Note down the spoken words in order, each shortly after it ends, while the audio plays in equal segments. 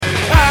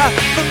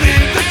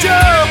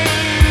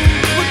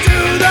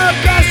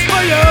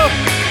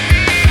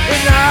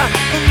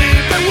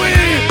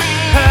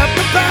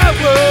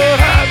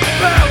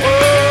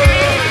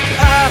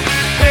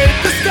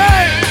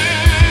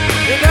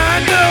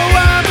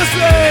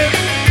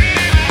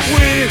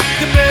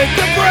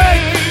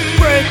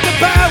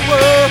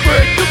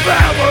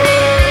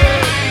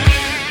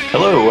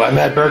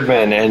Matt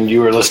Bergman, and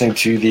you are listening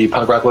to the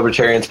Punk Rock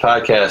Libertarians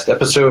podcast,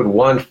 episode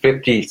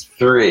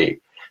 153.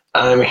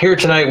 I'm here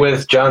tonight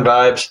with John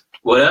Vibes.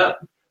 What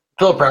up?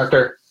 Philip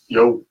Proctor.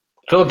 Yo.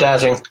 Philip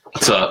Dassing.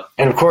 What's up?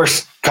 And, of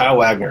course, Kyle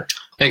Wagner.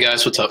 Hey,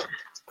 guys. What's up?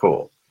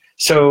 Cool.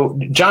 So,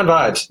 John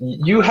Vibes,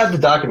 you had the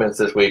documents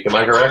this week, am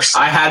I correct?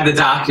 I had the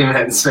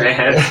documents,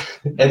 man.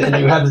 and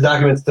you have the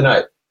documents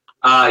tonight?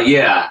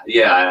 Yeah.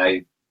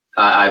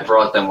 I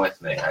brought them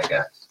with me, I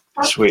guess.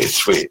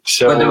 Sweet.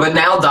 So, but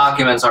now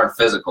documents aren't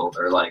physical.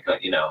 They're like,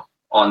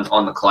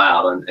 on the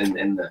cloud,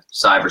 in the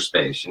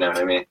cyberspace, you know what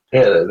I mean?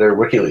 Yeah, they're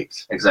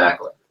WikiLeaks.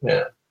 Exactly.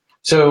 Yeah.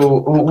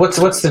 So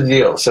what's the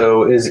deal?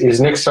 So is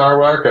Nick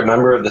Sarwark a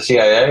member of the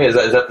CIA? Is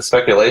that the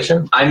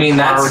speculation? I mean,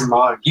 that's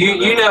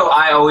you know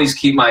I always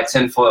keep my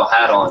tinfoil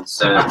hat on,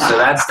 so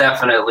that's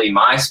definitely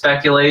my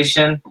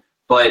speculation.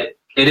 But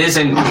it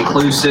isn't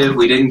conclusive.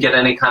 We didn't get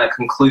any kind of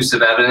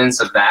conclusive evidence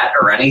of that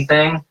or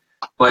anything.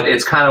 But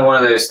it's kind of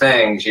one of those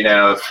things,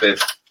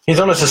 if he's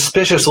on a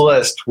suspicious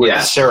list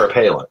with Sarah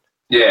Palin.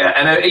 Yeah,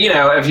 and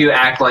if you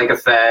act like a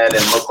Fed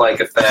and look like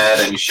a Fed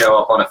and you show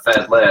up on a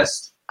Fed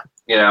list,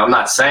 I'm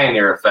not saying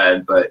you're a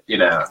Fed, but you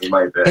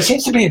might be. He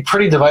seems to be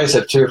pretty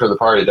divisive too for the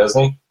party,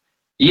 doesn't he?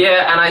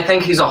 Yeah, and I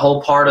think he's a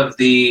whole part of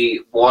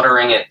the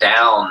watering it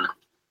down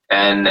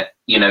and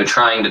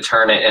trying to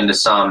turn it into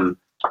some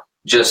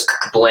just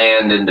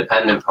bland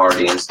independent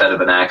party instead of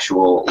an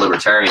actual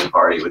libertarian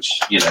party, which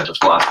the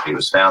philosophy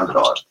was founded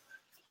on.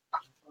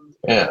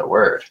 Yeah,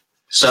 word.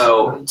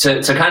 So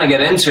to kind of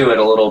get into it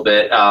a little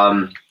bit,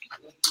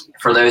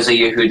 for those of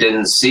you who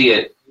didn't see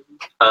it,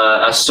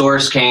 a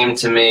source came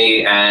to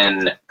me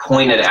and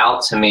pointed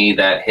out to me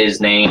that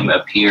his name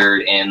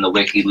appeared in the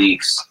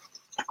WikiLeaks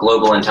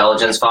global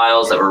intelligence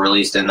files that were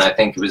released in, I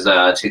think it was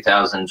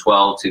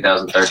 2012,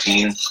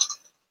 2013.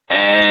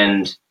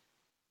 And,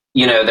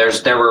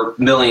 there were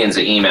millions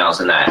of emails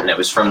in that, and it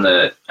was from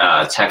the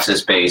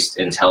Texas-based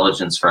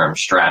intelligence firm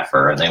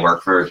Stratfor, and they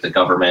work for the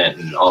government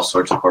and all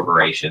sorts of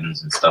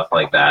corporations and stuff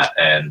like that.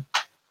 And,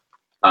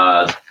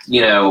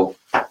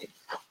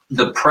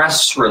 the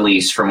press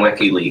release from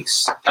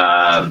WikiLeaks,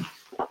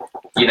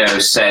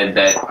 said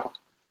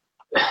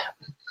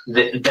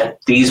that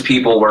these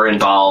people were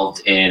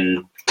involved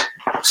in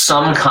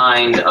some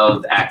kind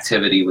of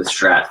activity with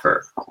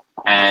Stratfor.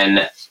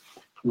 And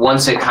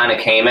once it kind of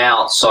came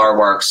out,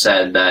 Sarwark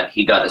said that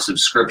he got a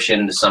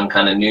subscription to some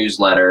kind of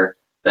newsletter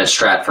that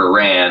Stratfor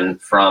ran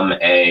from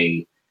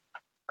I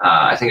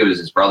think it was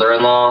his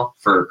brother-in-law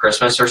for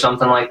Christmas or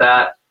something like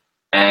that.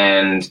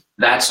 And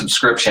that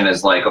subscription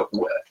is like,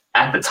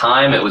 at the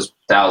time, it was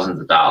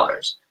thousands of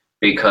dollars,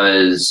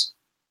 because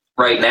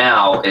right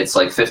now it's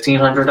like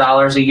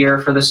 $1,500 a year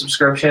for the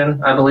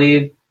subscription, I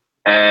believe.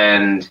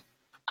 And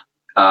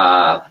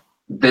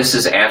this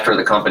is after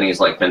the company's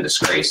like been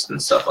disgraced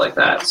and stuff like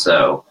that.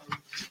 So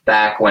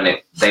back when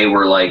they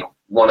were like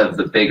one of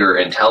the bigger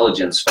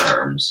intelligence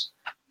firms,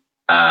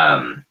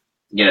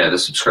 the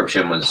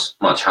subscription was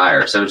much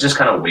higher. So it's just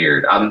kind of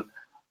weird. I'm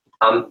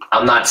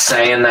not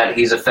saying that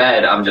he's a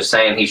Fed. I'm just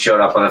saying he showed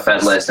up on a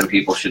Fed list and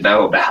people should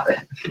know about it.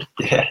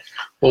 Yeah.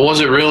 Well,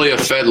 was it really a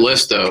Fed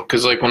list, though?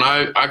 Because, like, when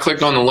I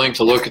clicked on the link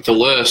to look at the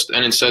list,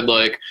 and it said,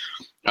 like,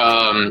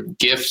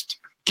 gift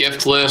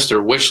list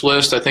or wish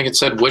list. I think it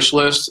said wish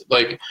list.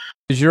 Like,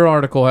 your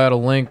article had a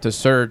link to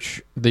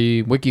search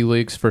the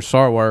WikiLeaks for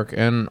Sarwark,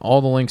 and all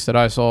the links that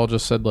I saw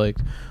just said, like,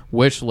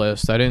 wish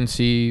list. I didn't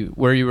see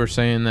where you were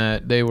saying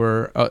that they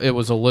were it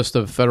was a list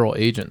of federal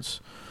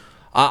agents.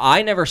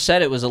 I never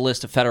said it was a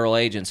list of federal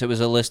agents. It was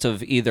a list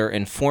of either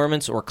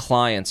informants or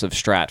clients of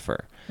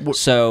Stratfor.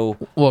 So,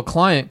 well, a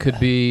client could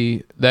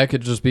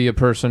just be a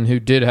person who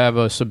did have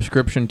a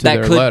subscription to their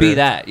letter. That could be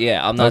that,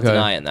 yeah. I'm not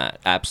denying that,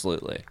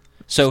 absolutely.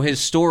 So his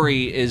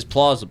story is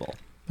plausible.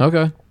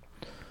 Okay.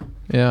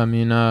 Yeah, I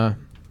mean, I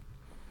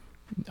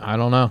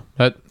don't know.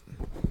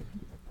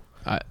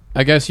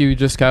 I guess you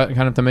just kind of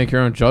have to make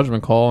your own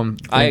judgment call. And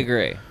think, I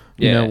agree.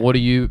 Yeah. What do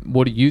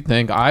you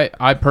think?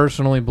 I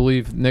personally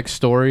believe Nick's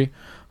story.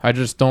 I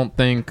just don't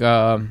think,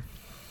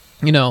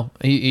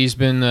 he's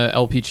been the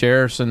LP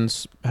chair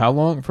since how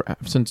long?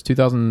 Since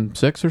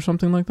 2006 or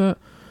something like that?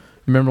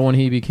 Remember when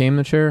he became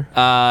the chair?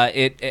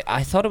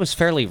 I thought it was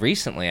fairly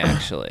recently,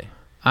 actually.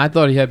 I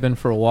thought he had been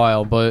for a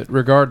while, but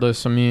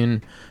regardless, I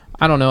mean,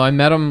 I don't know. I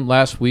met him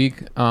last week.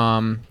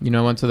 Went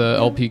to the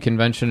LP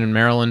convention in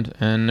Maryland,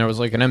 and there was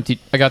like an empty.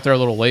 I got there a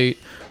little late.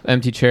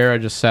 Empty chair. I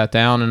just sat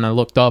down and I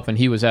looked up, and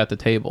he was at the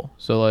table.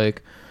 So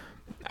like,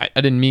 I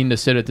didn't mean to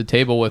sit at the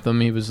table with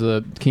him. He was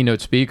the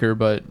keynote speaker,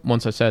 but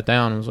once I sat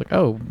down, I was like,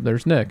 oh,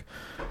 there's Nick.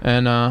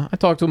 And I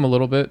talked to him a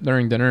little bit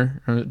during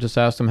dinner. I just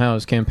asked him how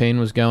his campaign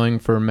was going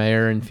for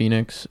mayor in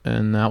Phoenix,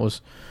 and that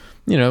was,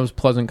 it was a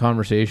pleasant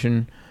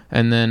conversation.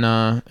 And then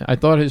I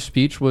thought his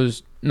speech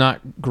was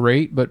not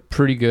great, but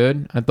pretty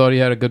good. I thought he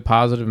had a good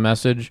positive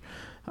message.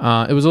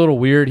 It was a little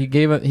weird.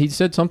 He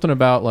said something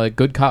about like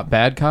good cop,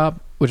 bad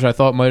cop, which I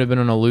thought might have been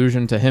an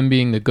allusion to him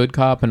being the good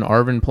cop and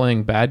Arvin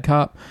playing bad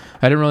cop.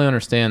 I didn't really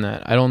understand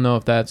that. I don't know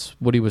if that's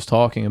what he was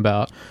talking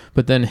about.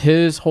 But then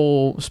his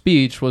whole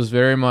speech was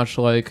very much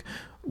like,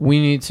 we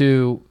need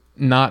to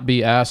not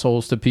be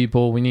assholes to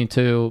people. We need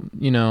to,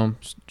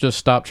 just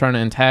stop trying to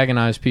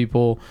antagonize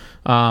people.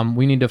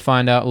 We need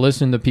to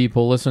listen to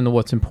people, listen to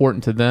what's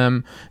important to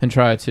them, and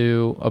try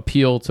to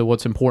appeal to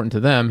what's important to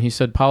them. He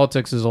said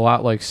politics is a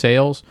lot like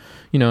sales.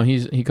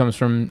 He comes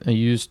from a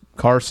used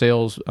car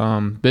sales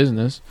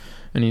business,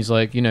 and he's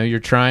like, you're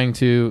trying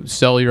to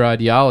sell your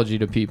ideology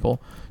to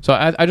people. So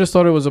I just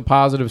thought it was a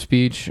positive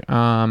speech.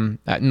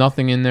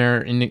 Nothing in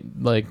there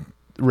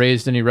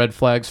raised any red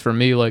flags for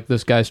me, like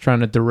this guy's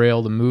trying to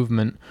derail the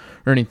movement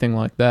or anything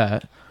like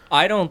that.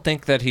 I don't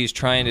think that he's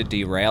trying to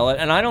derail it,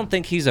 and I don't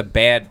think he's a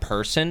bad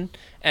person.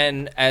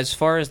 And as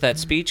far as that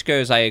speech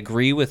goes, I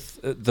agree with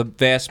the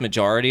vast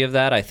majority of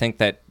that. I think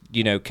that,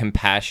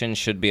 compassion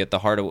should be at the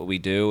heart of what we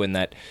do, and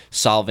that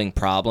solving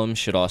problems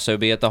should also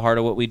be at the heart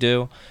of what we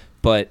do.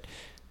 But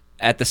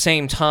at the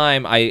same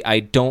time, I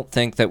don't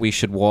think that we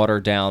should water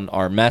down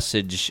our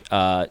message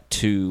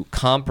to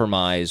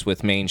compromise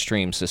with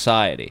mainstream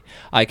society.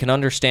 I can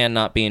understand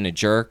not being a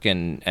jerk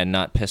and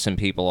not pissing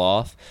people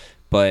off,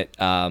 but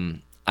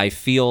I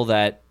feel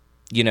that,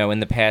 in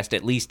the past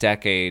at least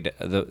decade,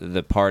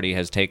 the party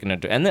has taken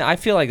and I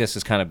feel like this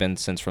has kind of been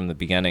since from the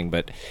beginning,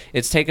 but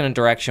it's taken a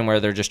direction where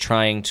they're just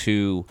trying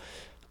to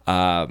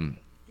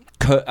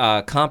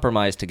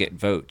compromise to get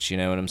votes, you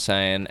know what I'm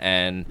saying?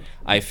 And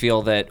I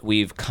feel that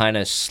we've kind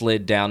of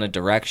slid down a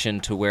direction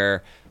to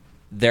where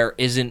there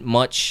isn't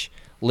much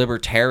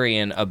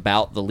libertarian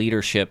about the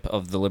leadership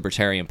of the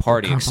Libertarian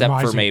Party, except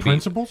for maybe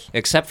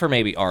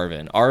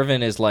Arvin.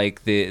 Arvin is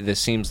like this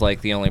seems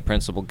like the only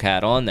principled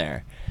cat on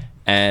there.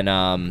 And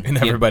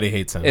everybody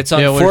hates him. It's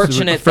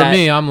unfortunate for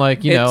me. I'm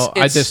like,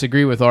 I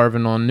disagree with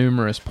Arvin on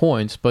numerous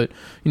points, but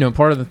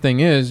part of the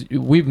thing is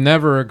we've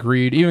never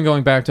agreed. Even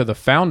going back to the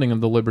founding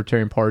of the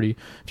Libertarian Party,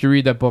 if you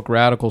read that book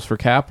Radicals for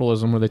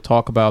Capitalism, where they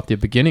talk about the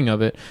beginning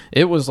of it,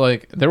 it was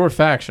like there were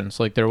factions.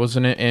 Like there was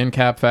an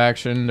ANCAP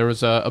faction, there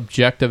was a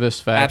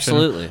objectivist faction.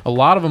 Absolutely, a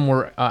lot of them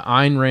were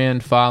Ayn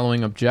Rand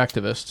following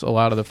objectivists. A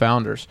lot of the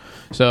founders.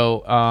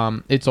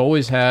 So it's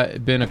always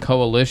been a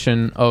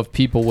coalition of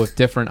people with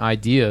different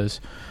ideas.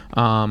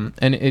 And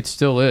it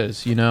still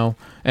is,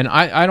 and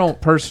I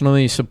don't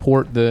personally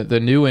support the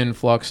new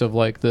influx of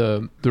like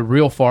the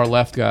real far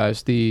left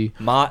guys.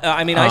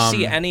 I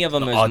see any of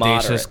them as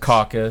Audacious moderates.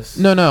 Caucus.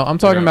 No, I'm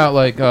talking about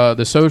like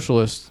the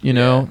socialists,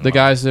 the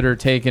guys that are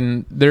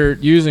they're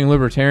using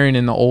libertarian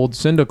in the old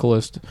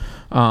syndicalist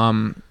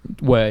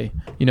way.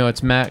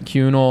 It's Matt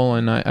Kuhnel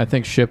and I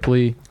think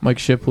Mike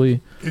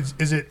Shipley.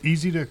 Is it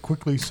easy to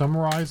quickly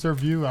summarize their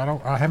view?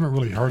 I haven't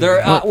really heard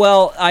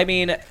of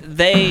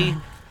it.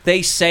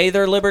 They say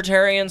they're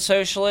libertarian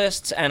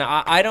socialists, and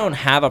I don't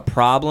have a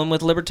problem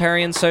with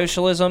libertarian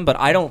socialism, but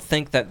I don't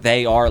think that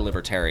they are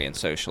libertarian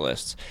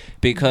socialists,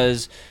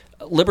 because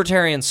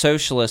libertarian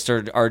socialists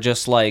are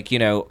just like,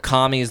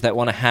 commies that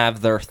want to have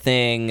their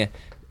thing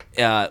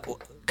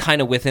kind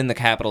of within the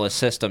capitalist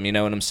system, you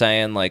know what I'm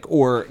saying? Like,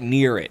 or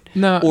near it.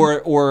 No.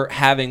 Or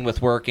having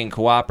with working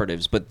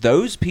cooperatives. But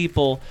those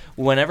people,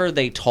 whenever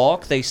they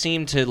talk, they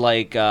seem to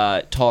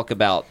talk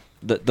about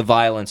the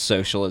violent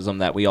socialism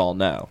that we all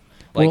know.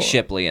 Like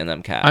Shipley and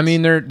them cats. I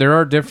mean, there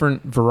are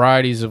different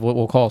varieties of what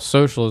we'll call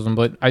socialism,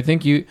 but I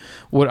think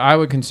what I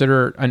would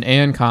consider an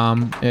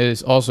ANCOM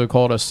is also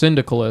called a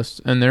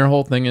syndicalist, and their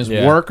whole thing is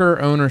worker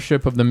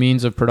ownership of the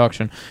means of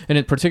production, and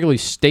it particularly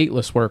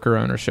stateless worker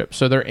ownership.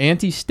 So they're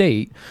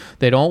anti-state.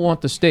 They don't want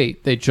the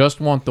state. They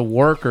just want the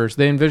workers.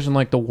 They envision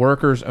like the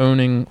workers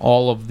owning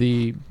all of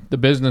the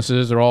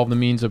businesses or all of the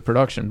means of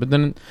production. But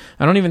then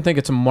I don't even think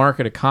it's a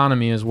market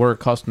economy as we're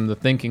accustomed to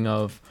thinking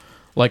of.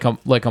 Like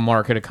a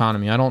market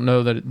economy. I don't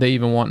know that they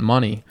even want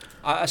money.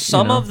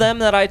 Some of them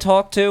that I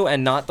talk to,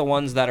 and not the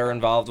ones that are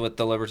involved with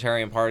the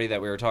Libertarian Party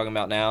that we were talking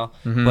about now,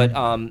 but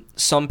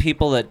some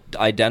people that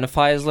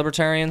identify as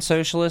libertarian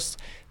socialists,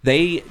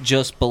 they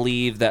just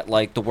believe that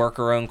like the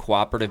worker-owned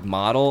cooperative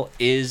model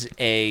is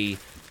a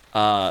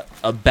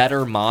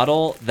better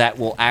model that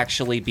will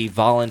actually be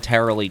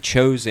voluntarily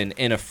chosen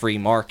in a free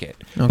market.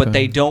 Okay. But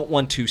they don't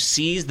want to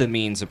seize the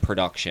means of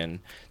production.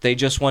 They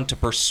just want to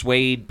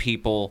persuade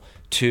people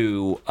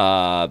to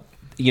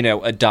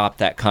adopt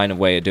that kind of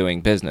way of doing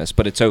business,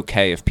 but it's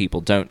okay if people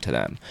don't to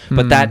them.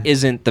 But that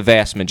isn't the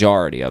vast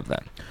majority of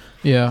them.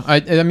 Yeah,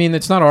 I mean,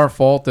 it's not our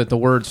fault that the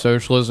word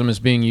socialism is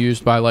being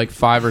used by like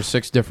 5 or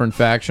 6 different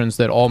factions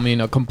that all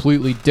mean a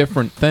completely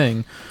different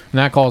thing, and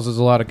that causes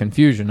a lot of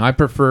confusion. I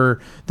prefer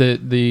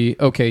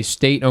the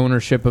state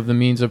ownership of the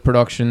means of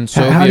production,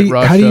 Soviet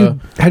Russia.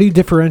 How do you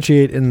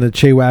differentiate in the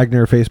Che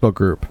Wagner Facebook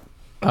group?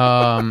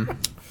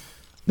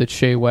 The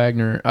Che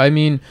Wagner. I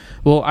mean,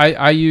 well,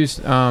 I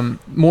use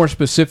more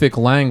specific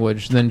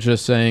language than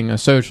just saying a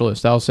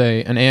socialist. I'll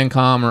say an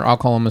ANCOM, or I'll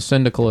call him a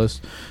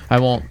syndicalist. I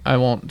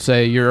won't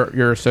say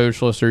you're a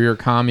socialist or you're a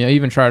commie. I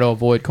even try to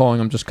avoid calling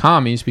them just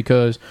commies,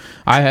 because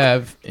I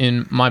have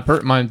in my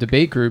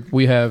debate group,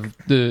 we have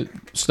the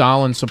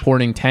Stalin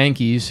supporting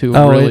tankies who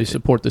really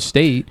support the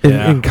state.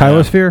 In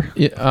Kylosphere?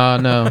 Yeah,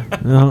 no.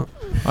 No.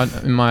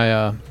 in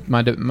my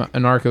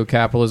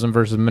anarcho-capitalism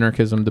versus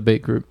minarchism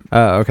debate group.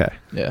 Oh, okay.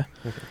 Yeah.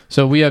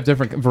 So we have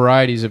different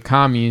varieties of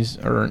commies,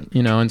 or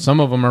and some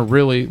of them are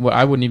really, well,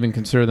 I wouldn't even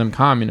consider them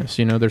communists.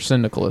 They're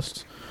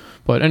syndicalists.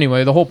 But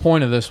anyway, the whole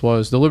point of this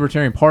was the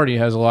Libertarian Party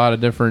has a lot of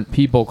different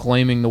people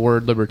claiming the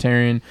word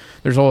libertarian.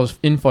 There's all this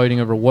infighting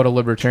over what a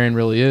libertarian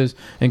really is.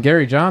 And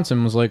Gary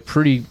Johnson was like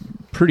pretty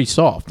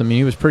soft. I mean,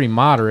 he was pretty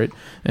moderate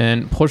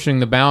and pushing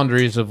the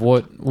boundaries of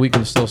what we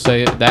can still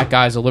say that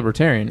guy's a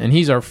libertarian. And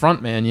he's our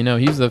front man.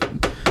 He's the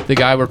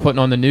guy we're putting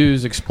on the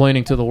news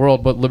explaining to the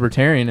world what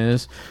libertarian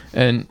is.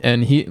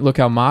 And he look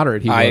how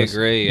moderate he was. I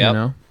agree.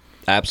 Yep.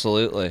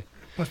 Absolutely.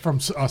 But from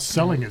a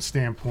selling it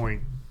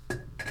standpoint,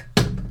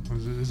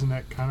 isn't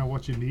that kind of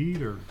what you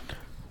need, or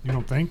you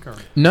don't think? Or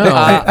no,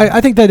 I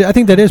think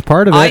that is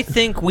part of it. I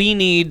think we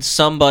need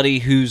somebody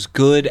who's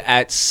good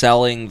at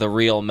selling the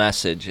real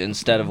message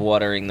instead of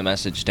watering the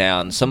message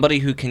down. Somebody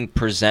who can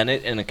present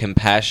it in a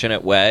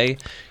compassionate way.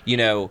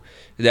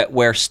 That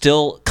we're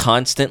still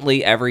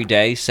constantly every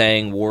day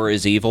saying war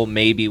is evil,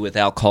 maybe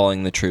without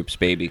calling the troops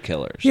baby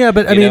killers. Yeah,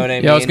 but I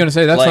mean, I was going to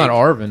say that's not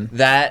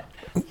Arvin.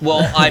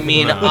 Well, I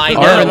mean, I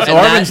know.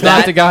 Arvin's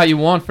not the guy you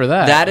want for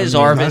that. That is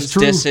Arvin's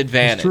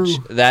disadvantage.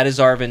 That is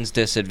Arvin's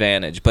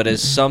disadvantage. But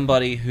as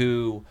somebody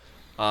who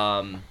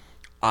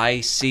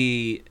I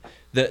see...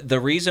 The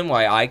reason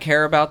why I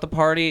care about the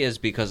party is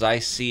because I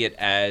see it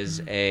as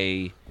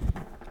a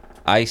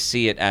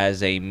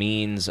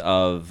means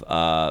of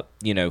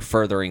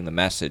furthering the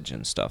message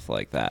and stuff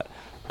like that.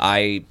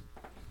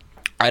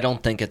 I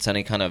don't think it's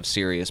any kind of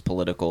serious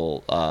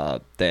political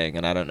thing,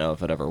 and I don't know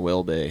if it ever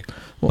will be.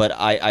 But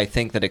I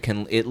think that it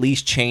can at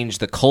least change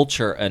the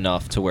culture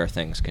enough to where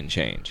things can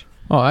change.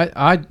 Oh,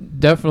 I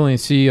definitely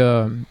see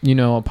a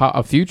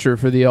future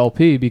for the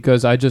LP,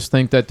 because I just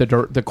think that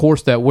the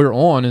course that we're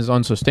on is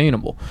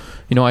unsustainable.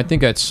 I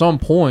think at some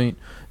point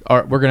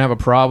we're going to have a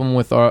problem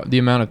with the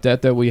amount of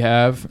debt that we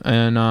have,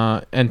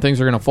 and things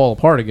are going to fall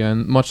apart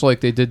again, much like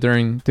they did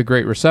during the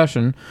Great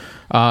Recession.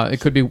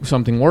 It could be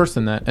something worse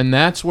than that. And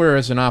that's where,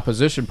 as an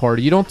opposition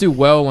party, you don't do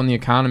well when the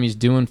economy's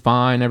doing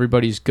fine,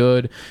 everybody's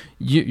good.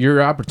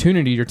 Your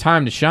opportunity, your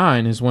time to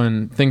shine is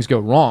when things go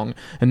wrong.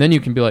 And then you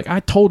can be like, I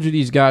told you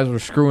these guys were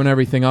screwing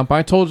everything up.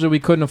 I told you we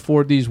couldn't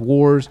afford these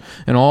wars,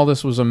 and all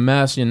this was a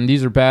mess, and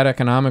these are bad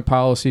economic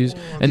policies.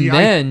 And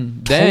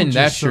then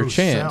that's your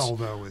chance. Sell,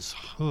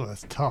 though,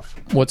 that's tough.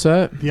 What's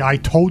that? The I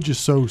told you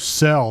so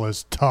sell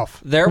is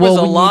tough. There was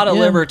a lot of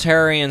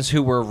libertarians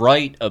who were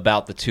right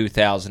about the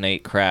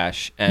 2008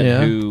 crash and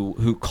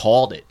who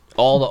called it.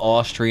 All the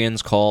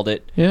Austrians called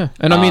it. Yeah,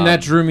 and I mean that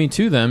drew me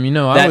to them.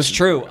 That's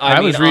true. I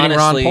was reading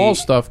honestly, Ron Paul's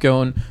stuff,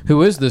 going,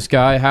 "Who is this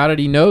guy? How did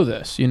he know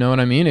this?" You know what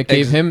I mean? It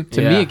gave him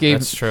It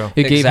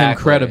gave him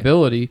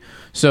credibility.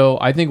 So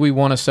I think we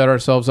want to set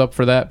ourselves up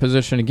for that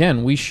position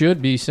again. We should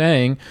be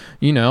saying,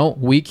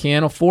 we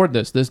can't afford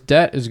this. This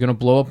debt is going to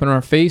blow up in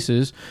our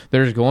faces.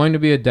 There's going to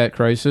be a debt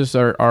crisis.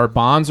 Our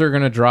bonds are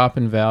going to drop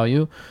in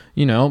value.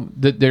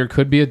 That there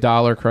could be a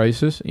dollar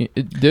crisis.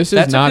 This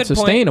is not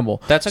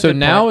sustainable. So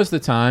now is the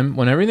time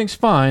when everything's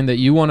fine that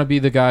you want to be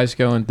the guys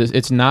going,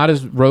 it's not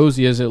as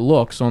rosy as it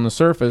looks on the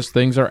surface.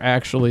 Things are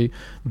actually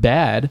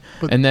bad.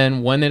 And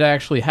then when it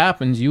actually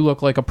happens, you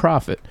look like a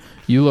prophet.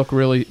 You look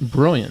really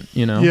brilliant,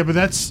 Yeah, but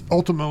that's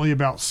ultimately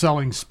about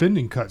selling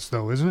spending cuts,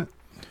 though, isn't it?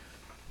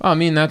 I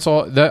mean, that's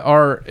all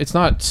it's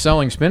not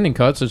selling spending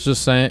cuts. It's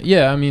just saying,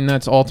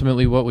 that's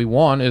ultimately what we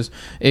want, is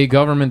a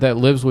government that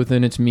lives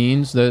within its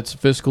means, that's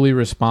fiscally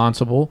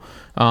responsible.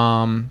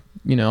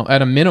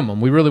 At a minimum,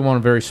 we really want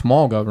a very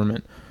small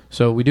government.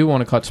 So we do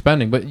want to cut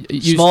spending, but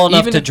small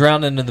enough to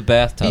drown into the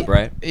bathtub,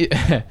 right?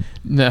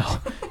 No,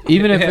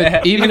 even if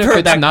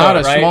it's not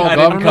a small government, I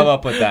didn't come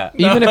up with that.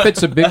 Even if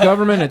it's a big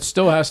government, it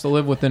still has to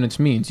live within its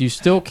means. You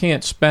still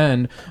can't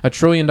spend $1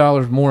 trillion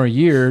more a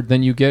year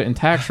than you get in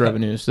tax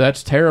revenues.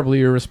 That's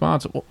terribly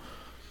irresponsible.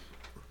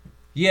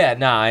 Yeah,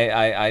 no,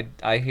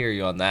 I hear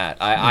you on that.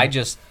 I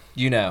just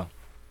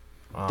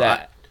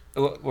that.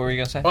 What were you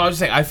gonna say? Well, I was just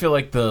saying, I feel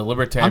like the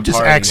Libertarian I'm just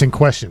Party, asking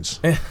questions.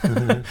 I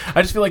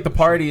just feel like the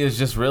party has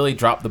just really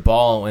dropped the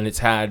ball, and it's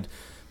had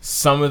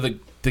some of the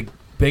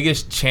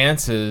biggest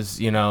chances,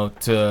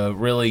 to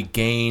really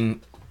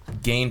gain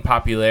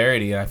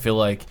popularity. And I feel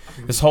like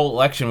this whole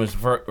election was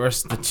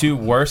versus the two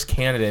worst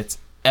candidates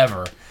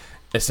ever,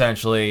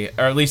 essentially,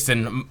 or at least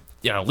in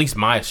at least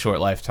my short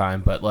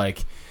lifetime. But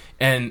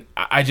and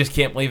I just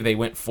can't believe they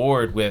went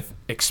forward with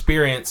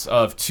experience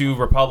of two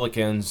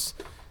Republicans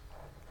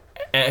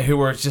who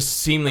were just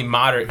seemingly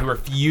moderate, who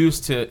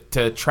refused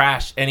to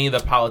trash any of the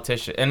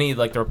politicians,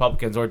 the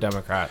Republicans or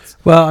Democrats.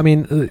 Well, I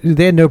mean,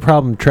 they had no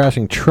problem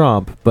trashing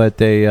Trump, but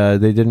they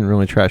didn't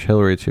really trash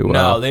Hillary too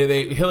well. No,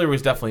 Hillary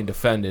was definitely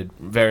defended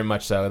very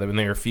much so when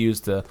they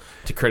refused to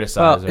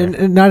criticize her.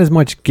 And not as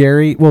much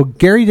Gary. Well,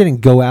 Gary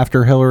didn't go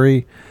after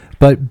Hillary,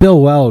 but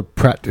Bill Weld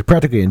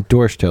practically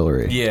endorsed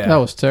Hillary. Yeah, that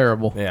was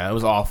terrible. Yeah, it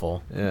was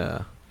awful.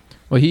 Yeah.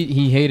 Well,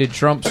 he hated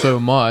Trump so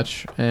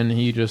much, and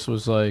he just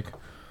was like,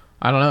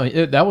 I don't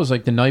know. That was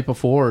like the night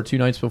before or 2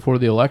 nights before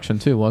the election,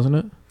 too, wasn't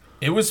it?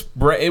 It was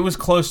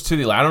close to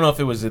the. I don't know if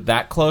it was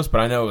that close, but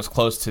I know it was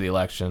close to the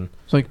election.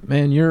 It's like,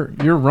 man, you're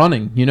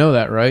running. You know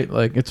that, right?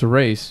 Like, it's a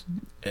race.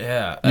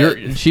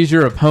 Yeah, she's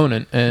your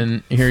opponent,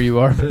 and here you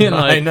are being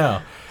like, I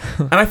know.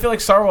 And I feel like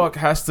Sarwark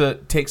has to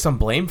take some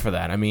blame for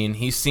that. I mean,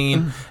 he's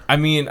seen. I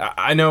mean,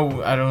 I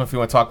know. I don't know if you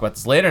want to talk about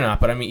this later or not,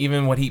 but I mean,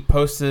 even what he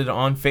posted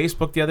on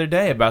Facebook the other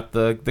day about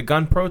the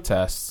gun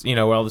protests. You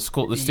know, where all the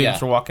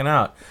students were walking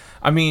out.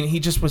 I mean, he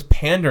just was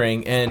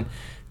pandering and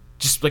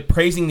just like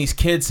praising these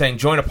kids, saying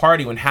join a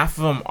party when half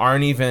of them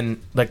aren't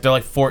even like they're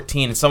like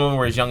 14, and some of them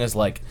were as young as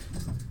like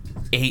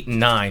 8 and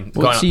 9.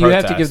 Well, see, you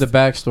have to give the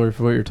backstory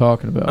for what you're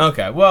talking about.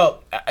 Okay,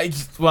 well, do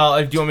you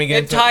want me to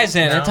get into it? Ties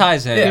in. It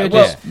ties in.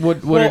 Yeah, well,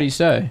 what did he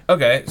say?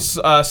 Okay,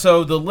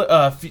 so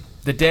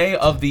the day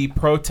of the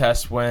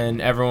protest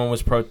when everyone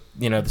was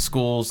the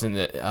schools and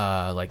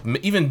the like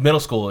even middle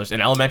schoolers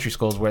and elementary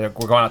schools where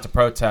we're going out to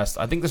protest.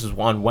 I think this was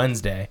on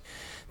Wednesday.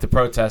 To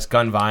protest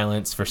gun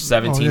violence for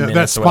 17 minutes.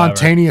 That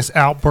spontaneous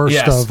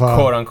outburst of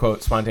quote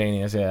unquote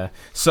spontaneous, yeah.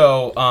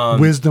 So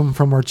wisdom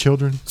from our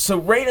children. So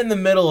right in the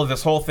middle of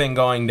this whole thing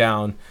going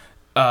down,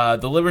 the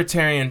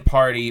Libertarian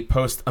Party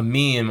posted a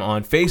meme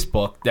on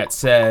Facebook that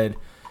said,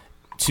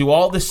 "To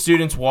all the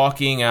students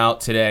walking out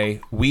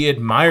today, we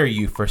admire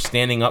you for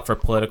standing up for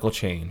political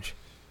change."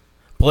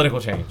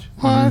 Political change.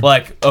 What?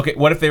 Like, okay,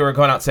 what if they were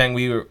going out saying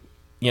we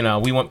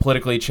want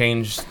politically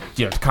changed,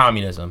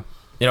 communism?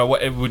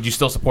 Would you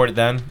still support it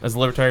then as the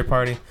Libertarian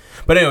Party?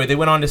 But anyway, they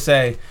went on to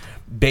say,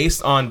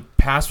 based on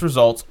past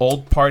results,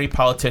 old party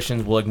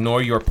politicians will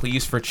ignore your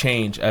pleas for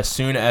change as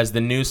soon as the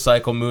news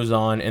cycle moves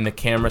on and the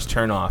cameras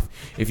turn off.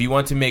 If you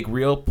want to make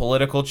real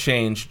political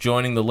change,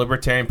 joining the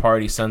Libertarian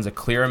Party sends a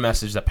clear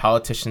message that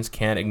politicians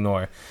can't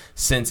ignore,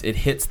 since it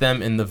hits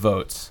them in the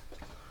votes.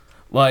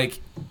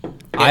 Like,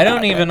 I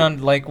don't even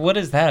what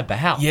is that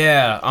about?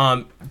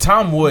 Yeah,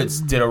 Tom Woods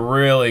did a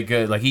really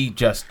good. Like, he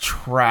just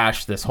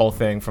trashed this whole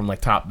thing from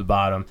like top to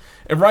bottom,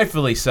 and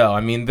rightfully so.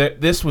 I mean,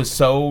 this was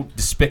so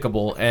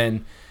despicable,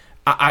 and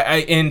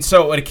and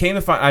so when it came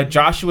to find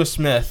Joshua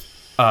Smith,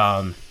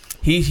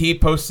 he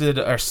posted,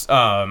 I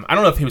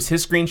don't know if it was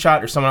his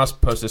screenshot or someone else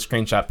posted a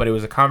screenshot, but it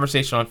was a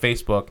conversation on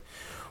Facebook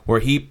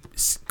where he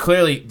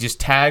clearly just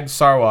tagged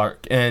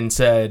Sarwark and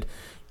said,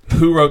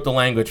 "Who wrote the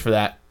language for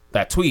that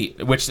tweet,"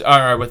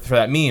 for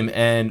that meme,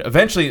 and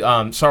eventually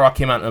Sarwark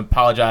came out and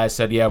apologized,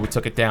 said, "Yeah, we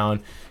took it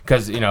down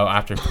because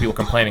after people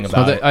complaining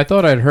about it." I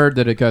thought I'd heard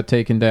that it got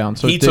taken down.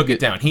 So he took it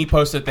down. He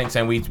posted a thing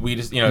saying we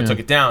just took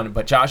it down.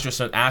 But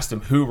Joshua asked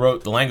him who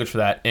wrote the language for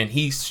that, and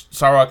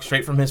Sarwark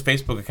straight from his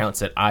Facebook account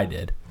said, "I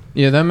did."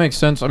 Yeah, that makes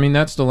sense. I mean,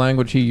 that's the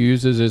language he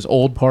uses is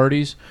old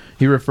parties.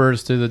 He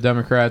refers to the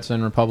Democrats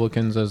and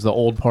Republicans as the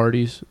old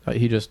parties.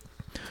 He just,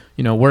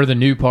 we're the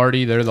new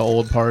party, they're the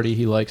old party.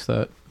 He likes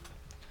that.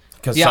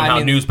 Because somehow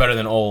new's better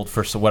than old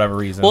for whatever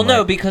reason. Well,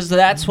 no, because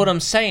that's what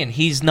I'm saying.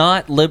 He's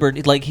not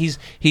liberty. Like he's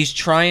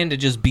trying to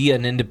just be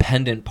an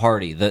independent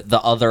party, the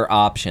other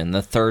option,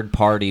 the third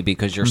party,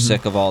 because you're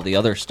sick of all the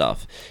other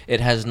stuff. It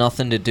has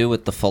nothing to do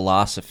with the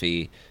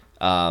philosophy,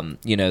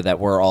 that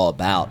we're all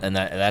about, and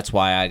that's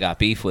why I got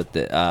beef with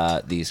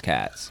these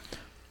cats.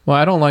 Well,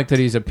 I don't like that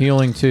he's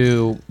appealing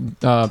to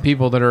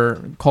people that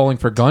are calling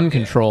for gun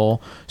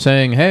control,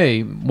 saying,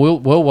 "Hey, we'll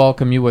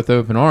welcome you with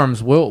open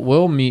arms.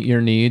 We'll meet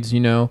your needs." I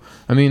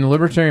mean, the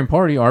Libertarian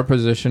Party, our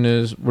position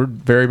is we're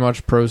very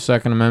much pro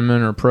Second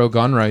Amendment or pro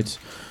gun rights,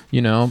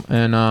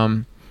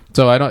 and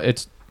so I don't.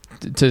 It's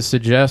to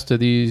suggest to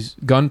these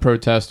gun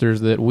protesters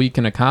that we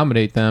can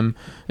accommodate them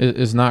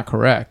is not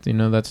correct.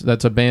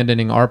 That's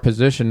abandoning our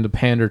position to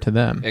pander to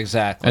them.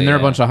 Exactly. And they're a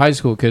bunch of high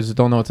school kids that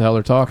don't know what the hell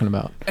they're talking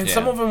about. And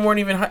some of them weren't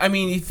even. I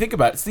mean, you think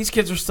about it. These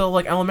kids are still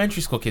like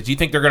elementary school kids. You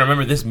think they're going to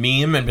remember this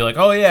meme and be like,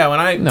 "Oh yeah, when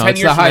I 10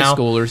 it's years the high from now,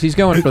 schoolers." He's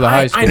going for the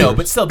high schoolers. I know,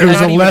 but still, it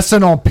was a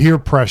lesson on peer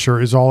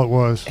pressure. Is all it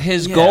was.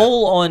 His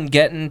goal on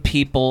getting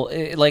people,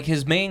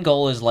 his main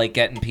goal is like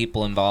getting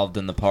people involved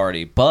in the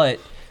party, but.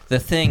 The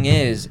thing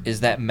is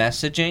that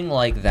messaging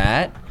like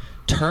that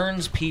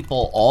turns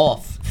people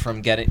off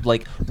from getting,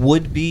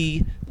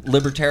 would-be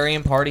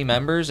Libertarian Party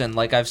members. And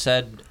like I've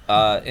said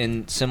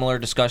in similar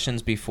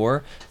discussions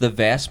before, the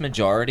vast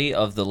majority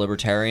of the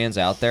libertarians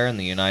out there in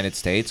the United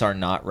States are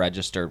not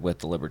registered with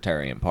the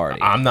Libertarian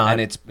Party. I'm not.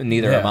 And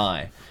neither am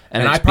I.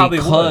 And it's I probably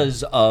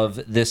because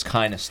of this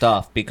kind of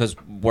stuff, because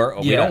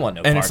we don't want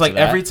no and parts it's like of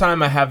that. every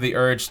time I have the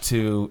urge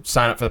to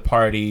sign up for the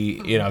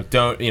party,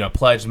 don't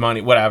pledge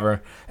money,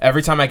 whatever.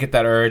 Every time I get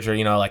that urge, or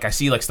I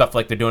see stuff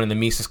like they're doing in the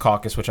Mises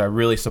Caucus, which I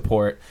really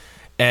support,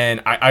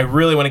 and I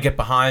really want to get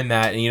behind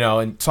that. And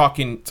and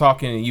talking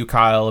to you,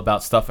 Kyle,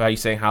 about stuff, how you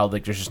saying how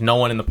there's just no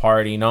one in the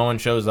party, no one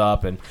shows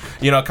up, and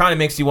it kind of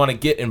makes you want to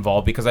get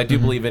involved, because I do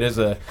believe it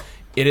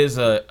is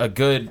a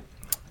good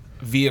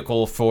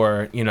vehicle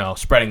for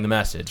spreading the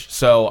message.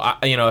 So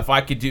if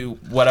I could do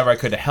whatever I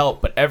could to help,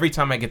 but every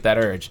time I get that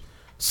urge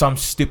some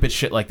stupid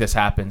shit like this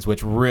happens,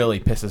 which really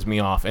pisses me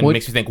off and What-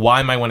 makes me think, why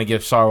am I want to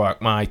give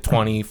Sarwark my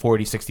 $20,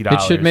 $40, $60?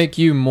 It should make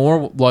you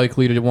more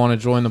likely to want to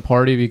join the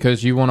party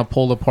because you want to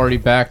pull the party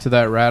back to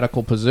that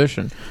radical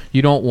position.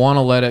 You don't want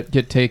to let it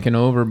get taken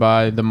over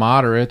by the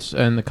moderates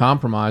and the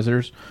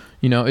compromisers.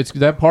 You know, it's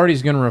that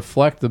party's going to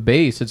reflect the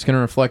base. It's going to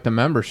reflect the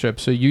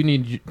membership. So you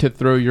need to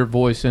throw your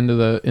voice into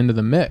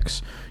the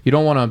mix. You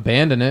don't want to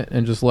abandon it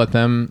and just let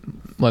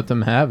them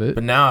have it.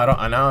 But now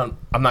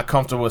I'm not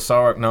comfortable with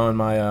Sarwark knowing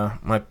my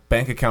my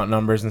bank account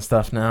numbers and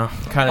stuff now.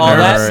 Kind of Oh,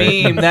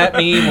 nervous. that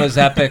meme was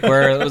epic.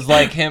 Where it was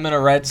like him in a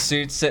red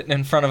suit sitting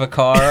in front of a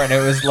car, and it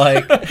was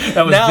like, was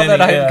now Vinny,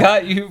 that I've yeah.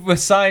 got you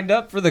signed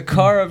up for the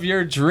car of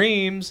your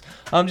dreams,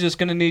 I'm just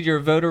gonna need your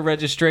voter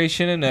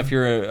registration, and if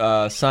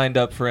you're signed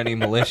up for any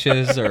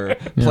militias or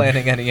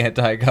planning any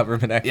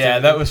anti-government activity. Yeah,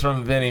 that was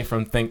from Vinny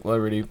from Think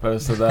Liberty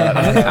posted that.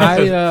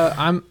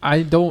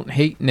 I don't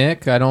hate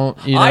Nick. I don't.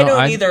 You know, I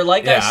don't either.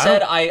 Like Yeah, I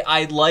said,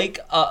 I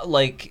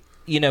like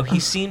you know, he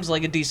seems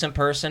like a decent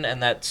person,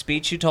 and that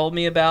speech you told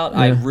me about,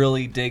 I Yeah.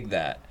 really dig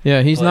that.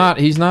 Yeah, he's But-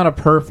 not a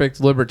perfect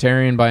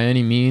libertarian by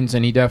any means,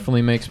 and he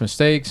definitely makes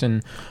mistakes.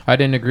 And I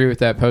didn't agree with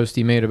that post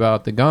he made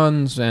about the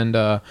guns. And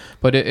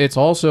but it's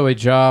also a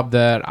job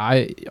that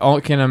I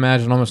can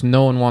imagine almost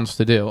no one wants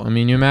to do. I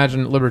mean, you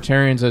imagine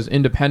libertarians as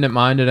independent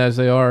minded as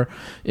they are.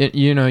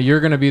 You know,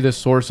 you're going to be the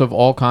source of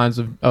all kinds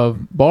of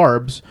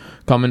barbs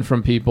coming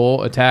from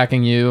people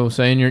attacking you,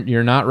 saying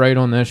you're not right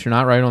on this, you're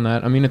not right on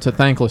that. I mean, it's a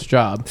thankless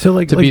job. So,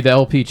 like- to be like- the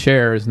LP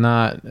chair is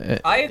not.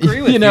 I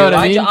agree with you. know what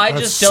I mean? I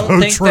That's just don't so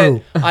think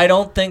true. that I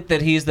don't think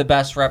that he's the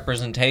best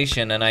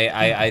representation, and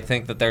I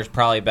think that there's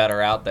probably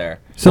better out there.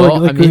 So,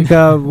 Well, I mean-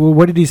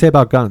 what did he say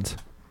about guns?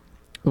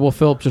 Well,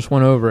 Philip just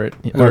went over it.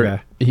 Or Okay.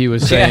 He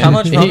was Yeah, saying how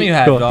much room you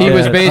had, Cool. dog? he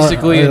was Yeah.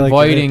 basically I like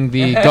inviting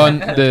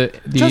the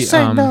Just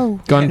say no.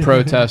 gun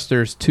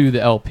protesters to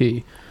the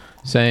LP,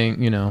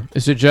 saying, you know,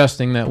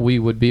 suggesting that we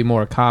would be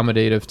more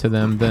accommodative to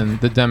them than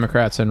the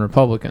Democrats and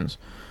Republicans.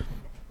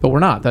 But we're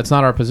not. That's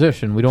not our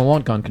position. We don't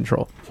want gun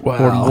control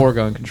or more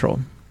gun control.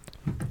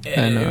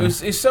 And,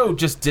 it's so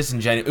just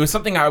disingenuous. It was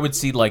something I would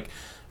see like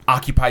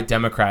Occupy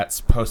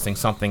Democrats posting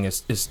something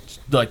is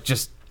like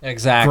just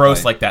Exactly.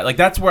 gross like that. Like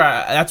that's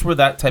where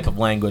that type of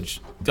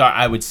language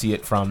I would see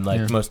it from, like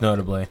Yeah. most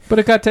notably. But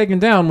it got taken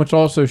down, which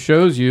also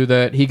shows you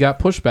that he got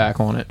pushback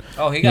on it.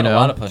 Oh, he got You a know?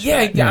 lot of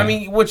pushback. Yeah, I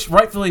mean, which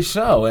rightfully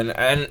so,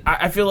 and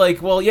I feel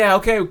like, well, yeah,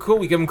 okay, cool,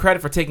 we give him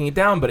credit for taking it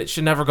down, but it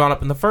should never gone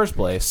up in the first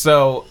place.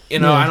 So I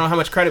don't know how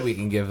much credit we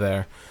can give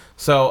there.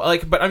 So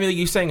but I mean,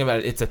 you saying about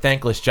it, it's a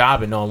thankless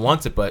job and no one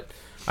wants it, but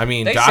I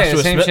mean, They say Joshua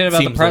the same Smith shit about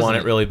the seems to want it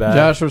president. really bad.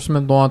 Joshua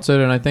Smith wants it,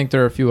 and I think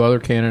there are a few other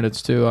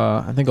candidates too.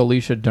 I think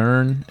Alicia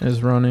Dern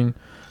is running.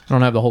 I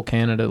don't have the whole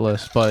candidate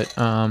list, but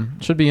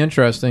should be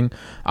interesting.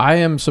 I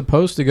am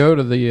supposed to go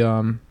to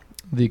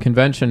the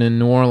convention in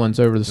New Orleans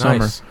over the summer.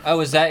 Nice. Oh,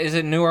 is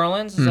it New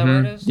Orleans? Is that where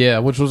it is? Yeah,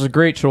 which was a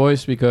great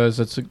choice because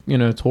it's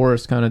a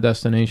tourist kind of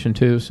destination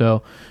too.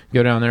 So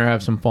go down there,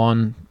 have some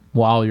fun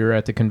while you're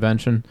at the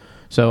convention.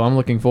 So I'm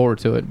looking forward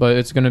to it, but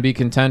it's going to be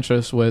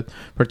contentious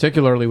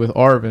particularly with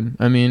Arvin.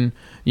 I mean,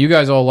 you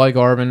guys all like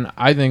Arvin.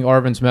 I think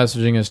Arvin's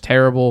messaging is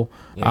terrible.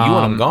 Yeah, you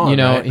want him gone, You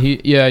know,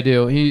 right? I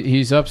do.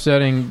 He's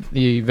upsetting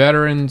the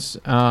veterans.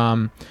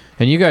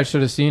 And you guys should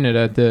have seen it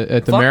at the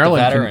Fuck the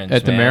Maryland veterans,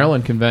 man.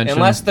 Maryland convention.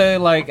 Unless they're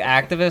like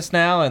activists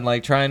now and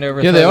like trying to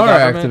overthrow Yeah, they the are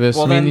government, activists.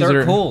 Well, I mean, then these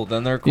they're are- cool.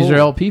 Then they're cool. These are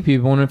LP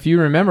people, and if you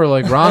remember,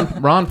 like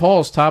Ron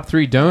Paul's top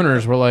 3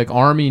 donors were like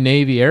Army,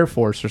 Navy, Air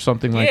Force, or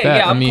something like that.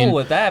 Yeah, I'm I mean, cool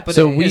with that. But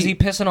so is he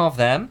pissing off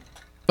them?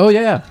 Oh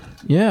yeah.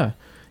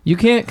 You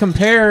can't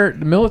compare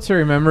the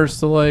military members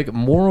to like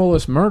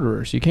moralist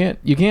murderers. You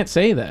can't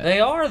say that. They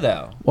are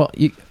though. Well,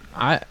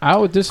 I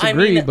would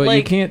disagree, mean, but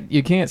like,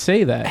 you can't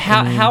say that.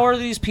 How I mean, how are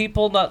these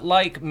people not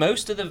like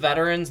most of the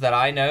veterans that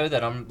I know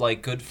that I'm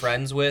like good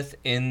friends with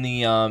in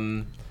the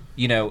in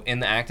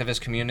the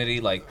activist community,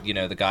 like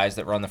the guys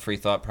that run the Free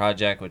Thought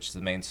Project, which is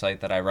the main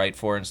site that I write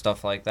for and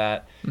stuff like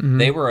that. Mm-hmm.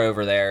 They were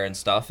over there and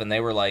stuff, and they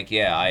were like,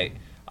 yeah,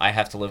 I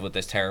have to live with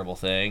this terrible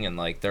thing, and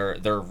like they're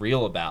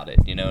real about it.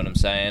 You know what I'm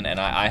saying? And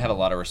I have a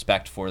lot of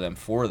respect for them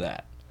for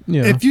that.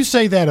 yeah. If you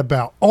say that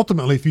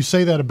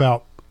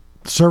about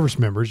service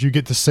members, you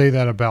get to say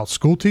that about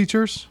school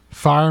teachers,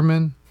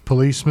 firemen,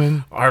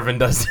 policemen. Arvin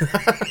does.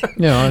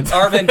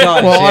 Arvin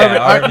does. Well,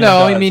 Arvin no,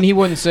 does. I mean he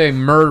wouldn't say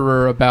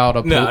murderer about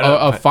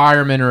a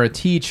fireman or a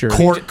teacher,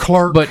 Court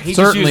clerk, but just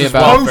certainly uses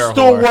about welfare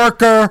postal whore.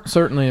 worker.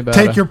 certainly about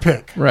Take your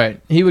pick. right.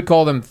 He would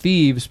call them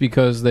thieves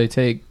because they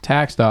take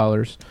tax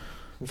dollars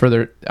for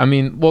their. I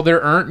mean, well,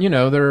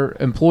 they're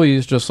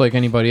employees just like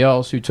anybody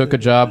else who took a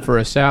job for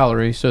a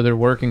salary, so they're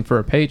working for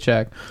a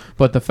paycheck.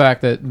 But the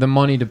fact that the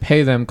money to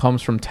pay them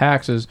comes from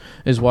taxes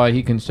is why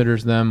he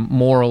considers them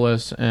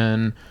moralists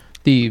and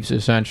thieves,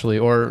 essentially,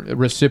 or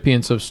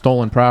recipients of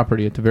stolen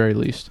property at the very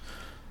least.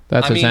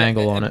 That's his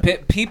angle on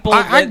it. People,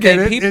 I get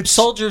it. It's-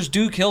 soldiers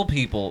do kill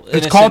people. It's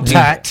innocent called people.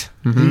 tact.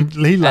 He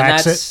And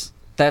lacks it.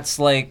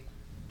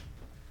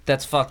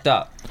 that's fucked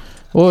up.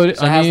 Well,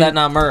 So how's that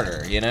not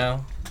murder?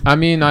 I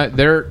mean,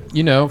 they're,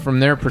 from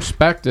their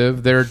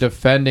perspective, they're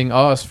defending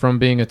us from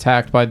being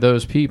attacked by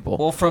those people.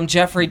 Well, from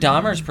Jeffrey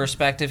Dahmer's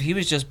perspective, he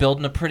was just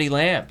building a pretty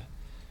lamp.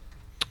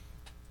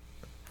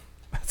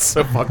 That's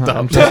so fucked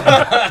up.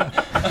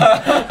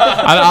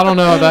 I don't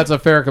know if that's a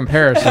fair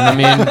comparison. I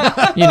mean,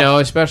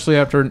 especially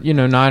after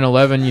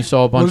 9/11, you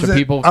saw a bunch of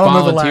people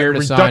volunteer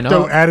to sign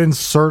up. Ad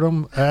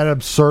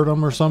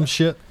absurdum or some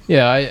shit.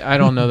 Yeah, I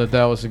don't know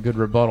that was a good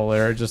rebuttal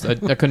there. I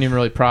couldn't even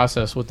really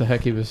process what the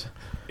heck he was.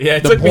 Yeah,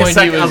 it took me a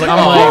second. I was like,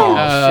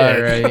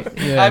 right.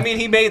 Yeah. I mean,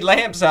 he made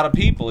lamps out of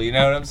people, you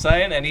know what I'm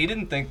saying? And he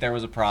didn't think there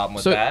was a problem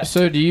with that.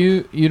 So do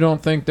you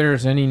don't think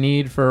there's any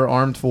need for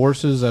armed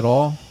forces at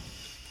all?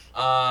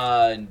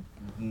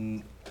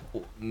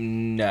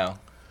 No.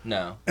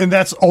 And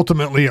that's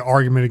ultimately an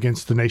argument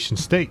against the nation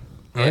state,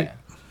 right?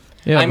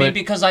 Yeah. I mean,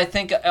 because I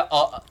think,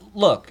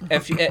 look,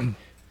 if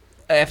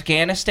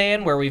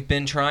Afghanistan, where we've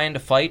been trying to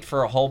fight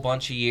for a whole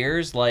bunch of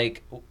years,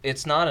 like,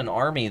 it's not an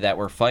army that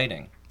we're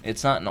fighting. Yeah,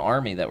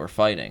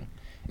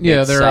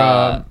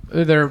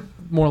 they're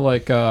more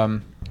like I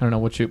don't know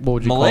what would you call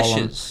them?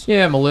 Militias.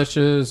 Yeah,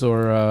 militias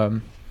or.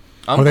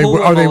 Are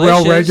they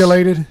well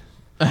regulated?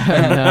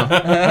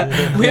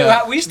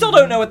 No. We still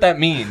don't know what that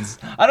means.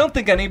 I don't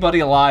think anybody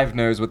alive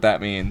knows what that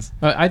means.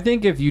 I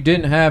think if you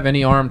didn't have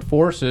any armed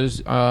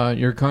forces,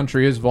 your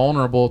country is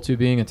vulnerable to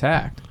being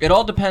attacked. It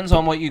all depends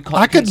on what you call.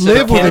 I could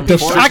live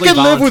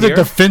with a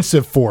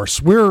defensive force.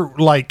 We're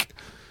like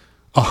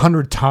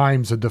 100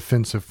 times a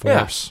defensive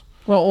force.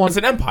 Yeah. Well, it's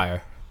an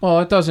empire.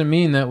 Well, it doesn't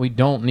mean that we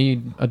don't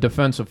need a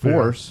defensive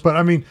force. Yeah. But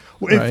I mean,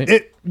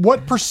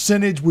 what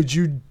percentage would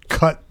you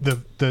cut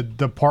the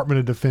Department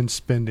of Defense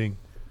spending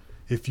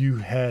if you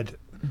had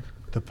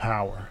the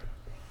power?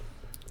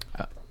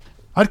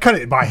 I'd cut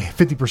it by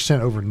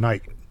 50%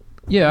 overnight.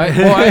 Yeah,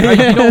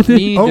 you don't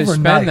need to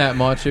spend that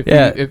much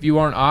if you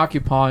aren't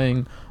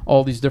occupying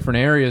all these different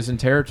areas and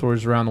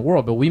territories around the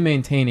world. But we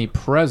maintain a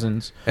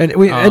presence. And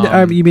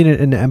you mean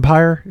an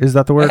empire? Is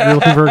that the word you're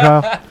looking for,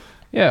 Kyle?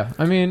 Yeah,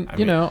 I mean,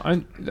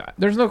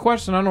 there's no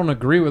question I don't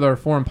agree with our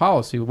foreign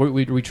policy.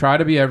 We try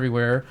to be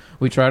everywhere.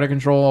 We try to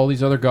control all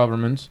these other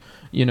governments,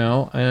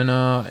 and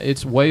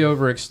it's way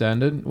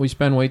overextended. We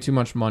spend way too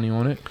much money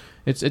on it.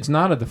 It's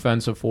not a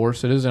defensive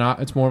force.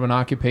 It's more of an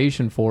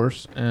occupation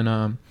force, and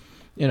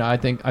I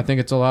think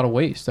it's a lot of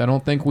waste. I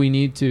don't think we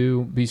need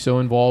to be so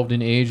involved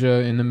in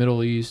Asia, in the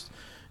Middle East,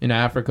 in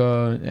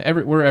Africa.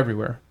 We're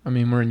everywhere. I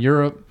mean, we're in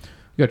Europe.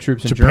 We got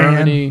troops in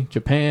Germany,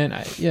 Japan.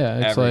 It's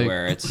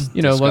everywhere. Like,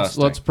 it's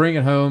let's bring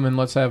it home and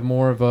let's have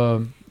more of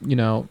a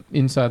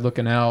inside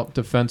looking out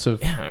defensive.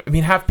 Yeah, I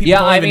mean, have people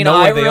know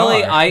where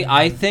they are.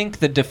 I think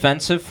the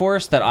defensive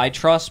force that I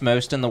trust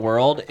most in the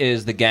world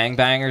is the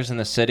gangbangers in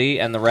the city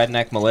and the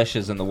redneck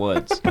militias in the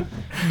woods.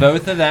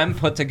 Both of them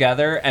put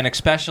together, and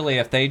especially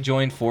if they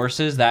joined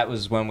forces, that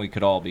was when we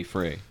could all be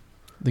free.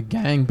 The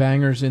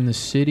gangbangers in the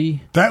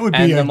city. That would be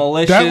and the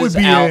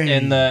militias out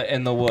in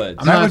the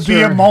woods. That would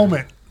be a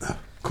moment.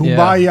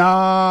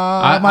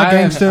 Kumbaya, my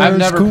gangsters. I've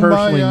never kumbaya.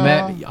 personally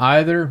met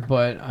either,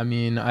 but I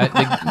mean,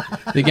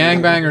 the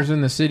gangbangers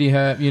in the city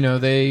have,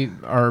 they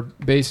are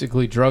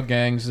basically drug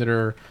gangs that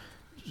are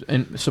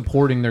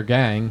supporting their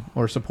gang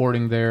or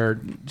supporting their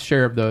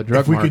share of the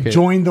drug market. If we could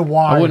join the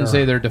wire, I wouldn't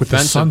say they're defensive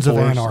the Sons force.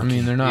 of Anarchy. I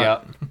mean, they're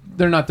not.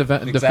 They're not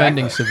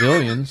defending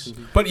civilians.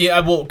 But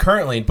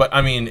currently,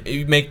 I mean,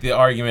 you make the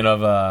argument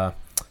of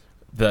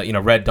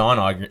the Red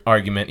Dawn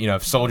argument.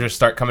 If soldiers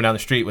start coming down the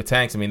street with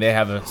tanks, I mean, they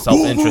have a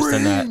self-interest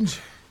in that.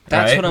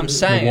 That's right? what I'm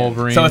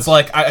saying. So it's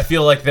like I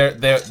feel like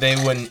they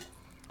wouldn't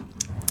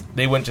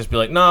just be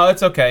like, no,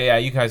 it's okay. Yeah,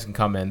 you guys can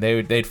come in.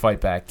 They'd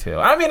fight back too.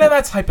 I mean,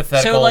 that's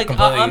hypothetical.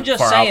 So I'm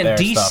just saying,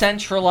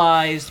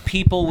 decentralized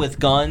people with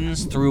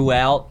guns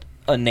throughout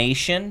a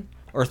nation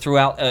or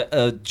throughout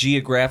a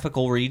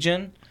geographical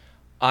region,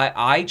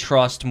 I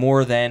trust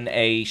more than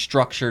a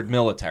structured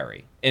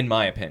military, in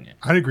my opinion.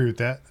 I'd agree with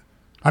that.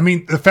 I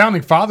mean, the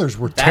founding fathers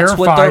were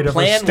terrified of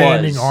a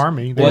standing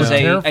army. They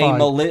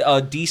were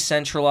a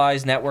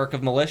decentralized network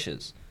of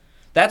militias.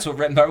 That's what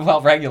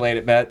well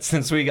regulated meant,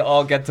 since we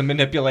all get to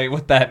manipulate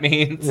what that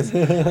means.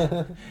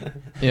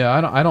 Yeah,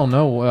 I don't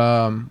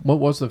know. What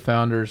was the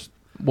founders?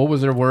 What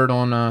was their word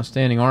on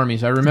standing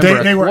armies? I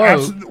remember they were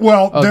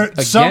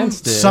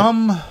against it.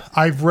 Some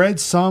I've read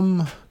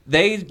some.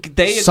 They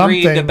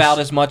agreed about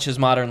as much as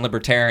modern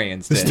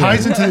libertarians did. This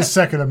ties into the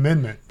Second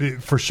Amendment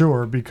for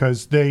sure,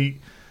 because they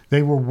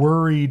were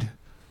worried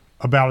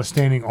about a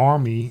standing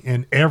army,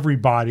 and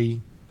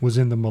everybody was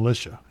in the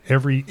militia.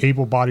 Every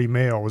able-bodied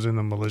male was in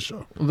the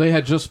militia. Well, they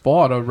had just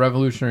fought a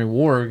Revolutionary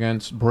War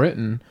against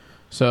Britain,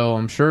 so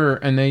I'm sure,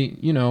 and they,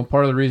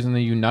 part of the reason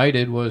they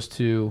united was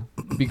to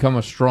become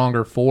a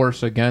stronger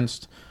force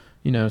against,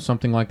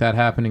 something like that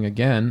happening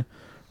again,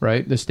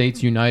 right? The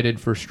states united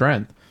for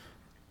strength.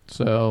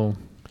 So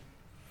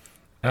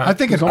I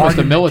think it's almost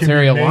a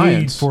military can be made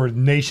alliance for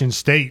nation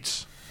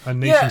states,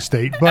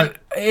 state, but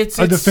it's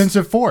a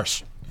defensive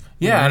force.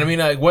 Yeah, and I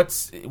mean,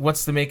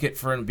 what's to make it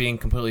for being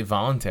completely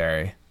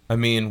voluntary? I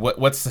mean,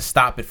 what's to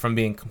stop it from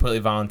being completely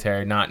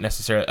voluntary, not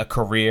necessarily a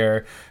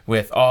career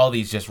with all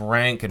these just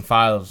rank and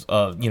files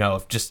of,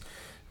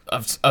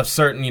 of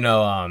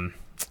certain,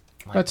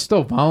 That's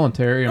still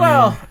voluntary.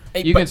 I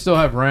mean, you can still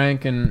have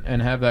rank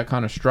and have that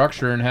kind of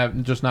structure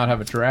and just not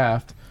have a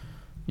draft,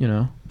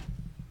 and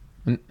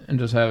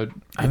just have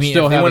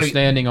still have a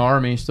standing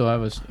army, still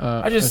have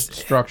a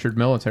structured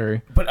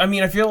military. But I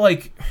mean, I feel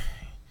like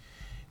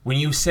when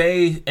you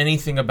say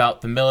anything about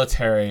the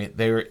military,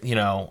 they were,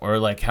 or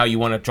like how you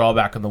want to draw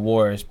back on the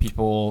wars,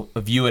 people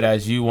view it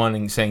as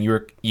you saying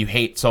you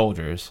hate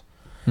soldiers.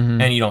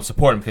 Mm-hmm. And you don't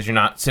support them because you're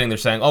not sitting there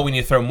saying, "Oh, we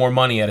need to throw more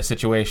money at a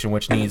situation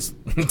which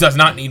does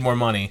not need more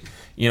money,"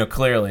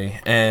 clearly.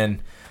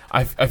 And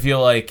I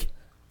feel like,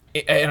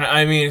 and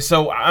I mean,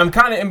 so I'm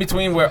kind of in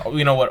between where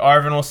what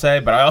Arvin will say,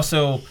 but I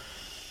also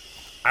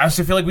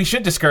feel like we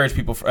should discourage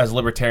people as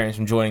libertarians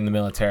from joining the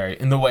military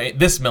in the way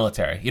this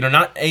military,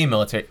 not a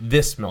military,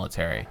 this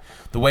military,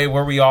 the way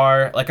where we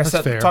are. Like I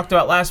talked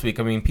about last week.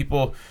 I mean,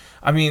 people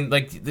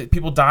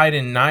died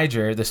in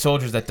Niger, the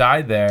soldiers that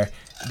died there.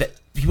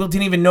 People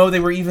didn't even know they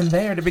were even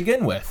there to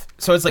begin with.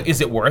 So it's like, is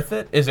it worth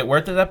it? Is it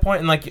worth it at that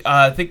point? And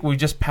I think we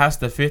just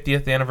passed the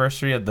 50th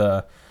anniversary of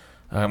the,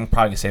 I'm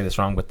probably going to say this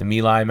wrong, but the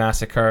My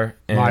massacre.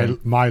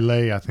 My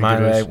Lai, I think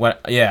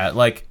it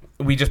is.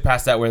 We just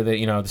passed that where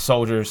the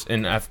soldiers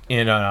in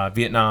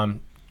Vietnam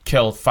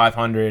killed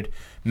 500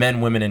 men,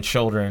 women, and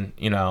children,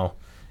 in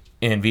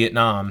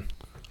Vietnam,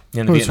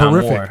 in the Vietnam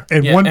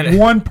horrific. War. And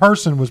one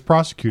person was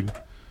prosecuted.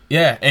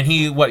 Yeah, and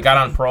he got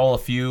on parole a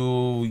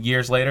few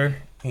years later.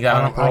 He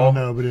got on parole. I don't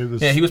know, but it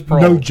was. Yeah, he was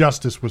paroled. No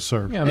justice was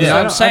served. Yeah,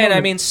 I'm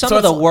saying. Some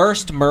of the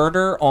worst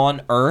murder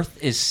on Earth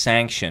is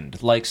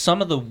sanctioned. Like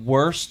some of the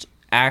worst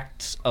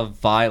acts of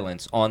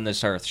violence on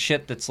this earth,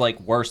 shit that's like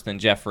worse than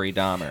Jeffrey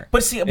Dahmer.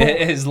 But see,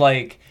 is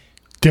like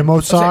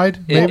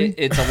democide. Maybe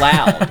it's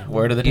allowed.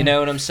 Word of the day. You know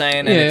what I'm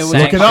saying? Yeah,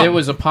 and it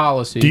was a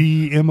policy.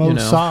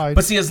 Democide.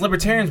 But see, as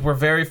libertarians, we're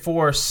very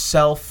for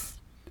self.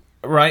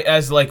 Right,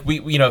 as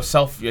we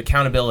self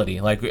accountability.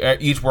 Like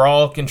we're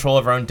all in control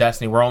of our own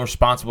destiny. We're all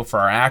responsible for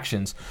our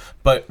actions.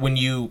 But when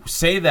you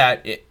say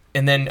that,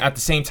 and then at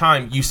the same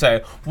time you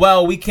say,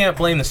 "Well, we can't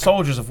blame the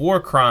soldiers of war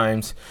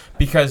crimes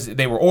because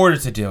they were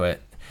ordered to do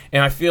it,"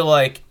 and I feel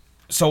like.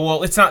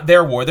 So, it's not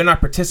their war. They're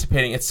not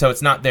participating.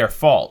 It's not their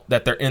fault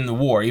that they're in the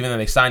war, even though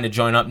they signed to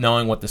join up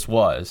knowing what this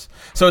was.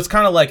 So it's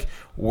kind of like,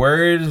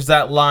 where's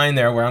that line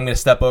there where I'm going to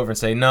step over and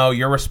say, no,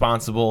 you're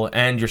responsible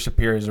and your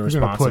superiors are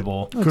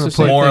responsible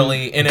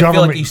morally. And I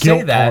feel like you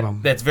say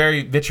that, that's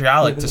very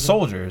vitriolic to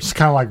soldiers. It's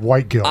kind of like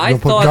white guilt. I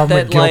thought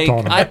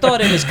I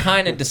thought it was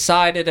kind of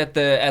decided at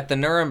the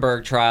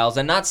Nuremberg trials,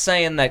 and not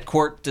saying that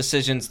court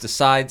decisions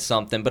decide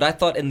something, but I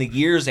thought in the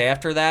years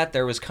after that,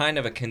 there was kind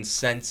of a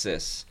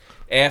consensus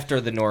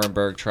after the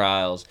Nuremberg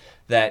trials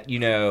that,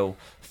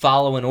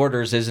 following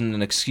orders isn't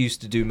an excuse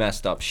to do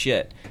messed up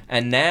shit.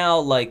 And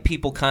now,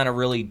 people kind of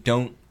really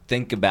don't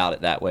think about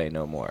it that way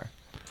no more.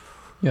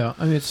 Yeah,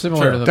 I mean, it's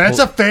similar to the... That's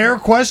a fair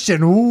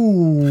question.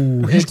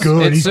 Ooh, he's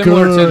good. It's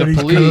similar to the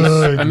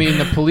police. I mean,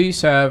 the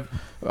police have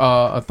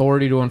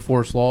authority to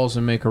enforce laws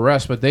and make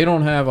arrests, but they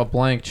don't have a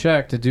blank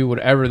check to do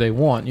whatever they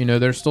want.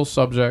 They're still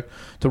subject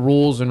to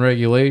rules and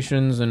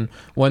regulations and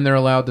when they're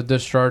allowed to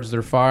discharge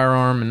their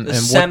firearm and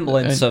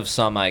semblance of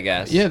some, I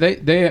guess. Yeah,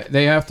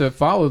 they have to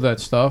follow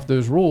that stuff,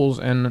 those rules,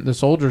 and the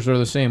soldiers are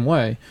the same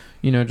way.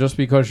 Just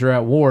because you're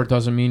at war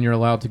doesn't mean you're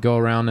allowed to go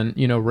around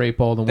and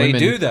rape all the women. They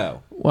do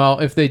though. Well,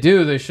 if they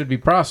do, they should be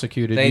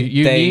prosecuted.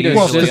 You need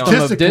a system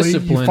of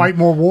discipline. You fight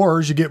more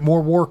wars, you get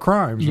more war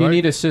crimes. You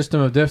need a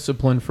system of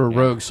discipline for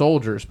rogue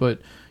soldiers. But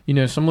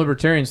some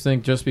libertarians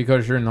think just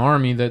because you're in the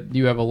army that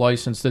you have a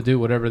license to do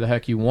whatever the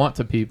heck you want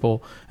to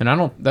people,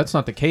 and that's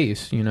not the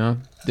case.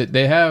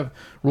 They have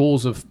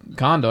rules of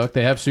conduct.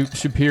 They have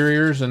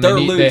superiors, and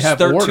they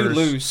have orders. They're too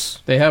loose.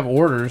 They have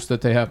orders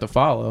that they have to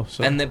follow.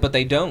 So. But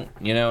they don't.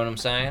 You know what I'm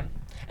saying?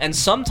 And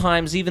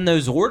sometimes even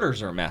those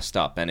orders are messed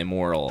up and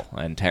immoral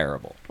and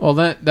terrible. Well,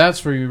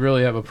 that's where you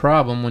really have a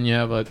problem when you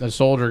have a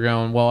soldier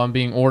going, well, I'm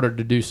being ordered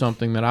to do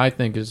something that I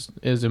think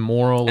is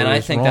immoral. And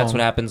I think wrong. that's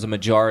what happens the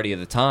majority of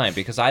the time,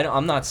 because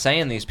I'm not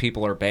saying these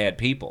people are bad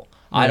people.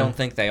 Yeah. I don't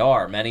think they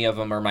are. Many of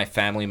them are my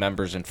family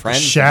members and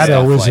friends.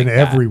 Shadow is in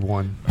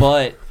everyone.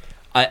 But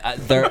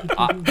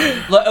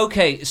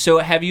okay, so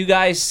have you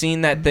guys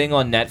seen that thing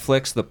on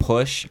Netflix, The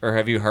Push, or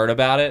have you heard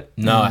about it?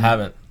 No, I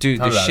haven't. Dude,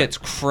 this shit's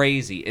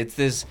crazy. It's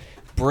this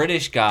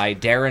British guy,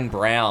 Darren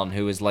Brown,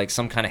 who is like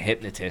some kind of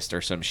hypnotist or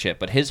some shit,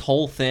 but his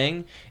whole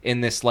thing in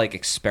this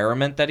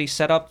experiment that he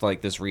set up,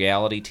 this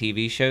reality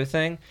TV show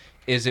thing,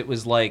 is it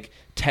was like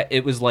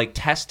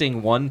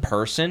testing one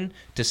person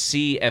to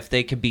see if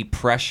they could be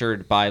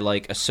pressured by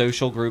a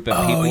social group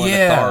of people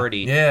in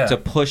authority to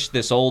push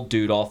this old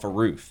dude off a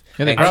roof.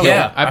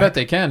 Yeah, I bet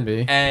they can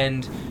be.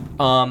 And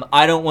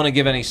I don't want to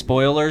give any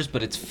spoilers,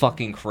 but it's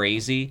fucking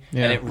crazy,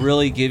 and it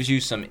really gives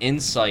you some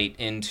insight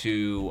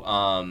into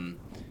how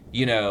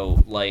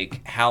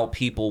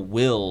people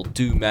will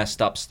do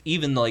messed up,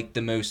 even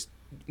the most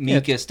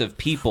meekest of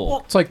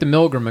people. It's like the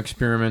Milgram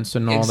experiments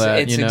and all that.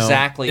 It's you know?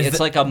 exactly. It's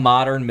like a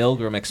modern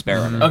Milgram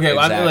experiment. Okay,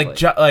 exactly.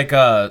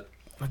 I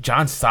mean,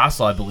 John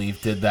Stossel, I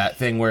believe, did that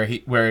thing where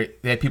they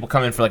had people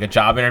come in for like a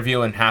job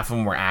interview, and half of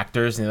them were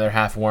actors and the other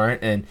half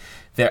weren't, and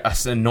there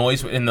a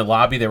noise in the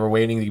lobby. They were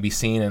waiting to be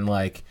seen, and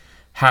like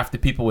half the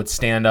people would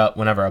stand up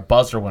whenever a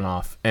buzzer went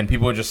off, and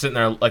people were just sitting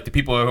there, like the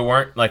people who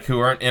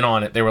weren't in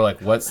on it. They were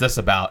like, "What's this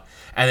about?"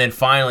 And then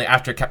finally,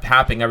 after it kept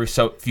happening every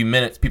few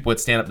minutes, people would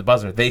stand up the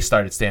buzzer. They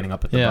started standing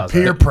up at the buzzer.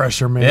 Peer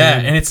pressure, man. Yeah,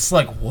 and it's just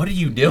like, what are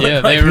you doing?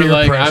 Yeah, they were peer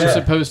like, pressure. I'm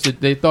supposed to.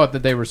 They thought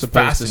that they were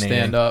supposed to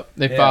stand up.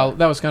 They follow.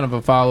 That was kind of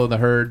a follow the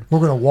herd We're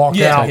going to walk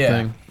Yeah, out yeah.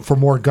 thing. for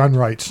more gun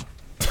rights.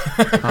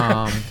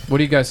 What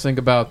do you guys think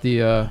about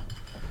the?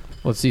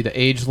 Let's see, the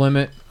age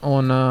limit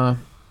on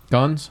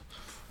guns,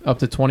 up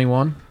to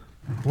 21.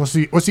 What's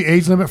the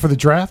age limit for the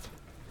draft?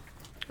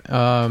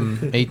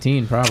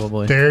 18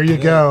 probably. There you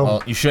go.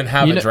 Well, you shouldn't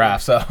have You a know-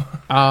 draft, so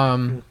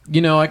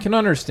I can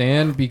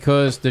understand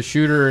because the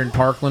shooter in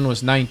Parkland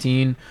was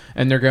 19,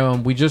 and they're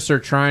going, we just are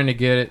trying to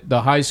get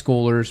the high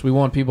schoolers. We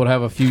want people to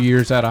have a few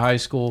years out of high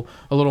school,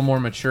 a little more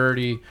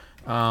maturity.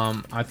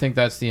 I think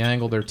that's the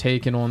angle they're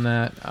taking on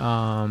that.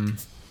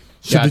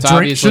 Should it's the,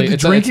 obviously- should the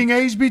it's- drinking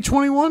age be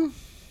 21?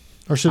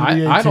 Or should it be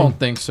 18? I don't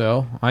think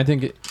so. I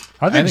think it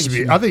it should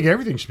be. I think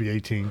everything should be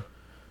 18.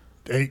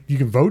 You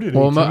can vote at 18.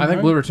 Well, I think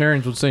right?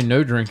 libertarians would say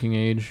no drinking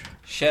age.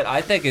 Shit,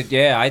 I think it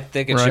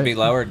Right. should be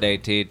lowered to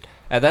 18.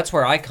 And that's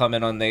where I come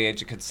in on the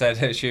age of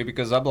consent issue,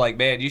 because I'm like,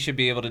 man, you should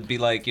be able to be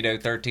like,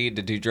 13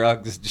 to do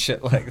drugs and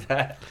shit like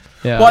that.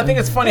 Yeah. well, I think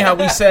it's funny how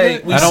we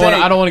say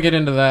I don't want to get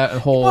into that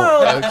whole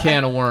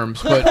can of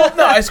worms, but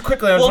no, as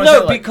quickly. I was Well, gonna no,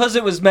 say, like, because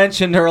it was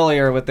mentioned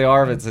earlier with the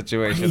Arvin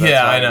situation. That's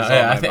yeah, why I it know. was on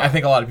Yeah, my I mind.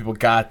 think a lot of people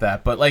got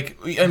that, but like,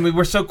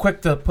 we're so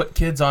quick to put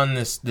kids on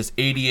this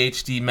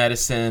ADHD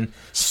medicine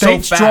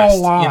States so draw fast,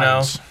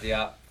 lines.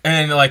 Yeah.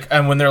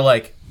 and when they're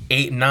like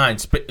 8 and 9,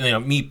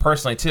 me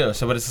personally too.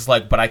 So, but it's just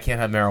like, but I can't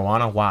have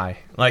marijuana. Why?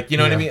 Like, you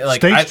know what I mean? Like,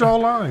 States draw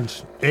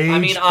lines. Age, I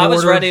mean, I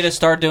was quarter. ready to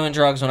start doing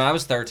drugs when I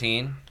was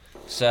 13.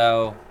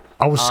 So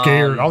I was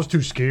scared. I was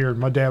too scared.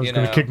 My dad was you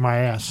going to know. kick my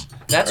ass.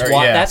 that's Or,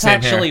 why. yeah, that's same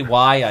here. actually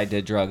why I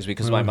did drugs,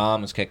 because my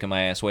mom was kicking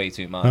my ass way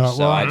too much.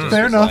 So I just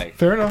fair was enough. like,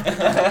 Fair enough.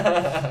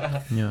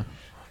 yeah.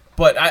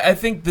 But I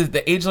think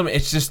the age limit,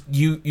 it's just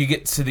you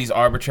get to these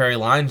arbitrary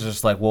lines,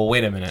 just like, well,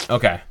 wait a minute,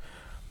 okay,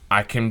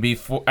 I can be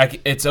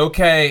it's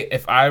okay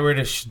if I were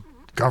to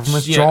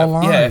Governments draw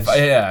lines.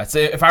 So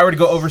if I were to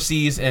go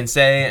overseas and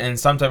say in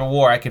some type of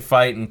war I could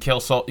fight and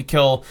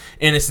kill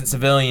innocent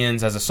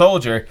civilians as a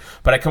soldier,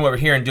 but I come over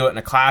here and do it in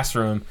a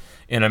classroom,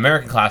 in an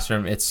American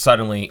classroom, it's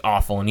suddenly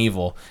awful and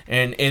evil.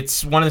 And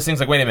it's one of those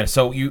things like, wait a minute,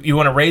 so you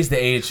want to raise the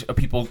age of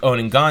people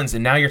owning guns,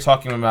 and now you're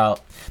talking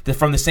about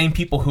from the same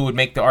people who would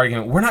make the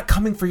argument, we're not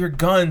coming for your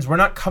guns,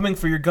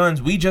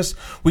 we just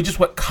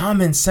want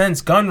common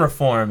sense gun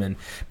reform,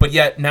 but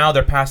yet now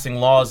they're passing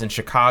laws in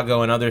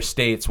Chicago and other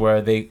states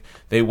where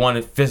they want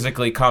to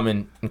physically come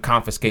and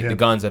confiscate the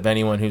guns of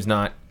anyone who's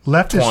not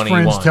Leftist 21,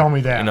 friends tell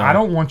me that. you know? I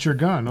don't want your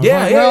gun. I was Yeah,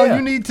 like, yeah, well, yeah.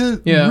 you need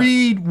to Yeah.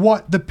 read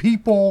what the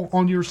people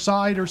on your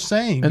side are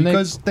saying, And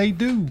because they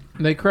do.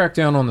 They crack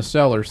down on the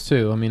sellers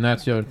too. I mean,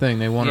 that's the other thing.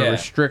 They want to Yeah.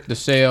 restrict the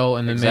sale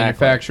and the Exactly.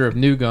 manufacture of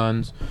new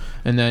guns,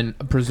 and then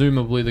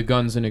presumably the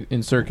guns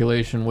in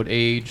circulation would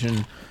age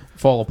and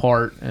fall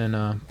apart.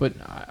 And but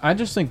I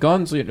just think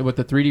guns with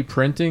the 3D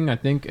printing, I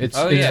think it's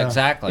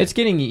exactly. it's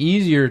getting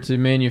easier to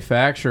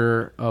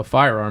manufacture a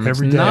firearm.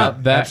 Every it's day.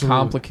 not that Absolutely.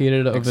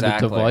 complicated of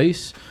Exactly. a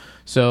device.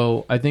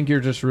 So I think you're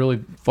just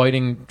really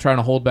fighting, trying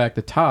to hold back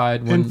the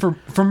tide. When, And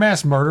for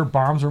mass murder,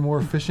 bombs are more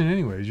efficient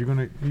anyways. You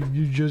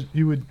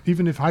would,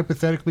 even if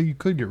hypothetically you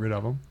could get rid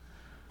of them.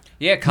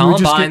 Yeah, would just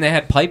Columbine, get- they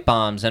had pipe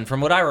bombs, and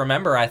from what I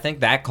remember, I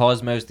think that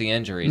caused most of the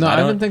injuries. no, I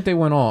don't didn't think they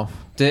went off.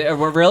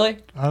 really?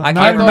 I Not, can't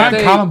not remember.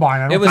 they- Columbine.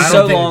 I don't It was think-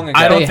 so long ago.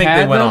 I don't They think they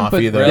had went them, off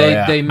but either. They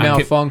I could-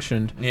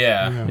 malfunctioned.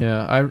 Yeah.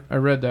 Yeah, I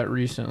read that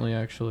recently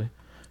actually.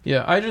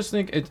 Yeah, I just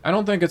think I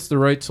don't think it's the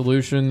right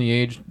solution. The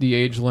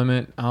age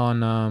limit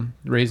on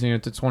raising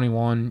it to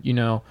 21.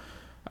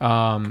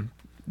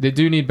 They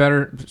do need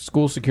better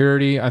school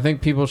security. I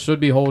think people should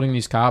be holding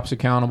these cops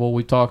accountable.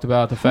 We talked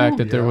about the fact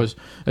that there was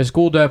a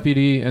school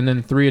deputy and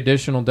then 3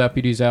 additional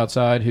deputies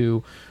outside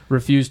who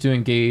refused to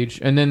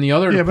engage, and then the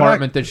other Yeah, but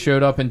department that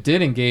showed up and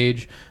did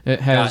engage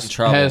Got in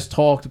trouble.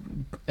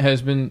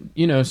 has been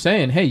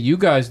saying, hey, you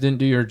guys didn't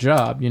do your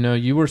job.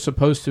 You were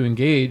supposed to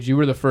engage. You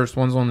were the first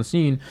ones on the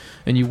scene,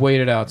 and you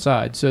waited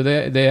outside. So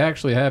they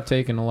actually have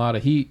taken a lot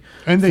of heat.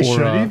 And they for,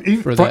 should.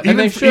 Even, for that. And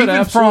they should, even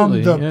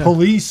absolutely, from the yeah.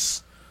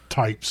 police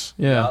types.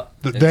 Yeah.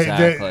 They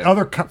Exactly.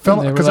 other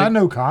fellow, They were because I like-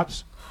 know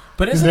cops.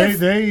 But isn't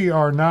They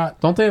are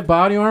not. Don't they have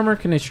body armor?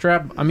 Can they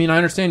strap? I mean, I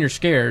understand you're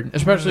scared,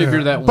 especially if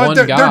you're that But one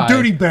they're guy.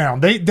 duty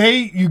bound.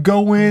 You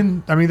go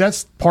in. I mean,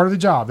 that's part of the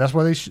job. That's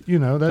why that's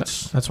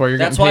That's why you're.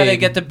 That's getting why paid. they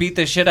get to beat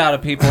the shit out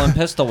of people and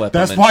pistol whip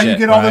them. that's and why you shit,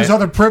 get all right? those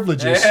other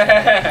privileges.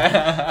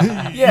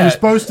 You're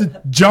supposed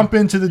to jump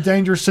into the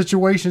dangerous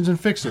situations and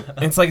fix it.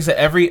 It's like I said,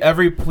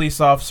 every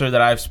police officer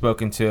that I've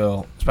spoken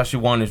to, especially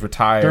one who's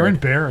retired, They're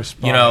embarrassed.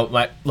 By you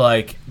know,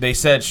 like they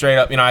said straight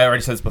up. You know, I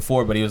already said this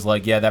before, but he was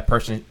like, "Yeah, that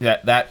person,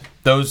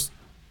 those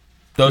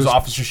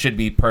officers should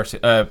be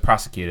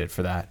prosecuted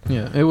for that."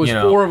 Yeah, it was You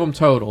know. 4 of them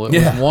total. It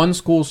Yeah. was 1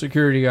 school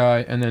security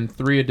guy and then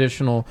 3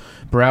 additional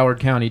Broward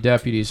County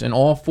deputies, and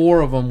all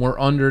 4 of them were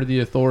under the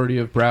authority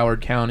of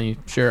Broward County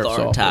Sheriff's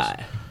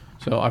Office.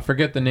 So I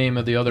forget the name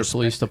of the other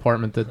police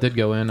department that did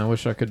go in. I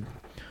wish I could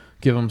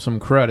give them some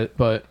credit,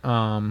 but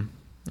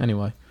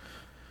anyway,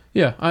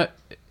 yeah.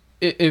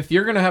 If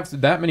you're going to have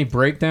that many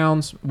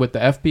breakdowns with the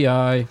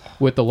FBI,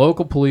 with the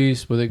local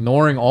police, with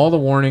ignoring all the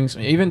warnings,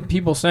 even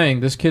people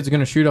saying this kid's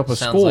going to shoot up a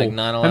Sounds school. like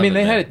 9/11, I mean,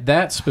 they man. had it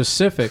that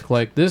specific.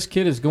 Like, this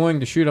kid is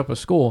going to shoot up a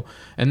school.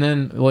 And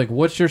then, like,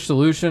 what's your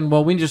solution?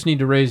 Well, we just need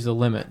to raise the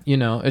limit. You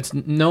know,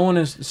 no one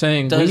is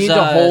saying we need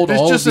to hold It's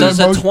all just of Does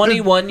these. a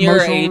 21-year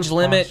emotional age response.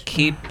 limit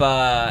keep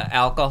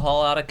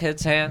alcohol out of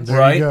kids' hands? There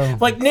you Right? go.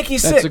 Like Nikki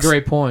Sixx. That's a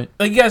great point.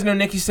 Like, you guys know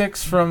Nikki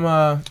Sixx from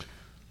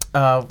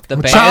The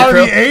band, Child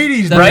of the Crew.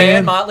 '80s, the man.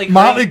 band Motley Crue.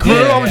 Motley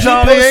Crue. Yeah. I'm a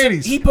child of the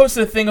 '80s. He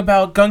posted a thing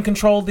about gun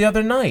control the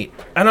other night,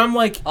 and I'm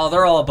like, Oh,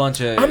 they're all a bunch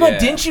of. like,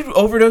 didn't you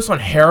overdose on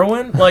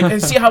heroin? Like, and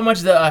see how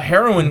much the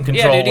heroin control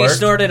Yeah, dude, he worked.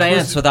 snorted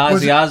ants with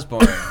was Ozzy it-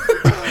 Osbourne.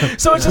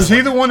 So it's Was just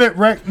he the one that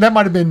wrecked? That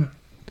might have been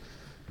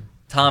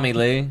Tommy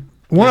Lee.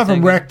 one of them.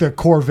 think- Wrecked a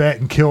Corvette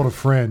and killed a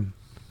friend.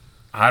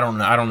 I don't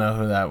know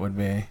who that would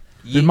be.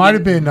 It might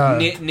have been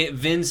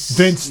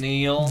Vince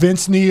Neil.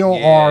 Vince Neil,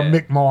 Yeah. or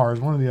Mick Mars,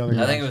 one of the other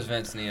guys. I think it was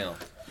Vince Neil.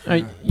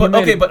 But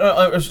okay,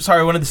 sorry,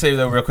 I wanted to say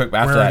though real quick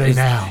after Where are that they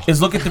now?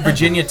 is look at the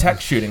Virginia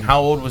Tech shooting.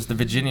 How old was the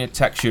Virginia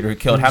Tech shooter who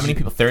killed how many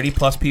people? 30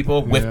 plus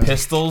people with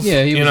pistols.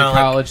 Yeah, he was know, a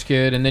college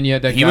kid, and then you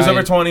had that. He guy, was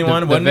over 21,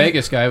 The wasn't he?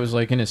 Vegas guy was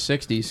like in his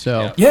 60s.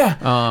 So Yeah.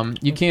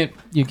 you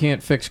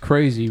can't fix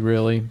crazy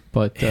really,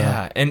 but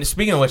Yeah, and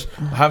speaking of which,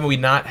 how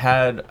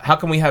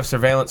can we have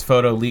surveillance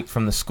photo leaked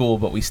from the school,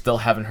 but we still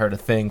haven't heard a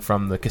thing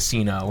from the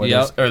casino?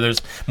 Where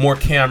there's more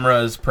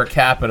cameras per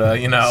capita,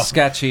 you know?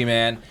 Sketchy,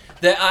 man.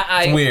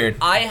 It's weird.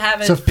 I It's a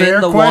haven't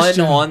fair been the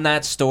question. one on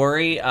that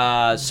story,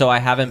 so I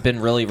haven't been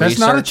really That's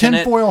not a researching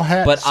tinfoil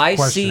hat But I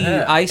question. see,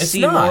 Yeah, I it's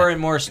see not. more and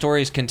more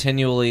stories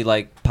continually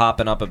like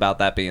popping up about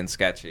that being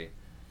sketchy.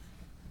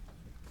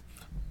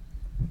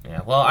 Yeah,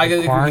 well, I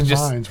think we Inquiring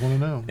just minds want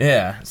to know.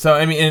 yeah. So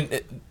I mean,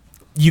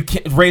 you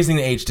can raising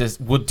the age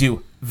just would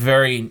do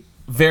very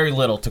very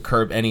little to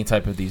curb any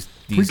type of these.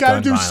 We got to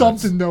gun do violence.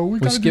 something though. we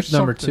gotta do skipped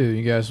number something. 2.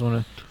 You guys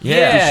want to?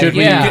 Yeah, Should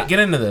we- get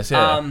into this?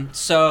 Yeah.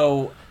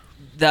 So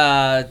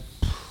the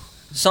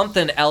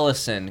something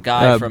Ellison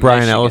guy from Brian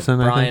Michigan,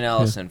 Ellison, I Brian think.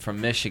 Ellison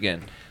from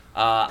Michigan.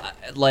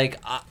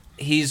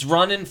 He's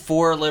running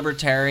for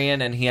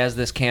Libertarian, and he has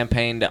this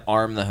campaign to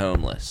arm the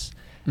homeless.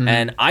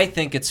 And I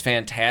think it's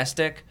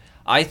fantastic.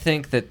 I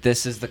think that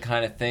this is the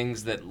kind of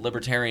things that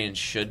libertarians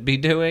should be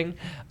doing.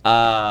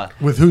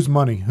 With whose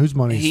money? Whose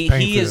money?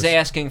 He is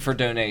asking for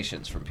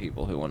donations from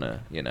people who want to,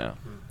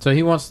 So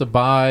he wants to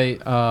buy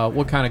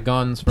what kind of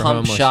guns for pump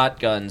homeless?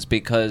 shotguns,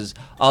 because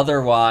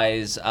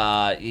otherwise,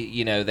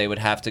 they would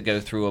have to go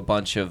through a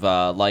bunch of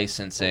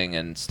licensing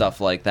and stuff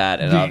like that,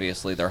 and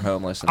obviously they're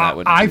homeless, and that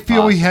would. I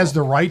feel he has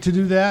the right to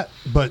do that,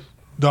 but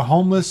the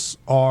homeless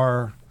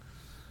are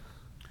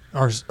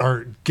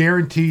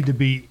guaranteed to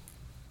be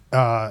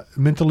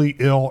mentally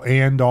ill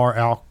and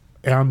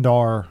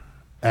are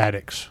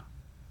addicts.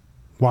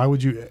 Why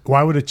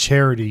would a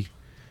charity,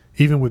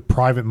 even with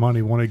private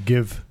money, want to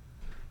give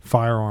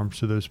firearms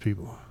to those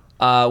people?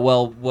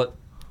 Well, what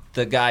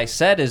the guy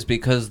said is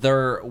because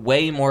they're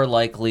way more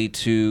likely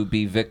to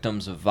be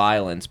victims of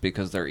violence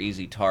because they're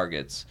easy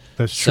targets.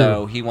 That's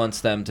So true. he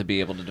wants them to be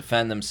able to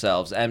defend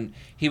themselves, and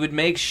he would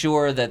make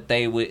sure that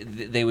they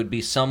would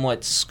be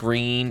somewhat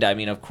screened. I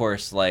mean, of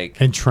course, like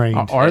And trained.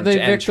 Are they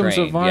and victims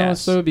trained, of violence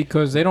yes. though?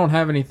 Because they don't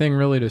have anything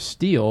really to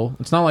steal.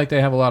 It's not like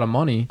they have a lot of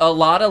money. a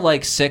lot of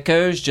like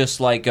sickos just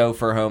like go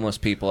for homeless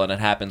people, and it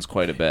happens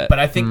quite a bit. But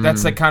I think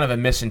that's like kind of a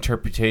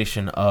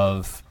misinterpretation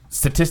of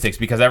statistics,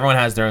 because everyone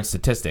has their own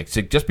statistics. So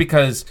just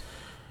because,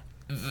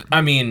 I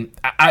mean,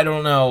 I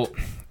don't know,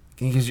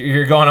 because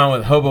you're going on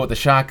with hobo with the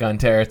shotgun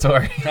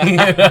territory, you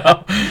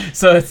know?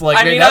 So it's like,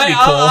 that'd be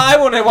cool. I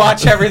want to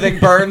watch everything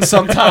burn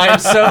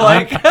sometimes. So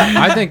like,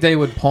 I think they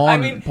would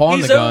pawn he's the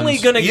guns. only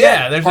gonna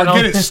yeah, get. there's Or an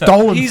get it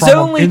stolen He's from them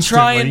only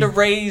trying to instantly.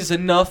 raise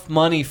enough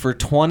money for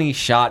 20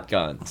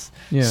 shotguns.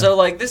 Yeah. So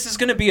like this is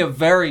going to be a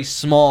very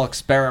small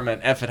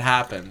experiment if it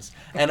happens.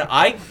 And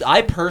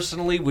I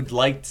personally would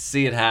like to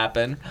see it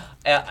happen.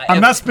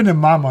 I'm not spending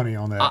my money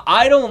on that.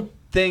 I don't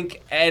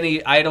think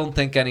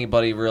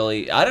anybody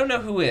really. I don't know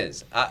who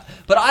is,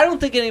 but I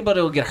don't think anybody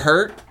will get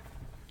hurt.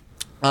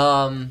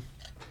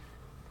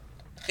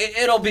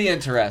 It'll be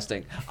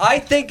interesting. I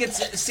think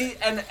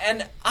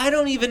and I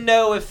don't even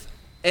know if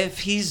if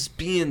he's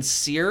being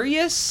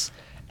serious,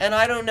 and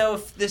I don't know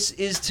if this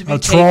is to be A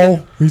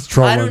troll? He's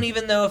trolling. I don't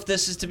even know if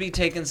this is to be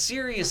taken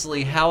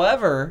seriously.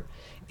 However,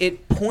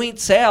 it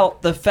points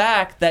out the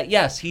fact that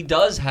yes, he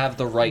does have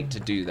the right to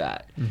do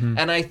that,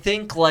 and I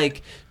think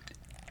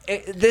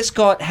this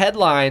got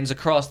headlines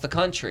across the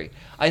country.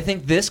 I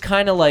think this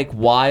kind of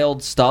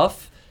wild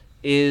stuff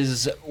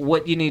is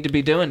what you need to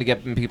be doing to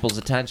get people's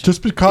attention.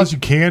 Just because you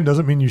can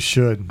doesn't mean you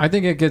should. I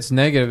think it gets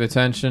negative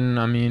attention.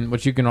 I mean,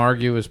 what you can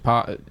argue is,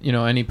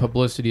 any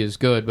publicity is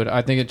good, but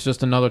I think it's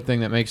just another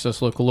thing that makes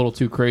us look a little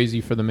too crazy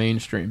for the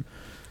mainstream.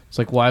 It's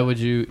like, why would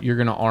you're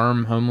going to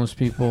arm homeless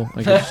people?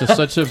 Like, it's just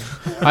such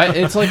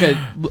it's like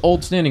a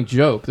old standing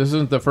joke. This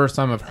isn't the first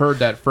time I've heard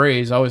that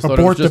phrase. I always thought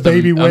Abort it was just the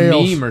baby a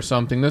whales. meme or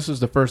something. This is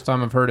the first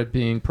time I've heard it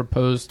being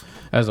proposed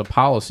as a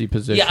policy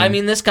position. Yeah, I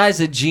mean, this guy's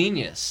a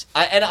genius.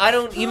 I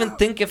don't even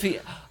think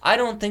I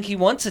don't think he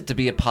wants it to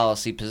be a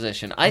policy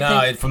position.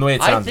 I think from the way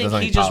it sounds, I it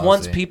doesn't think he like just policy.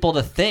 wants people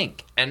to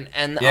think, and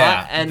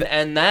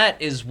that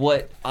is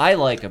what I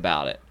like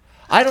about it.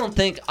 I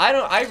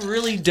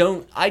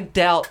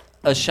doubt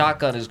a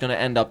shotgun is going to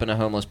end up in a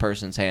homeless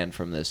person's hand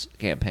from this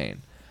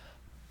campaign.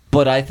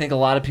 But I think a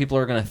lot of people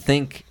are going to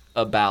think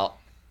about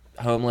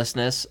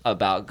homelessness,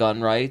 about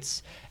gun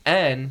rights,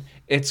 and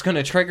it's going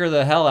to trigger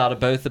the hell out of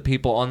both the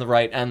people on the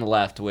right and the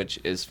left, which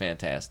is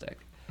fantastic.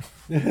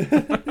 So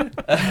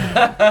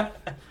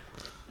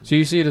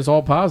you see it as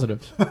all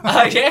positives.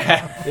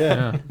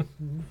 Yeah.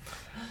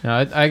 Now,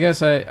 I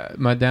guess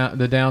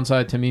the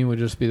downside to me would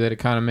just be that it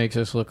kind of makes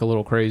us look a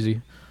little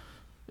crazy,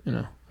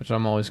 which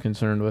I'm always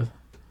concerned with.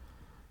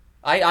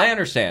 I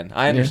understand.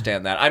 I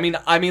understand that. I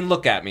mean,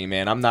 look at me,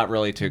 man. I'm not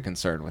really too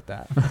concerned with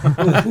that.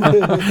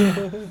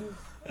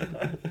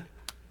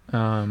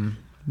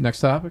 Next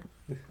topic.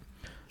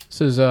 This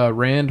is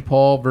Rand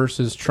Paul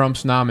versus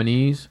Trump's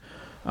nominees.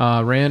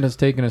 Rand has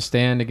taken a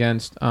stand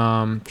against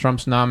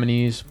Trump's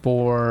nominees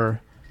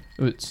for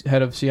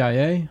head of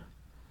CIA.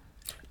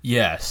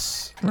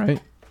 Yes.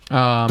 Right.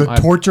 The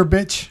torture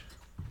bitch.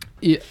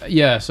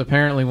 Yes,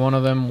 apparently one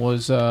of them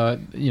was,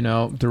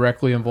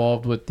 directly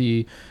involved with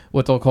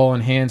what they'll call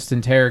enhanced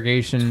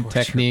interrogation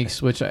techniques,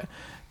 which I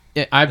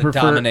prefer.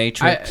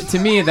 Dominatrix. To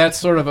me, that's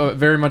sort of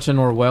very much an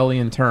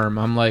Orwellian term.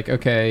 I'm like,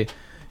 okay,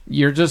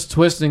 you're just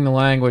twisting the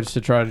language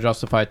to try to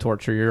justify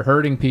torture. You're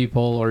hurting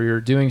people, or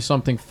you're doing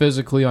something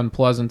physically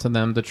unpleasant to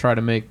them to try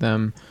to make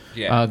them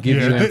give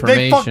you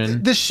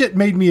information. This shit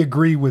made me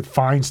agree with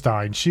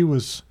Feinstein. She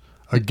was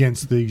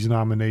against these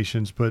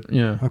nominations, but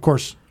of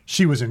course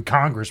she was in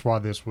Congress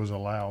while this was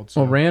allowed.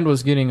 So. Well, Rand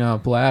was getting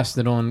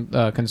blasted on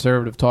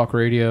conservative talk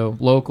radio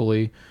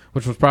locally,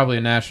 which was probably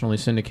a nationally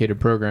syndicated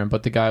program.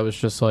 But the guy was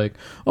just like,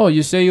 "Oh,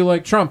 you say you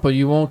like Trump, but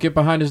you won't get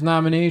behind his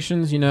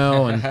nominations,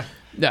 and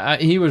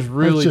he was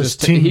really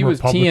he was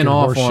teeing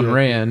off on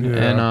Rand,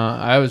 and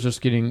I was just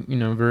getting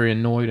very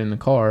annoyed in the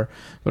car.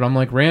 But I'm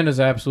like, Rand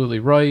is absolutely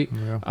right.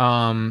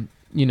 Yeah. And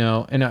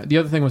the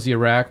other thing was the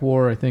Iraq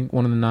War. I think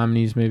one of the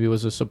nominees maybe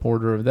was a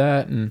supporter of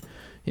that, and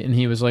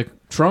he was like,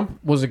 Trump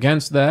was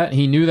against that.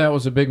 He knew that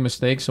was a big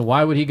mistake, so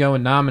why would he go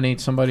and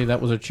nominate somebody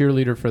that was a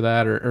cheerleader for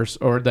that,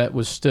 or that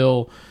was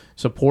still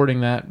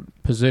supporting that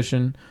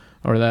position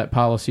or that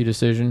policy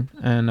decision?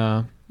 And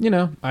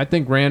I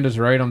think Rand is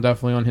right. I'm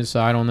definitely on his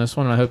side on this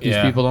one. I hope these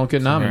people don't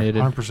get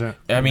nominated. 100%.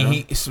 I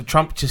mean,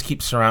 Trump just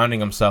keeps surrounding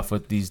himself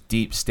with these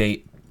deep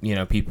state,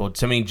 people.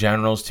 Too many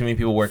generals, too many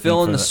people working.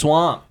 Fill in the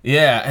swamp.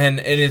 Yeah, and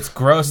it's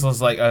gross. It's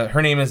like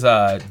her name is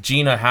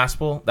Gina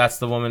Haspel. That's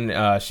the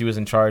woman. She was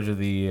in charge of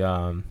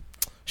the.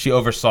 She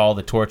oversaw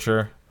the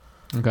torture.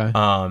 Okay.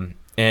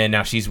 And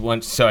now she's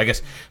one. So I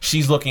guess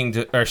she's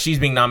she's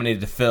being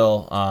nominated to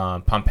fill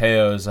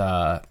Pompeo's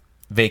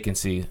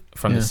vacancy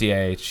from the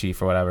CIA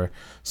chief or whatever.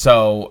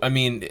 So I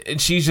mean,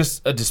 and she's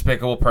just a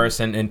despicable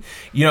person, and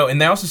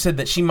and they also said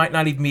that she might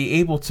not even be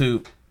able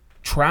to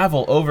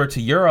travel over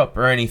to Europe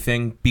or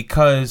anything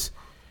because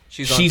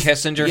she's on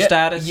Kissinger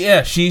status.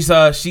 Yeah,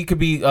 she could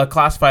be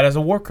classified as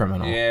a war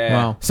criminal. Yeah.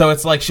 Wow. So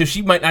it's like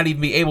she might not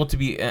even be able to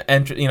be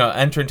enter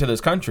into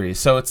those countries.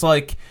 So it's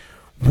like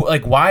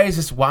why is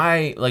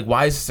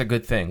this a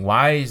good thing?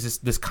 Why is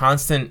this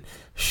constant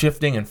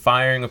shifting and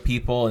firing of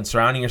people and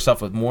surrounding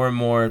yourself with more and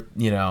more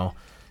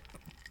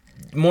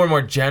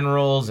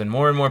generals and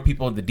more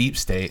people in the deep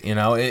state?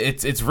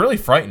 It's really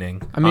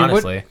frightening. I mean,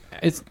 honestly.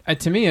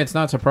 To me, it's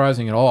not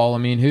surprising at all. I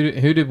mean,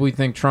 who did we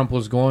think Trump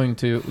was going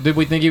to? Did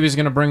we think he was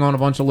going to bring on a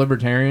bunch of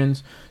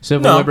libertarians,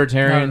 civil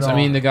libertarians? I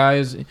mean, the guy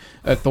is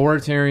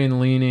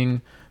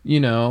authoritarian-leaning,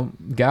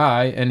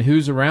 guy, and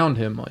who's around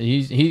him?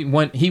 He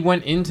went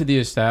into the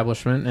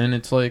establishment, and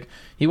it's like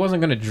he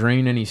wasn't going to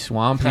drain any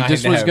swamp. He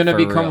just was going to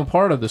become a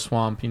part of the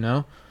swamp,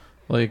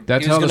 Like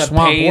that's how the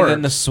swamp works.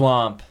 In the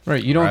swamp,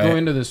 right? You don't go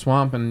into the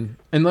swamp and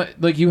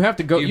you have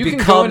to go. You can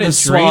become go in the and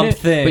swamp drain it,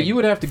 thing. but you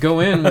would have to go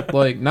in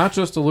with not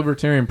just a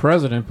libertarian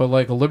president, but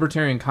a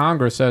libertarian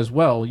Congress as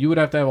well. You would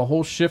have to have a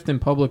whole shift in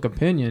public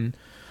opinion,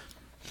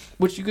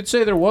 which you could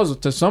say there was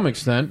to some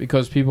extent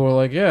because people were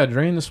like, "Yeah,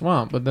 drain the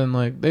swamp," but then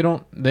they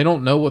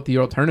don't know what the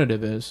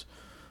alternative is.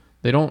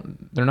 They're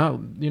not,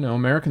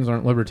 Americans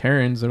aren't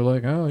libertarians. They're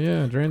like, oh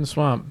yeah, drain the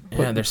swamp.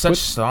 Yeah, they're such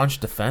staunch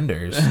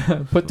defenders.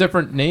 Put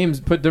different names,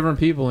 put different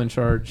people in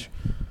charge.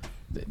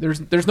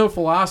 There's no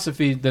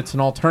philosophy that's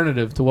an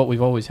alternative to what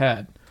we've always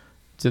had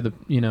to the,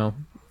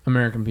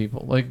 American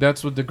people. Like,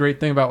 that's what the great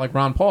thing about, like,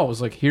 Ron Paul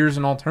was like, here's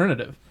an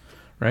alternative,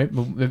 right?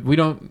 But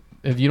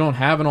if you don't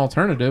have an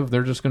alternative,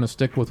 they're just going to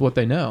stick with what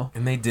they know.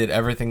 And they did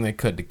everything they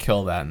could to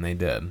kill that, and they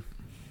did.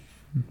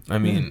 I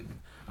mean,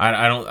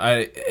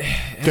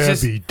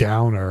 Debbie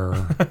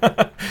Downer.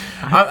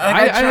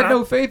 I had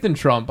no faith in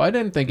Trump. I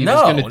didn't think he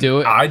was going to do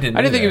it. I didn't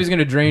think he was going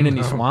to drain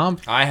any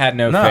swamp. I had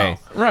no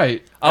faith.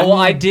 Right. Oh, well,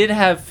 I did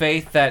have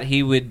faith that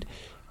he would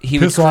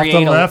piss off the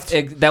left?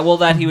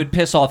 That he would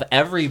piss off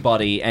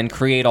everybody and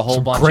create a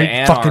whole bunch of great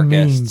anarchists. fucking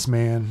means,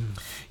 man.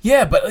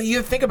 Yeah, but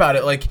you think about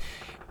it, like,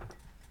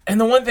 and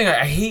the one thing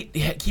I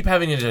keep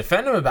having to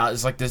defend him about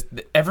is like this.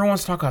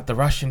 Everyone's talking about the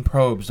Russian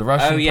probes,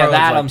 Oh yeah,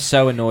 that I'm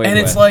so annoyed. And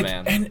with, it's like,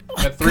 man. and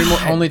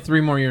only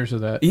 3 more years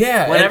of that.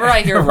 Yeah. Whenever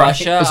I hear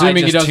Russia, assuming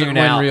I he just doesn't tune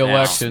win out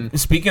re-election. now.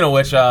 Speaking of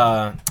which,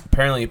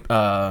 apparently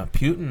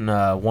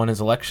Putin won his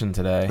election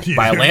today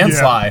by a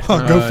landslide.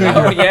 Yeah. Go figure.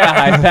 Oh yeah,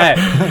 I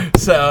bet.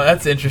 So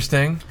that's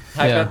interesting.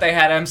 I bet they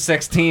had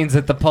M16s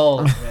at the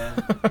polls.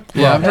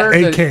 Yeah, I've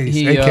heard that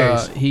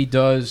AKs. he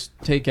does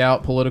take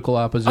out political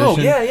opposition. Oh,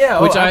 yeah.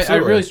 Oh, which I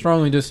absolutely. really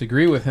strongly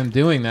disagree with him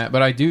doing that,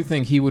 but I do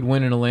think he would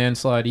win in a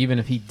landslide even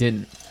if he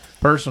didn't.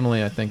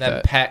 Personally, I think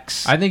that.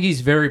 Pecs. I think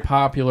he's very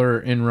popular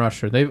in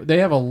Russia. They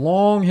have a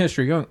long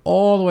history going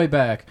all the way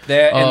back. In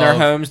their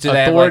homes, do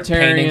they have like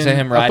paintings of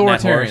him riding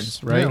that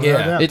horse? Right?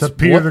 Yeah. It's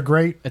Peter the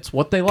Great. It's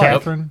what they like.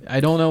 Catherine. I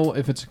don't know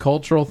if it's a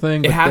cultural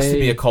thing. It but has to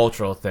be a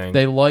cultural thing.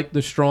 They like the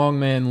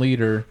strongman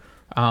leader.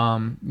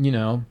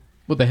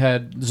 But they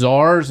had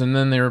czars, and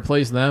then they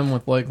replaced them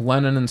with like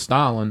Lenin and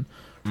Stalin.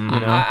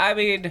 I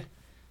mean,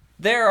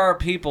 there are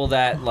people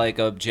that like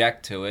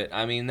object to it.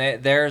 I mean,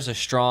 there's a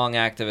strong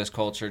activist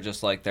culture,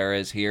 just like there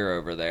is here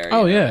over there. You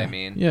know what I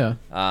mean, yeah.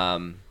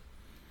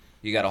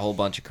 You got a whole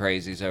bunch of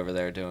crazies over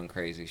there doing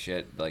crazy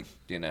shit, like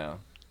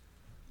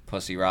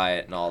Pussy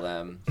Riot and all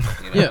them.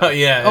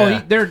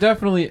 Yeah. There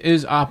definitely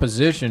is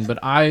opposition, but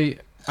I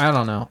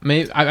don't know.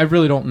 Maybe I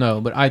really don't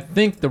know, but I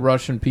think the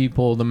Russian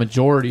people, the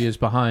majority, is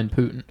behind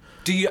Putin.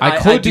 Do you? I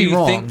could be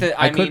wrong. Think that,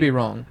 I could be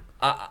wrong.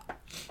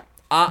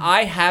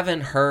 I haven't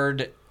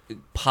heard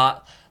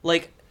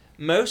like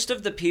most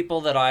of the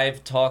people that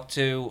I've talked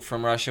to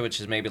from Russia, which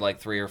is maybe like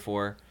 3 or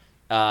 4.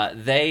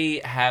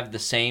 They have the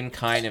same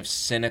kind of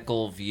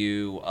cynical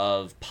view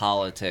of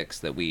politics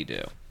that we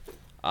do,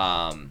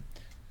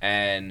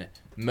 and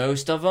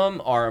most of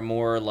them are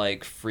more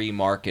like free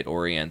market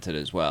oriented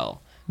as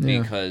well.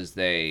 Yeah. Because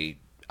they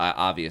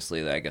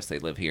obviously, I guess they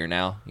live here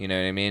now. You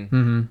know what I mean?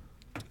 Mm-hmm.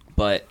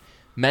 But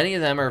many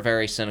of them are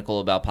very cynical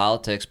about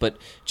politics. But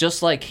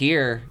just like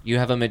here, you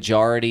have a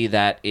majority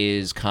that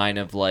is kind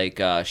of like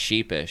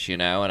sheepish,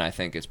 and I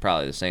think it's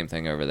probably the same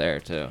thing over there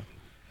too.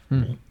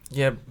 Hmm.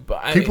 Yeah,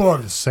 but people are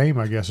the same,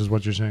 I guess, is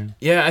what you're saying.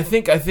 Yeah, I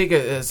think it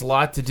has a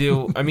lot to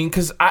do. I mean,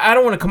 because I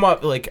don't want to come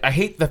up like I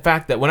hate the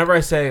fact that whenever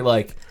I say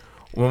like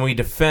when we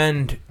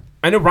defend.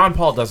 I know Ron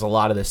Paul does a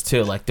lot of this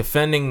too, like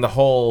defending the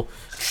whole,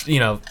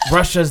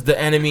 Russia's the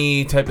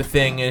enemy type of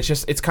thing, and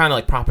it's kind of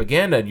like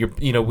propaganda.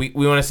 We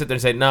want to sit there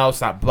and say no,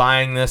 stop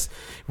buying this.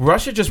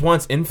 Russia just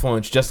wants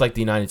influence, just like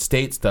the United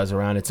States does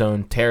around its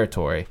own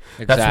territory.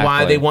 Exactly. That's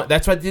why they want.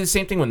 That's why they did the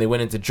same thing when they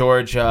went into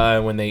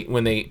Georgia, when they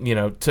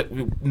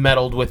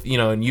meddled with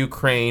in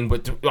Ukraine,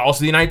 but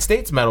also the United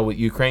States meddled with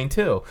Ukraine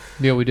too.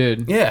 Yeah, we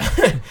did. Yeah,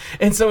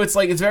 and so it's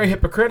like it's very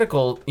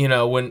hypocritical,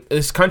 when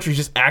this country's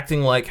just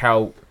acting like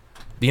how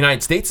the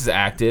United States has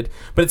acted,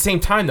 but at the same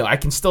time, though, I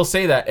can still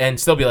say that and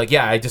still be like,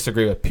 yeah, I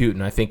disagree with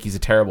Putin. I think he's a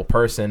terrible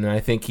person, and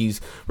I think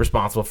he's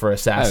responsible for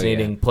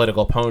assassinating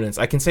political opponents.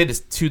 I can say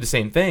this the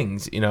same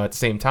things, at the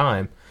same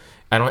time.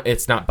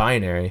 It's not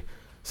binary.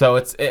 So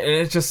it's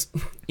just,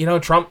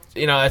 Trump,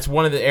 that's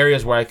one of the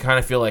areas where I kind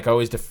of feel like I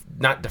always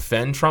not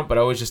defend Trump, but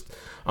I always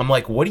I'm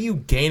like, what are you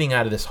gaining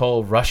out of this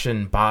whole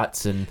Russian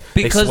bots and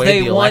because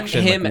they want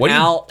election? him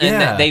out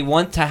and they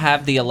want to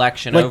have the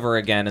election over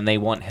again and they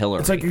want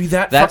Hillary. It's like, are you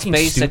that's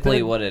basically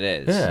stupid? what it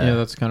is. Yeah,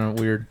 that's kind of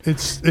weird.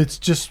 It's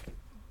just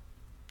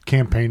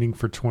campaigning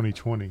for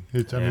 2020. I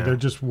mean, they're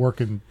just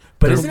working.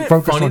 But isn't it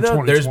funny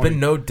though? There's been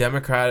no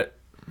Democrat.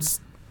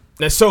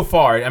 So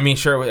far, I mean,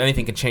 sure,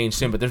 anything can change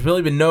soon, but there's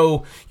really been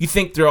no. You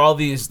think through all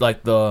these,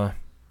 like I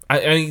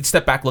mean,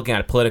 step back looking at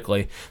it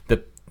politically,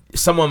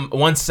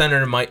 one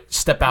senator might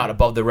step out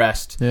above the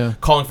rest,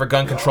 calling for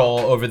gun control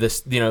over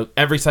this,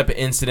 every type of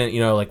incident,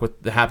 like what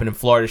happened in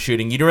Florida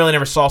shooting. You really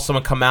never saw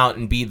someone come out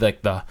and be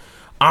like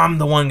I'm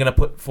the one going to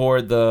put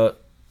forward the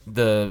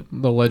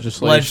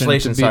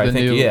legislation to be the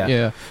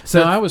new.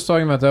 So I was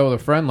talking about that with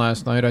a friend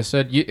last night. I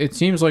said it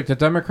seems like the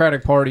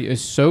Democratic Party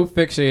is so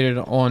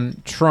fixated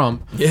on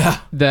Trump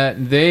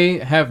that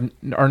they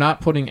are not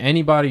putting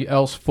anybody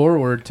else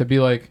forward to be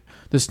like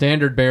the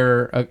standard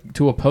bearer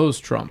to oppose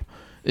Trump.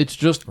 It's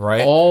just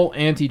Right. all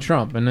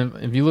anti-Trump. And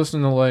if you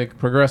listen to like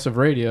progressive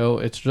radio,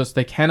 it's just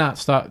they cannot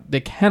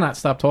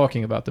stop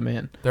talking about the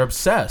man. They're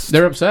obsessed.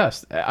 They're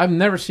obsessed. I've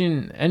never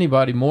seen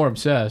anybody more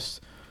obsessed.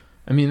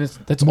 I mean,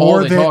 that's all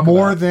More they than talk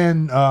more about.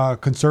 than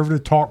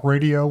conservative talk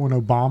radio when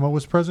Obama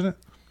was president.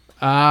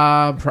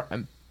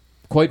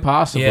 Quite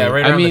possibly. Yeah,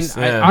 right I around mean, this-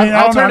 yeah.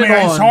 I'll turn it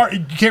It's on. hard.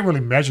 You can't really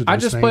measure. Those I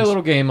just things. play a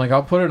little game. Like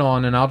I'll put it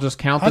on and I'll just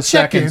count the I'll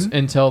check seconds in.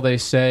 until they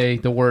say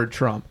the word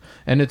Trump,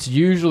 and it's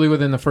usually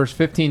within the first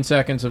 15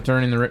 seconds of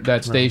turning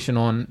that station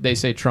on. They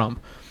say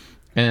Trump,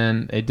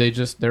 and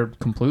they're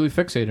completely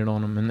fixated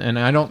on him. And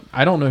I don't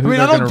know who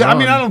they're going to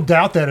run. I don't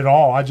doubt that at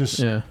all.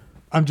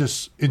 I'm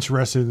just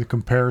interested in the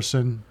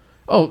comparison.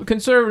 Oh,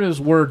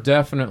 conservatives were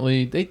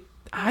definitely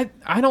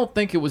I don't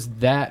think it was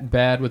that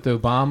bad with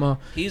Obama.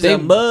 He's a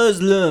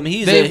Muslim.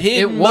 He's a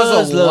hidden It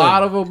was Muslim. a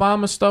lot of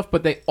Obama stuff,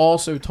 but they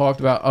also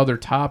talked about other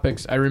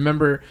topics. I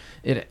remember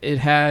it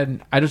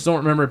had. I just don't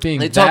remember it being.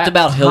 They that talked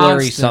about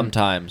Hillary constant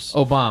sometimes.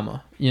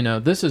 Obama.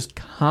 This is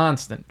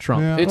constant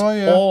Trump. Yeah, It's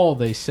all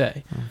they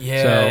say.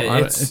 Yeah,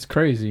 So it's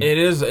crazy. It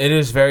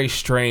is very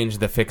strange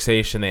the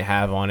fixation they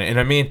have on it, and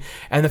I mean,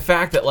 and the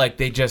fact that like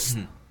they just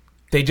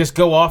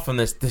go off on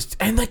this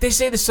and like they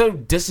say this so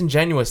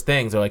disingenuous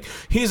things. They're like,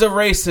 he's a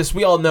racist.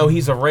 We all know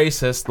he's a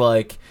racist.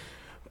 Like,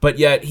 but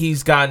yet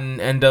he's gotten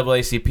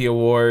NAACP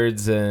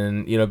awards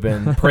and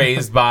been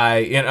praised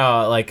by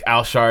like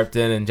Al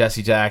Sharpton and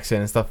Jesse Jackson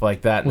and stuff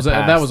like that.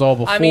 That was all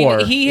before. I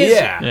mean, he is.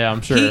 yeah,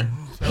 I'm sure.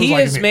 He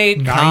like has in the made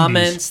 90s.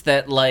 comments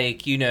that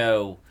like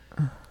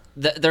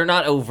they're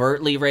not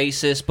overtly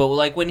racist, but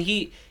like when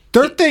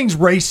There are things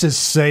racists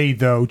say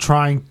though,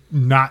 trying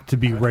not to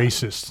be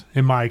racist.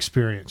 In my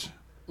experience,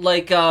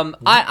 like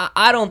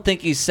I don't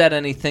think he said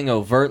anything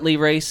overtly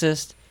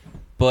racist,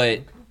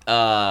 but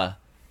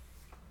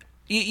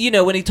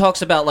when he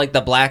talks about like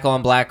the black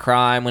on black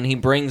crime, when he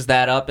brings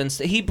that up and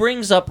he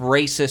brings up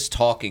racist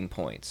talking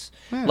points.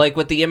 Like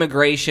with the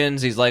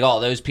immigrations, he's like,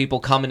 "Oh, those people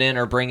coming in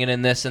are bringing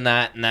in this and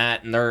that and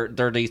that, and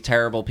they're these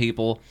terrible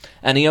people."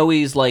 And he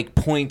always like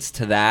points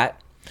to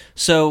that.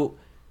 So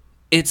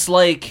it's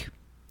like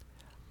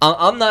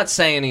I'm not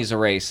saying he's a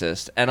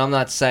racist, and I'm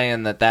not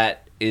saying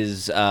that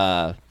is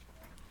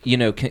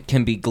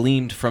can be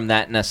gleaned from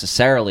that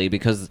necessarily,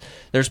 because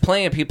there's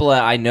plenty of people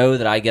that I know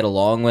that I get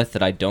along with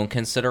that I don't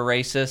consider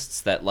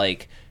racists, that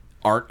like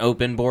aren't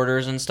open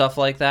borders and stuff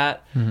like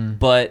that. Mm-hmm.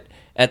 But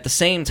at the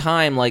same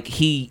time, like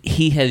he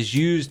has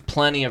used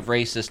plenty of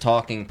racist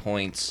talking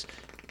points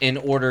in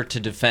order to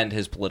defend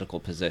his political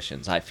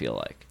positions, I feel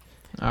like.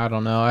 I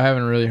don't know. I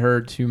haven't really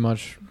heard too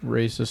much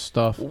racist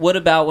stuff. What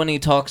about when he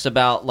talks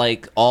about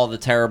like all the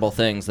terrible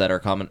things that are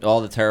coming, all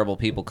the terrible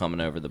people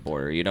coming over the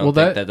border? You don't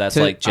think that's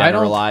like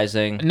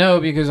generalizing? No,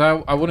 because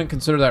I wouldn't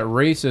consider that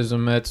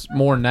racism. That's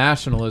more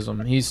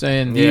nationalism. He's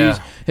saying these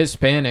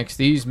Hispanics,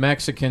 these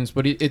Mexicans,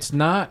 but it's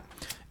not.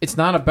 It's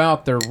not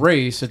about their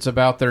race. It's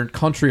about their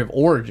country of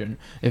origin.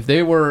 If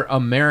they were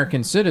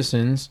American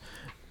citizens,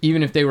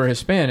 even if they were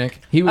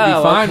Hispanic, he would be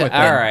fine with them.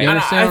 All right. You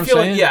understand what I'm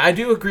saying? Like, I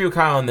do agree with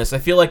Kyle on this. I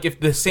feel like if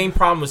the same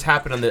problem was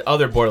happening on the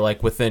other border,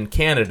 like within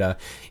Canada,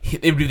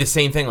 it would be the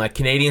same thing. Like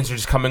Canadians are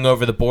just coming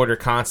over the border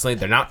constantly.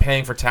 They're not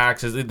paying for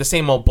taxes. The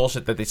same old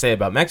bullshit that they say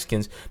about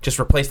Mexicans, just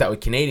replace that with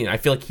Canadian. I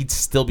feel like he'd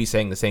still be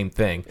saying the same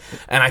thing.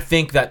 And I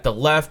think that the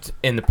left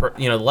and the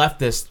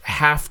leftists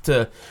have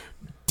to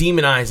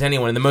demonize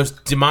anyone, and the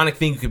most demonic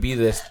thing you could be in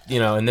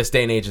this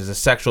day and age is a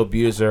sexual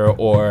abuser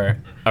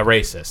or a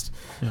racist.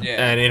 Yeah.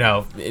 And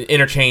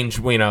interchange,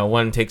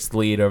 one takes the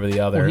lead over the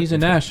other. Well, he's a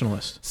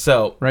nationalist.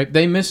 So right,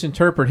 they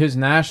misinterpret his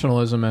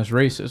nationalism as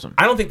racism.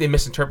 I don't think they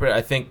misinterpret it.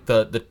 I think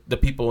the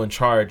people in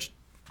charge,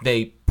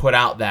 they put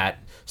out that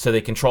so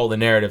they control the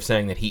narrative,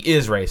 saying that he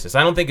is racist.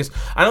 I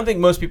don't think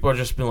most people are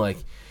just been like,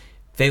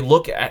 they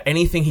look at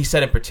anything he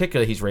said in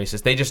particular, he's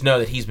racist. They just know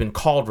that he's been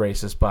called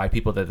racist by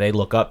people that they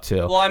look up to.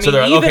 Well, I mean, so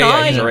they're like,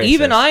 he's a racist.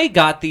 even I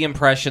got the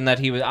impression that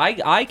he was.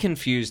 I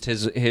confused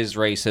his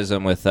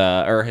racism with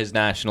or his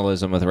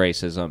nationalism with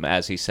racism,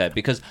 as he said,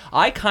 because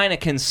I kind of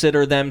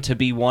consider them to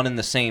be one and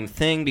the same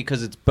thing,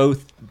 because it's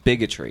both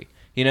bigotry.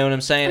 You know what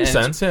I'm saying? Makes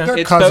sense, yeah. They're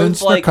It's cousins,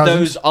 both like they're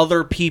cousins. those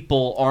other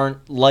people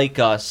aren't like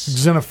us.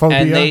 Xenophobia.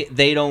 And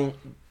they don't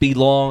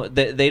belong.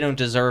 They don't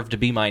deserve to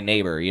be my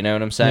neighbor. You know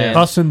what I'm saying?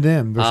 Us and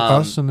them. There's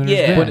us and there's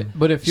them.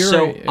 But if you're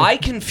so I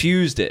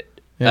confused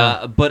it.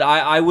 Yeah. But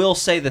I will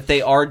say that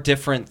they are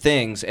different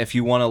things if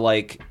you want to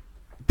like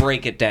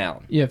break it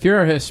down. Yeah, if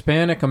you're a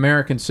Hispanic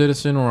American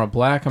citizen or a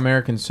Black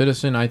American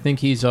citizen, I think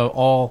he's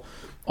all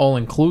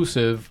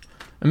inclusive.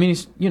 I mean,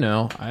 he's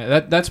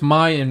that's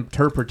my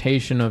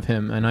interpretation of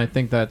him, and I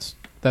think that's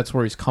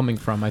where he's coming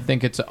from. I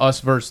think it's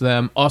us versus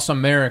them, us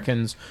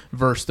Americans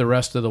versus the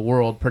rest of the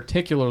world,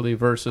 particularly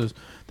versus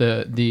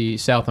the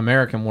South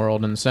American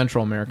world and the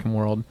Central American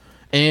world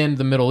and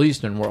the Middle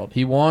Eastern world.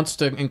 He wants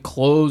to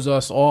enclose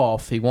us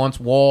off. He wants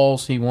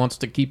walls. He wants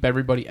to keep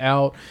everybody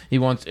out. He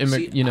wants,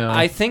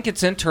 I think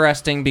it's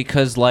interesting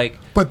because, like,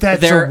 But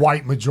that's a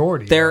white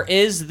majority. There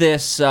is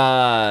this.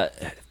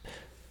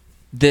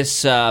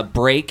 this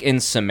break in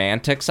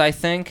semantics, I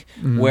think,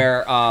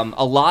 where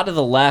a lot of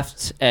the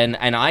left, and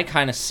I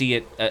kind of see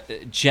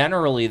it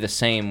generally the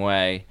same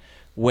way,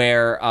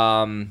 where,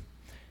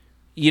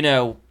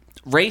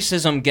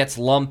 racism gets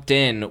lumped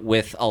in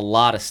with a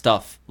lot of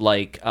stuff,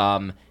 like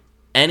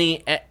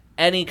any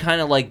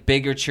kind of like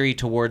bigotry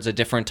towards a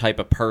different type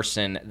of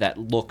person that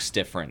looks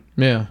different.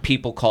 Yeah.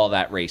 People call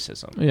that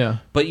racism. Yeah.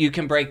 But you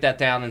can break that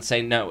down and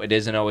say, no, it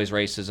isn't always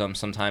racism.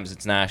 Sometimes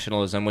it's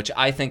nationalism, which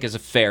I think is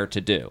fair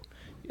to do.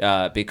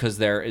 Because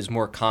there is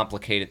more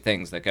complicated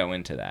things that go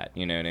into that.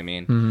 You know what I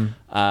mean?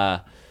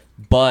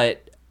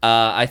 But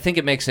I think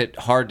it makes it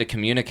hard to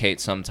communicate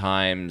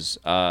sometimes,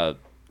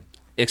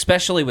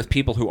 especially with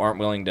people who aren't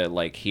willing to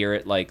like hear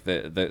it, like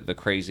the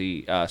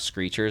crazy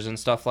screechers and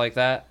stuff like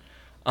that.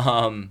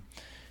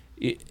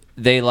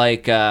 They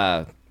like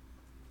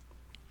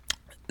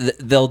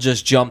they'll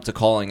just jump to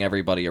calling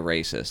everybody a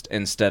racist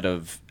instead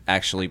of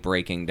actually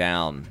breaking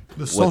down The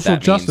what social that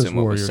means justice and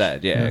what was warriors.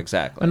 said. Yeah,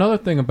 exactly. Another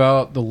thing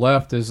about the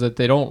left is that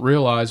they don't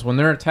realize when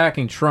they're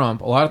attacking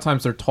Trump, a lot of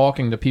times they're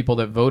talking to people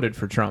that voted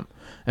for Trump.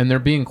 And they're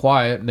being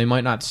quiet. They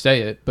might not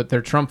say it, but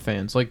they're Trump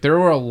fans. Like, there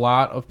were a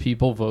lot of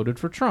people voted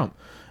for Trump.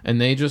 And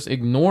they just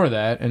ignore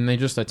that, and they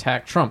just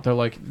attack Trump. They're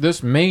like,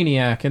 this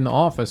maniac in the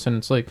office. And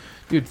it's like,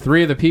 dude,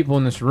 3 of the people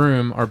in this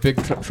room are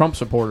big Trump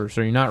supporters.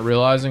 Are you not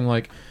realizing,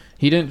 like,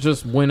 he didn't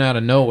just win out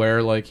of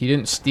nowhere. Like, he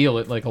didn't steal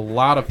it. Like, a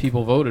lot of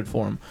people voted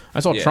for him.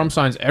 I saw Trump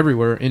signs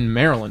everywhere in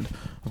Maryland,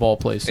 of all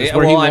places. Yeah,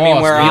 where he well, I lost.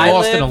 mean, where he I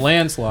lost in a live-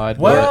 landslide.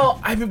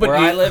 Well, I mean, but Where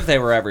I live, they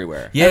were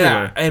everywhere.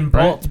 yeah, and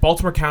Right.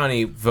 Baltimore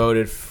County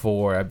voted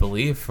for, I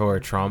believe, for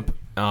Trump.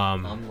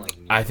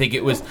 I think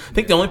it was. I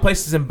think the only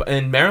places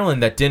in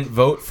Maryland that didn't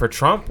vote for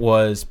Trump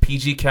was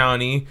PG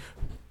County,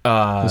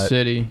 the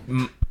city.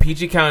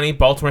 PG County,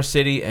 Baltimore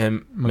City,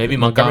 and maybe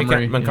Montgomery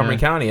yeah.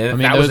 County. I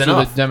mean, that those was are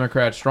enough. the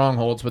Democrat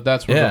strongholds, but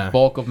that's where Yeah. the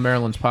bulk of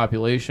Maryland's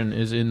population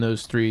is in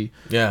those 3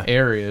 Yeah.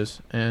 areas.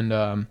 And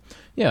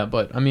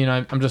but I mean,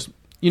 I'm just,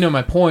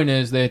 my point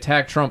is they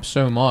attack Trump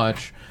so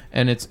much,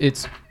 and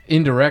it's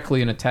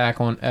indirectly an attack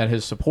at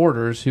his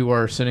supporters who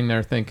are sitting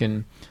there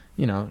thinking,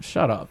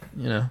 shut up,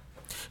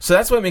 So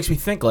that's what makes me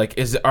think, like,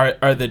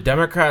 are the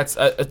Democrats,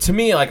 to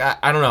me, like,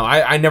 I don't know,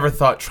 I never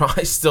thought Trump,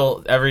 I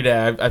still, every day,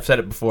 I've said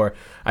it before,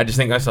 I just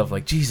think to myself,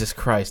 like, Jesus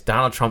Christ,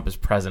 Donald Trump is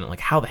president, like,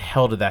 how the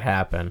hell did that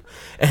happen?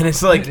 And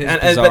it's like, It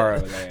is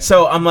bizarro, man.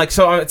 so I'm like,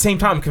 so at the same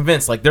time, I'm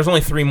convinced, like, there's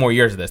only 3 more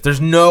years of this, there's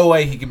no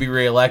way he could be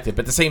reelected,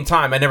 but at the same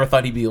time, I never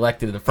thought he'd be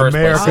elected in the first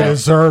America place.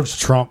 deserves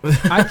Trump.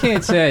 I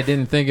can't say I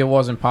didn't think it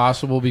wasn't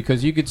possible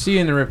because you could see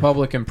in the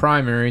Republican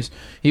primaries,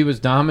 he was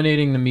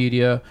dominating the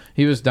media.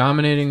 He was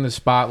dominating the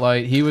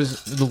spotlight. He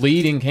was the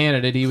leading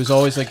candidate. He was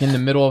always like in the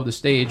middle of the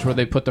stage where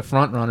they put the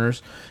front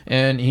runners,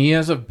 and he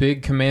has a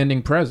big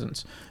commanding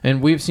presence. And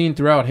we've seen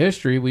throughout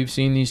history, we've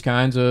seen these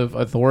kinds of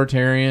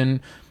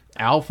authoritarian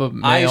alpha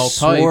male I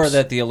swore types.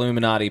 that the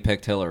Illuminati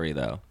picked Hillary,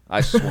 though. I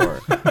swore.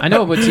 I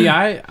know, but see,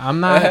 I'm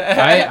not.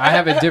 I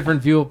have a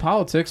different view of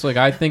politics. Like,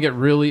 I think it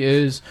really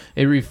is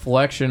a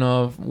reflection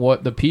of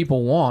what the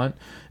people want,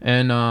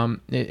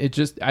 and it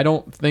just. I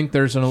don't think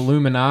there's an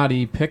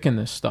Illuminati picking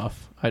this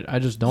stuff. I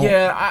just don't.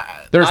 Yeah,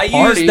 There's I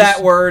parties. use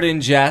that word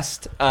in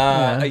jest.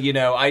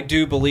 Yeah. I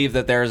do believe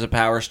that there is a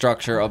power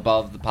structure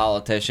above the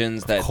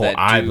politicians that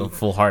I do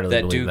full-heartedly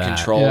that do believe that.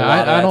 control Yeah, a lot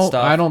of I that don't.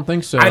 stuff. I don't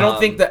think so. I don't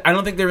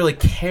think they really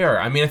care.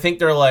 I mean, I think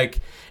they're like,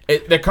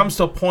 there comes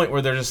to a point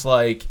where they're just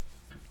like,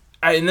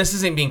 and this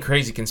isn't being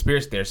crazy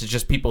conspiracy theorists. It's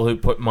just people who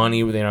put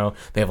money. They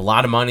have a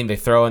lot of money. They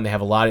throw and they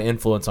have a lot of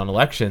influence on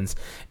elections.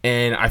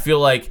 And I feel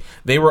like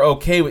they were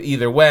okay with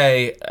either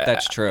way.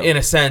 That's true. In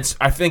a sense,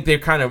 I think they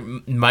kind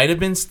of might have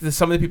been.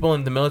 Some of the people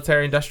in the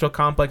military-industrial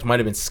complex might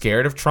have been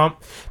scared of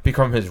Trump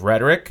from his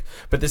rhetoric.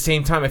 But at the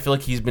same time, I feel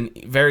like he's been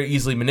very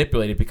easily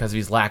manipulated because of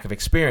his lack of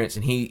experience,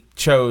 and he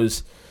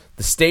chose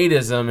the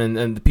statism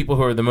and the people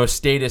who are the most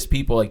statist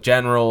people, like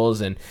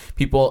generals and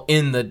people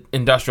in the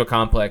industrial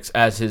complex,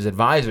 as his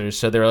advisors.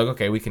 So they're like,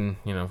 okay, we can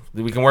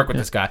work with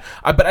this guy.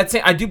 But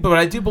I do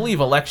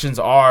believe elections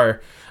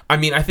are. I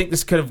mean, I think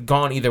this could have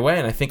gone either way,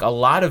 and I think a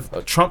lot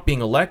of Trump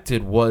being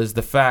elected was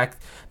the fact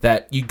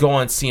that you go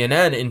on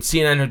CNN and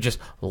CNN would just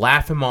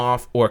laugh him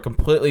off or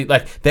completely,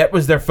 like, that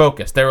was their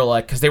focus. They were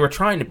like, because they were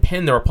trying to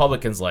pin the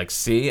Republicans, like,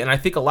 see, and I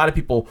think a lot of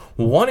people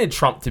wanted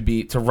Trump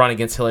to run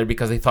against Hillary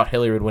because they thought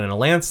Hillary would win in a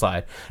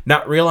landslide,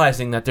 not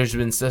realizing that there's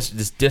been this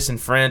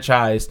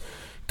disenfranchised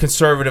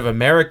conservative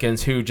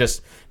Americans who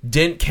just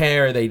didn't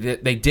care. They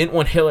didn't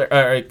want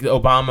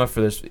Obama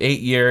for those 8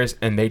 years,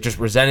 and they just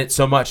resent it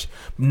so much,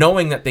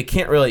 knowing that they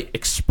can't really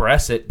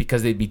express it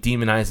because they'd be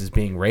demonized as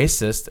being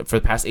racist for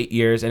the past 8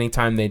 years.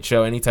 Anytime they'd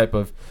show any type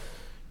of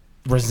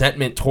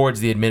resentment towards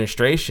the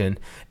administration,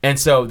 and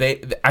so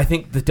I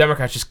think the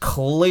Democrats just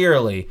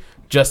clearly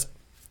just.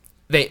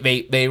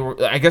 They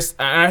were. I guess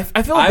I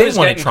feel like I they was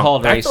wanted getting Trump.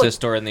 called I feel like- racist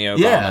during the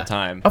Obama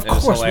time. Of It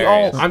was course, we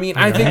hilarious. all. I mean,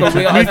 I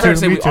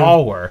think Me too.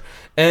 all were,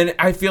 and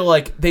I feel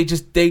like they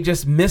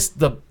just missed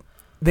the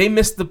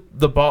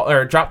ball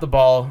or dropped the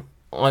ball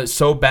on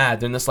so bad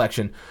during this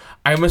election.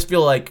 I almost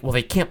feel like, well,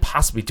 they can't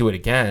possibly do it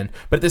again.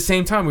 But at the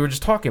same time, we were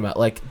just talking about,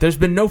 like, there's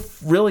been no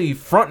really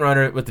front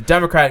runner with the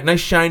Democratic, nice,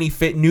 shiny,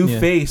 new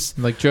face.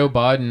 Like Joe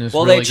Biden is.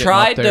 Well, really they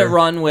tried getting up there. to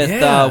run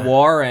with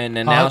Warren,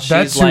 and now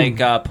she's putting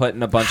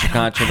a bunch of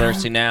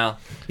controversy now.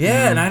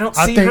 Yeah, and I don't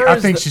see her. I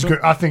think she's good.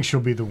 I think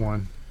she'll be the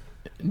one.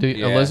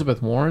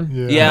 Elizabeth Warren.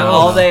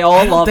 Yeah, they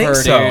all love her,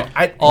 so.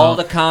 dude. All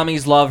the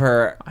commies love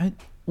her.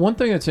 One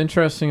thing that's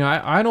interesting,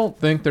 I don't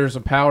think there's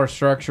a power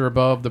structure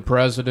above the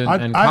president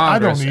and I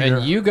Congress, don't either.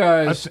 and you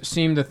guys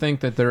seem to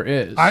think that there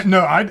is.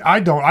 I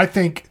don't.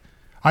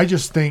 I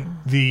just think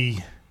the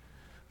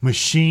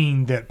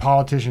machine that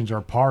politicians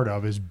are part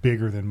of is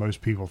bigger than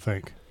most people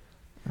think.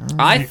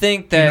 I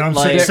think that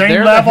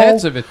they're the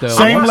heads of it, though.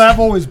 Same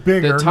level is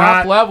bigger. The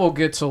top level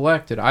gets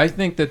elected. I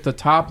think that the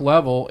top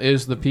level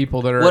is the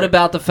people that are. What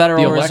about the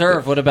Federal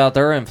Reserve? What about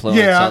their influence?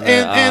 Yeah, on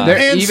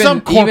and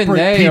some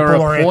corporate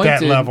people are at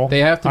that level.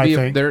 They have to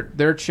be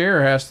their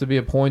chair has to be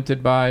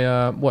appointed by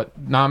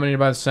nominated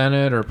by the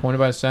Senate or appointed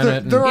by the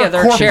Senate.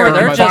 Their chair.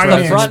 They're just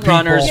the front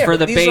runners for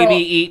the baby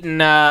eating,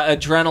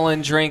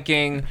 adrenaline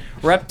drinking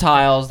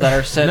reptiles that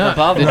are sitting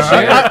above them.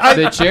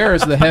 The chair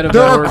is the head of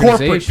the organization. There are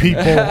corporate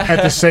people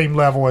at the same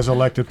level as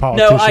elected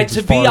politicians.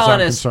 To be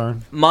honest,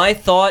 my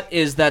thought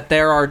is that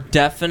there are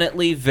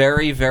definitely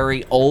very,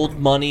 very old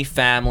money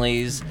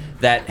families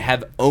that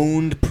have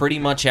owned pretty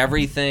much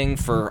everything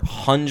for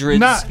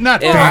hundreds.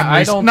 Not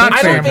families. I don't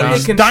think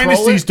families.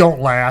 Dynasties don't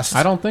last.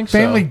 I don't think so.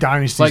 Family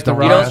dynasties like don't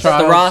last. The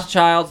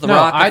Rothschilds, the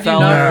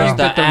Rockefellers,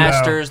 the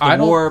Astors, the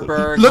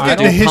Warburgs. Look at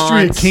the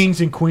history of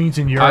kings and queens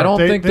in Europe. I don't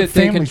think that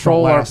they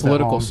control our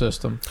political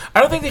system.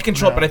 I don't think they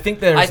control it, but I think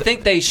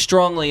they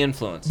strongly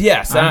influence.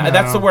 Yes,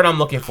 that's the word I'm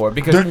looking for.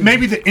 Because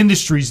maybe the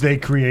industries they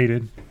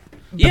created.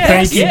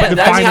 That's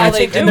how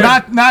they do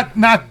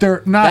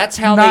it. That's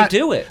how they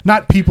do it.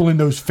 Not people in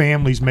those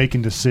families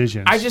making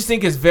decisions. I just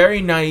think it's very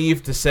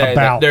naive to say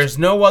that there's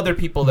no other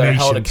people that are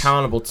held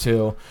accountable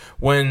to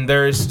when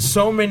there's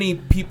so many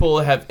people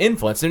that have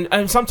influence.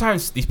 And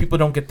sometimes these people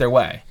don't get their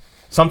way.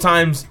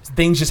 Sometimes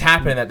things just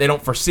happen that they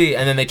don't foresee,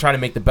 and then they try to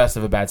make the best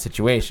of a bad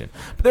situation.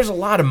 But there's a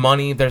lot of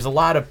money. There's a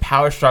lot of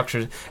power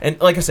structures. And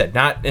like I said,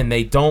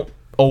 they don't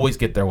always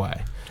get their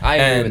way. I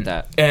agree with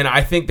that, and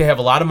I think they have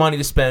a lot of money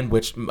to spend.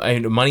 Which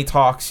money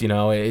talks,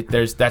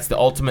 that's the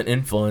ultimate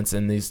influence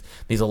in these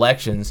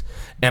elections.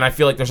 And I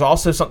feel like there's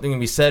also something to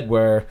be said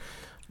where,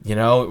 the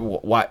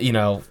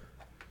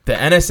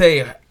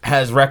NSA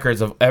has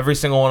records of every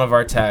single one of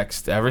our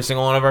texts, every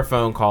single one of our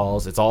phone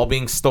calls. It's all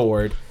being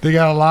stored. They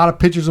got a lot of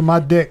pictures of my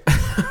dick.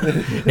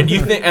 And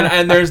you think,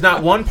 and there's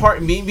not one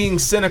part. Me being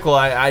cynical,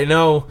 I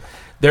know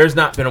there's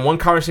not been one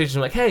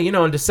conversation like, hey,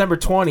 on December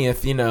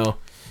 20th,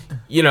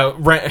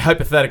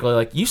 hypothetically,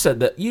 like you said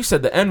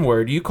the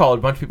N-word, you called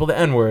a bunch of people the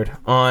N-word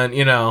on,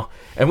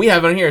 and we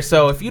have it on here.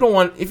 So if you don't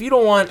want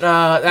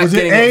that, was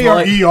it A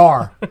or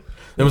ER?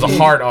 There was a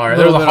hard R.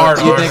 There was a hard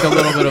R. You think a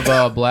little bit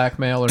of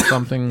blackmail or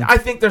something? I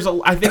think there's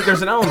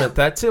an element of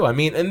that too. I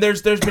mean, and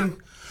there's been.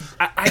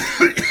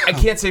 I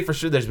can't say for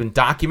sure there's been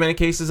documented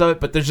cases of it,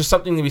 but there's just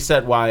something to be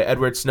said why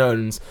Edward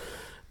Snowden's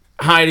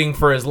hiding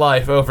for his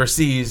life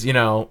overseas,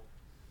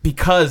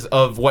 because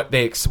of what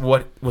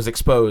was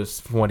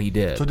exposed from what he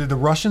did. So did the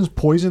Russians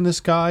poison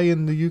this guy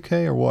in the UK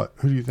or what?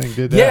 Who do you think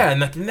did that? Yeah,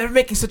 and they're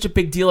making such a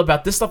big deal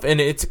about this stuff,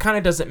 and it kind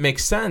of doesn't make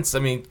sense. I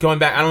mean, going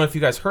back, I don't know if you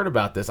guys heard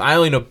about this. I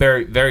only know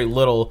very, very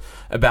little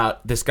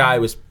about this guy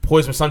who was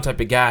poisoned with some type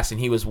of gas,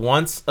 and he was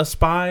once a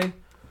spy.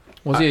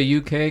 Was he a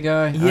UK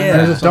guy?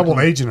 Yeah. He was a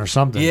double agent or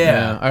something.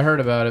 Yeah. I heard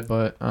about it,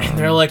 but... and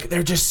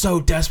they're just so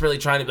desperately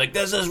trying to be like,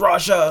 this is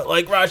Russia,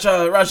 like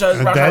Russia.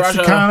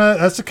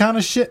 That's the kind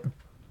of shit.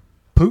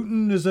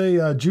 Putin is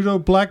a judo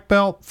black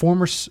belt,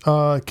 former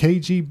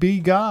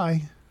KGB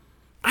guy.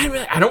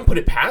 I don't put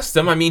it past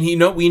him. I mean,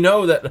 we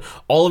know that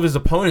all of his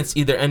opponents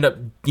either end up,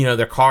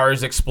 their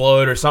cars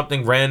explode or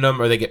something random,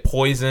 or they get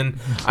poisoned.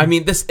 I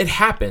mean, it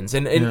happens,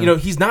 and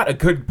he's not a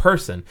good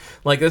person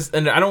like this.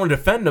 And I don't want to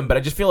defend him, but I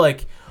just feel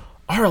like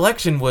our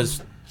election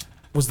was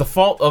the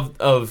fault of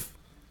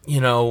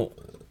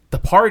the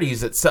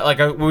parties that like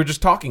we were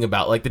just talking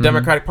about, like the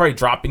Democratic Party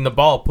dropping the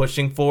ball,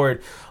 pushing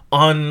forward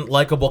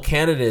unlikable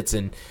candidates,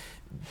 and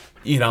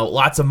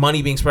lots of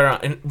money being spread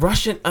around. And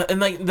Russian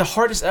and like the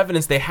hardest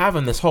evidence they have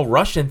on this whole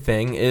Russian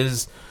thing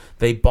is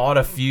they bought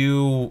a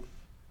few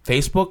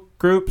Facebook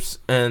groups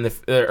and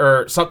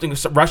or something.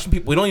 Russian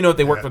people. We don't even know if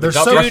they work for the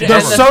government.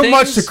 There's so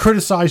much to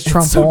criticize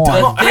Trump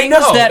on. The things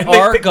that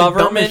our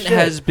government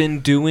has been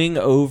doing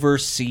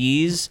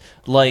overseas,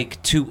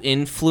 like to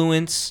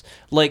influence,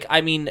 like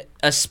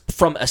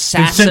from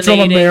assassinating in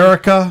Central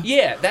America.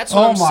 Yeah, that's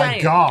what I'm saying. Oh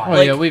my God!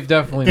 Oh yeah, we've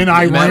definitely in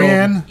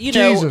Iran.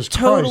 Jesus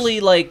totally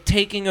Christ. Like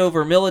taking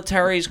over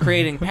militaries,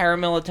 creating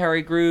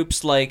paramilitary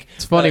groups. Like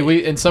it's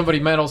funny. And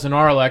somebody meddles in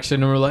our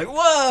election, and we're like,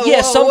 whoa.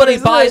 Yeah, somebody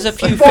buys a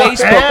few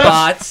Facebook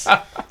bots.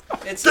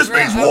 It's This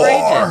means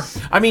outrageous.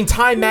 I mean,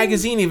 Time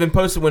Magazine even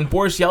posted when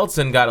Boris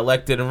Yeltsin got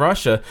elected in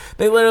Russia.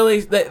 They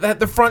literally,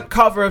 the front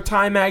cover of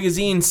Time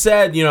Magazine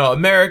said,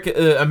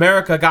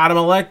 America got him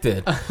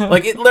elected.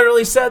 Like, it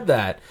literally said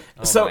that.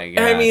 So, my and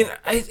I God. mean,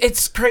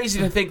 it's crazy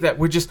to think that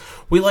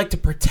we like to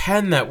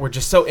pretend that we're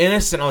just so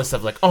innocent, all this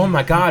stuff. Like, oh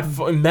my God,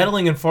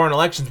 meddling in foreign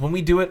elections when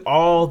we do it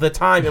all the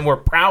time and we're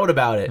proud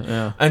about it.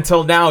 Yeah.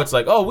 Until now, it's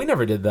like, oh, we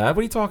never did that. What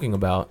are you talking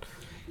about?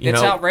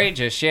 It's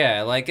outrageous,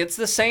 yeah. Like, it's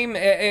the same.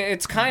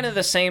 It's kind of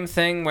the same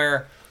thing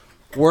where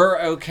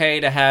we're okay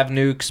to have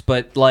nukes,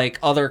 but like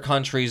other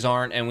countries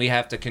aren't, and we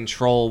have to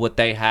control what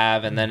they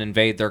have and then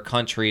invade their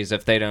countries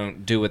if they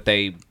don't do what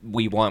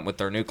we want with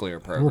their nuclear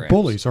programs. We're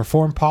bullies. Our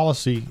foreign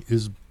policy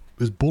is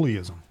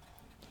bullyism.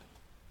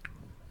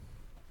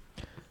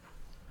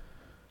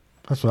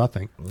 That's what I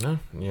think. No,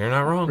 you're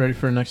not wrong. Ready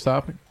for the next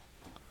topic?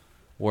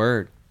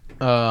 Word.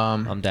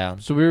 I'm down.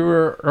 So we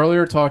were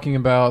earlier talking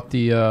about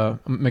the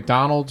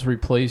McDonald's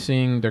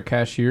replacing their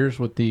cashiers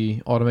with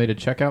the automated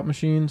checkout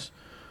machines.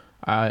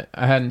 I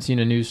hadn't seen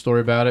a news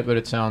story about it, but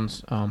it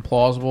sounds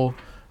plausible.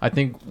 I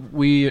think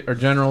we are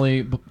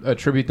generally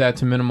attribute that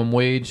to minimum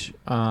wage.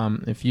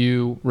 If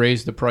you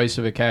raise the price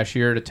of a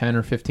cashier to $10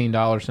 or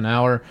 $15 an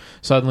hour,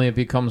 suddenly it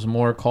becomes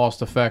more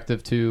cost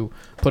effective to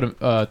put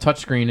a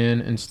touchscreen in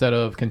instead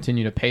of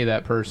continue to pay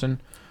that person.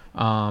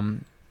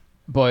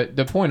 But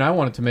the point I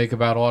wanted to make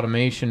about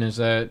automation is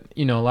that,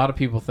 a lot of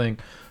people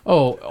think,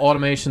 oh,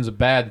 automation's a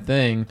bad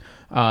thing.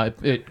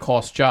 It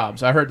costs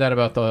jobs. I heard that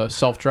about the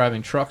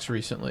self-driving trucks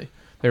recently.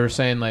 They were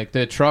saying, like,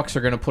 the trucks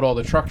are going to put all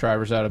the truck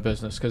drivers out of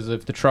business because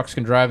if the trucks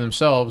can drive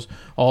themselves,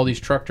 all these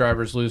truck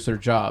drivers lose their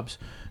jobs.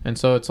 And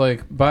so it's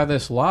like, by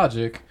this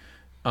logic,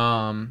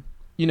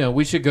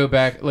 we should go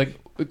back, like,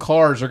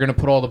 cars are going to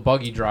put all the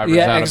buggy drivers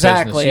out of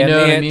business. You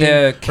know what I mean?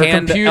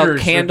 The Or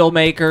candle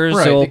makers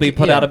Right, will the- be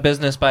put yeah. out of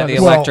business by the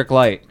Well- electric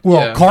light.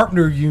 Well, Yeah.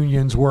 carpenter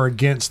unions were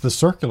against the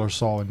circular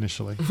saw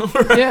initially.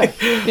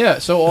 Yeah.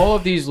 So all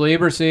of these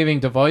labor-saving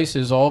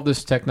devices, all of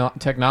this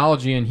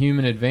technology and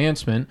human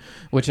advancement,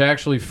 which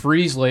actually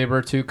frees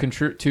labor to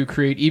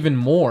create even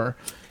more,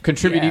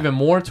 contribute Yeah. even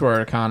more to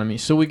our economy.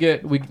 So we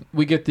get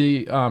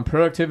the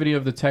productivity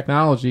of the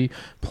technology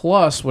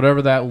plus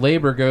whatever that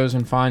labor goes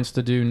and finds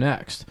to do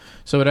next.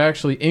 So it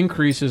actually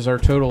increases our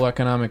total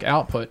economic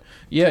output.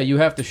 Yeah, you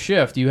have to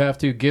shift. You have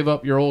to give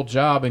up your old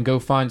job and go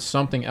find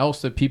something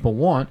else that people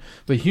want.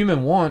 But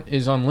human want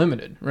is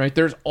unlimited, right?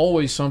 There's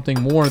always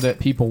something more that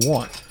people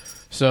want.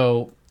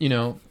 So,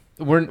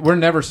 we're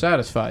never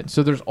satisfied.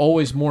 So there's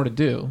always more to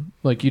do.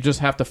 Like, you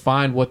just have to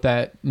find what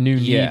that new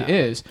Yeah. need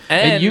is.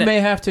 And you may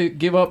have to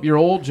give up your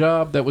old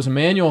job that was a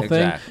manual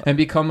thing Exactly. and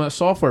become a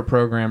software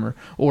programmer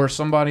or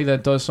somebody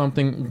that does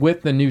something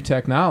with the new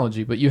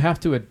technology, but you have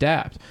to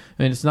adapt.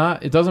 I mean,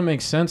 it doesn't make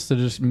sense to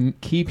just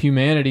keep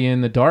humanity in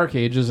the dark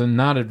ages and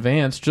not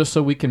advance just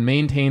so we can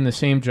maintain the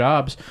same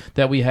jobs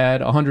that we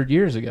had 100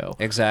 years ago.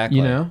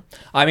 Exactly.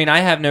 I mean, I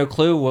have no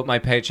clue what my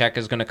paycheck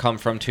is going to come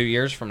from 2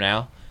 years from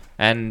now.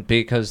 And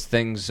because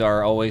things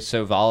are always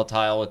so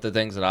volatile with the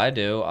things that I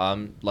do,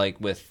 like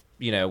with,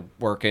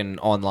 working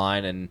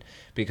online, and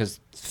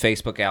because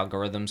Facebook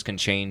algorithms can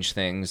change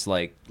things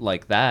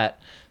like that.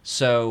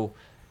 So,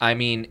 I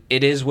mean,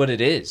 it is what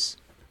it is,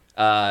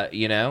 Yeah,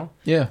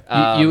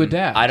 you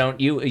adapt.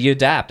 You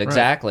adapt,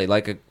 exactly.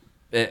 Like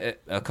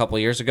a couple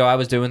of years ago, I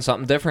was doing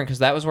something different because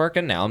that was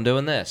working. Now I'm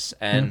doing this.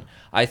 And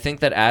I think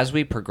that as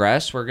we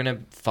progress, we're going to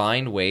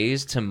find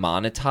ways to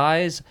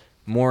monetize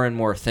more and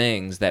more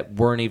things that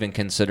weren't even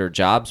considered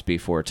jobs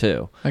before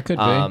too. That could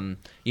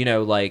be.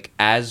 Like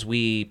as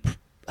we,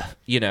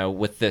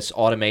 with this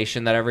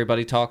automation that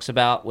everybody talks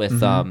about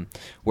with,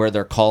 where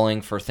they're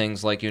calling for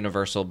things like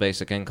universal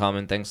basic income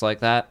and things like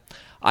that.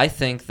 I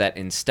think that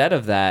instead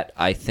of that,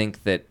 I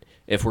think that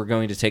if we're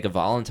going to take a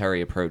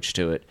voluntary approach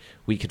to it,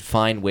 we could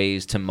find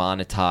ways to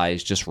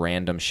monetize just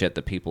random shit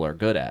that people are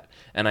good at.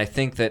 And I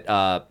think that,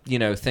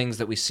 things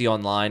that we see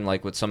online,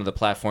 like with some of the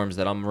platforms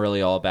that I'm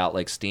really all about,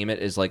 like Steemit,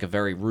 is like a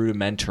very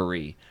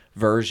rudimentary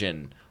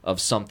version of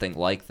something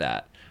like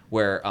that,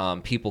 where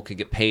people could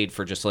get paid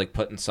for just like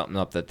putting something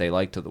up that they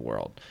like to the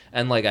world.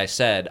 And like I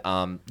said,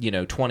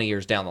 20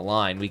 years down the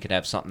line, we could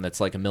have something that's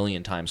like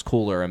 1,000,000 times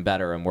cooler and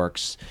better and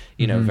works,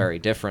 very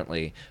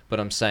differently. But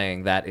I'm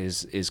saying that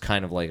is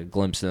kind of like a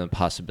glimpse into the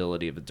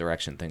possibility of the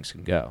direction things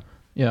can go.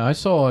 Yeah, I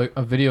saw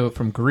a video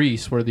from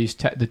Greece where these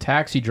the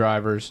taxi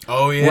drivers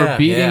were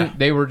beating.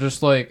 They were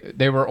just like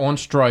they were on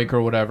strike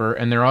or whatever,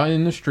 and they're out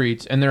in the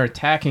streets and they're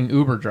attacking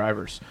Uber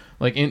drivers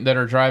that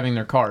are driving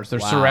their cars.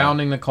 They're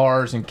surrounding the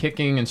cars and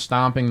kicking and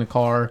stomping the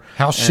car.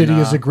 How shitty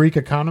is the Greek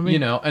economy?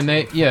 And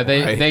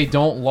they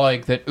don't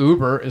like that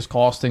Uber is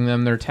costing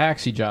them their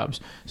taxi jobs.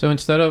 So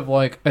instead of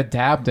like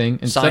adapting,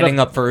 Signing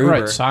up for Uber.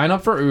 right, sign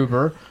up for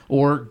Uber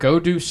or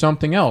go do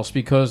something else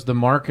because the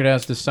market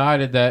has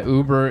decided that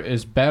Uber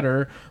is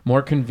better,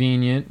 more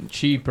convenient,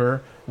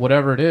 cheaper,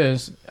 whatever it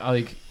is.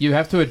 Like, you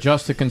have to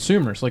adjust to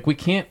consumers. Like, we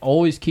can't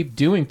always keep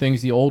doing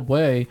things the old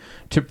way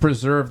to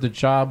preserve the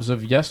jobs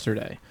of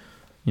yesterday.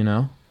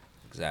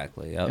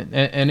 Exactly. Yep.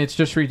 And it's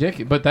just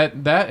ridiculous. But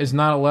that is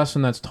not a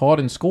lesson that's taught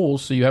in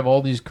schools. So you have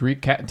all these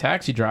Greek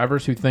taxi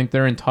drivers who think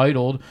they're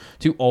entitled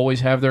to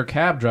always have their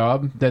cab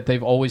job that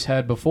they've always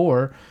had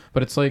before.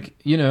 But it's like,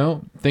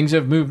 things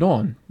have moved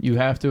on. You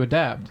have to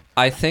adapt.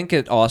 I think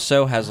it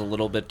also has a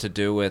little bit to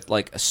do with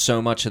like so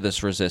much of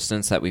this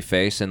resistance that we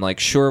face, and like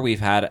sure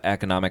we've had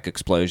economic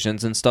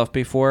explosions and stuff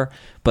before,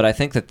 but I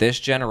think that this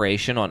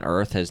generation on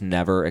Earth has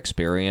never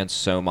experienced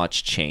so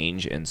much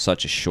change in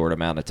such a short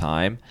amount of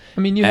time. I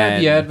mean, you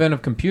had the advent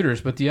of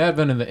computers, but the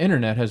advent of the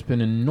internet has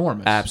been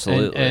enormous.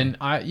 Absolutely. And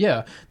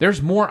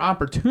there's more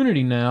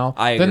opportunity now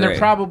than there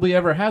probably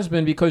ever has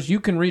been, because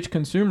you can reach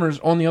consumers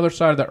on the other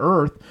side of the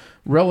earth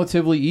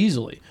relatively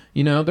easily.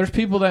 There's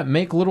people that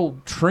make little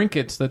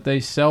trinkets that they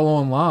sell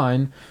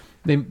online.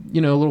 They,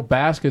 little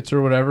baskets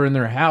or whatever in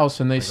their house,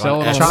 and they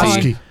sell it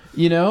online.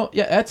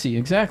 Etsy,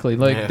 exactly.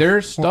 Like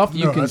there's stuff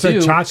you can do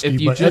Tchotchke,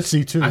 if you but just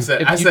Etsy too. I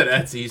said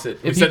Etsy. You said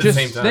if we you said at the just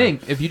same time.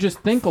 if you just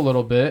think a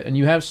little bit and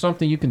you have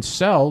something you can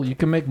sell, you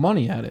can make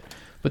money at it.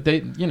 But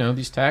they,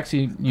 these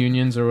taxi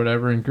unions or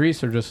whatever in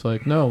Greece are just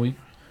like, no,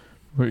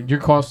 you're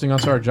costing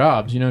us our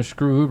jobs.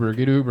 Screw Uber,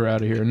 get Uber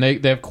out of here. And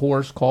they of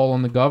course call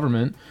on the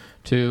government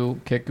to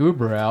kick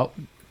Uber out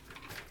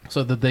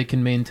so that they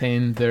can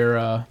maintain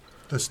their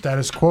the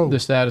status quo.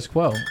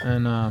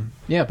 And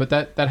but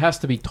that has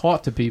to be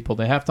taught to people.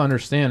 They have to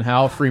understand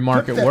how free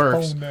market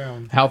works,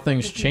 how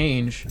things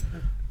change,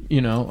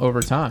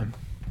 over time,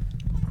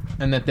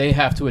 and that they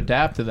have to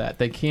adapt to that.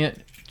 They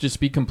can't just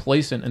be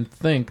complacent and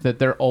think that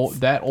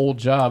that old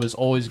job is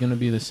always going to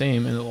be the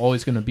same and it's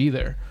always going to be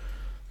there.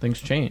 Things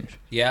change.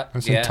 Yeah,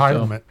 that's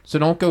entitlement. So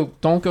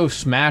don't go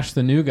smash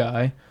the new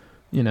guy.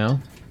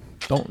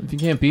 If you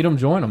can't beat them,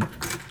 join them.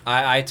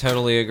 I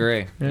totally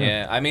agree.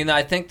 Yeah. I mean,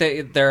 I think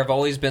that there have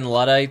always been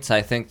Luddites.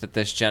 I think that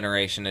this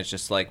generation is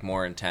just like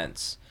more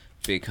intense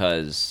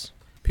because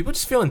people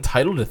just feel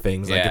entitled to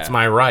things. Like it's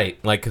my right.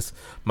 Like 'cause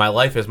my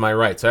life is my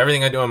right. So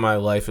everything I do in my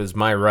life is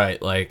my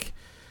right. Like,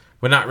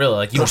 but not really.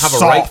 Like you don't have a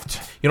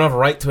right. You don't have a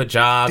right to a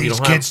job. These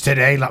kids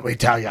today, let me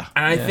tell you.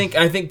 And I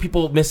think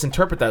people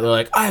misinterpret that. They're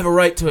like, I have a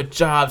right to a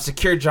job,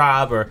 secure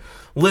job, or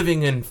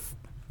living in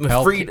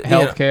healthcare,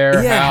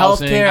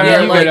 housing. Healthcare. I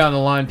mean, you go down the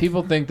line.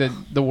 People think that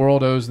the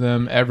world owes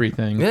them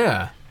everything.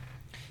 Yeah.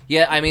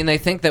 Yeah, I mean, they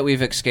think that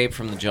we've escaped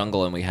from the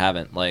jungle and we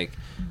haven't. Like,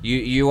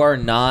 you are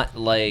not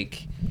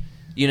like,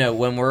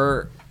 when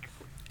we're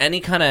any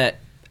kind of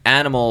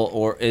animal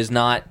or is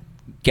not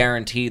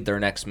guaranteed their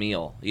next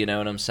meal. You know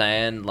what I'm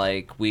saying?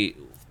 Like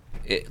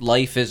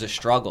life is a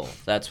struggle.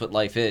 That's what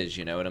life is.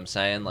 You know what I'm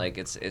saying? Like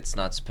it's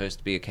not supposed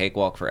to be a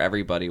cakewalk for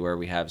everybody where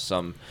we have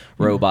some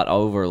robot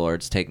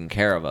overlords taking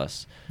care of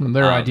us. And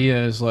their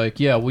idea is like,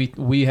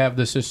 we have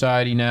the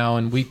society now,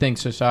 and we think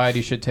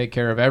society should take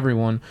care of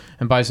everyone.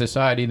 And by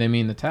society, they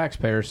mean the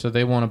taxpayers. So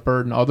they want to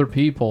burden other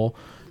people,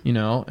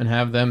 and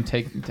have them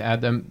take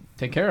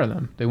care of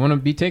them. They want to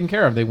be taken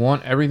care of. They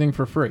want everything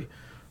for free.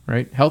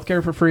 Right?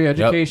 Healthcare for free,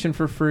 education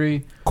for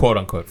free. Quote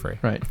unquote free.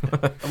 Right.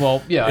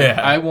 Well,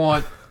 I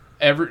want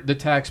the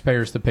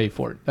taxpayers to pay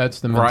for it. That's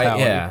the mentality. Right,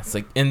 yeah. It's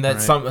like, and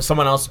that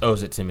someone else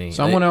owes it to me.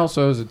 Someone else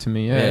owes it to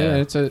me. Yeah.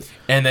 It's a.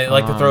 And they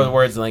like to throw the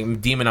words like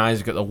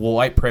demonize the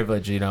white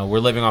privilege. We're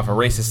living off a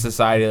racist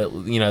society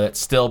that that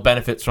still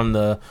benefits from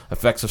the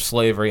effects of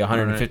slavery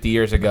 150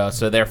 years ago.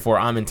 So therefore,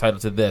 I'm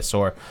entitled to this,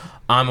 or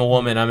I'm a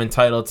woman, I'm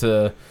entitled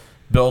to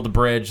build a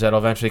bridge that'll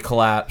eventually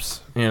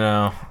collapse.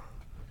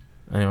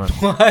 Anyway.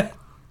 What?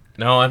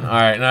 No one? All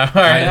right. No, all right.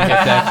 I didn't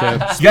get that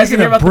joke. You guys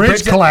hear about bridge the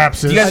bridge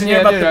collapses? You guys hear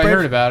about the I bridge?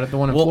 heard about it. The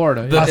one in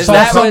Florida. Is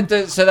that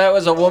what so that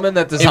was a woman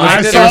that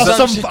designed it? I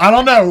saw some. I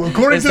don't know.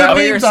 According Is to that the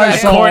what you're memes I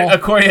saying? saw,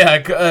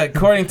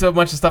 According to a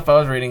bunch of stuff I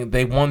was reading,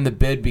 they won the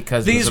bid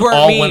because These it was were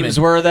all memes,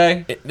 women. were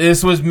they?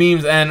 This was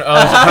memes, and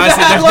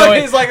there's no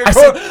way. He's like, I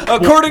said,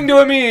 according to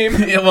a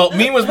meme. yeah, well,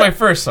 meme was my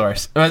first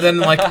source, but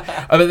then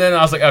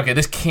I was like, okay,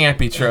 this can't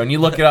be true. And you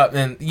look it up,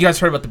 and you guys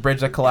heard about the bridge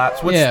that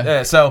collapsed.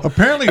 So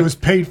apparently it was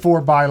paid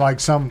for by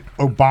like some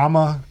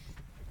Obama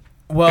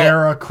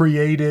era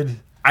created.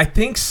 I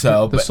think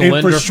so. The But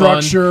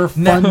infrastructure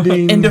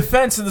funding. in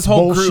defense of this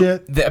whole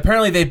bullshit. group,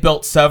 apparently they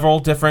built several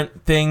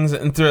different things,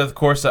 and through the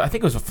course of, I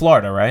think it was in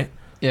Florida, right?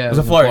 Yeah, it was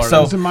in Florida. So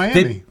It was in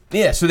Miami.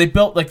 so they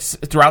built like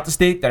throughout the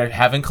state that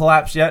haven't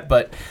collapsed yet,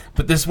 but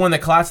this one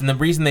that collapsed, and the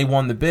reason they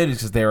won the bid is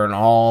because they were an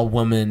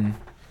all-woman,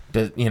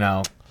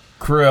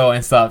 crew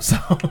and stuff. So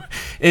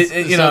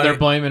they're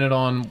blaming it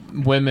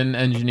on women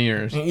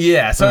engineers.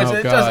 Yeah. So Oh,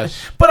 it gosh.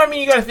 doesn't. But I mean,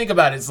 you got to think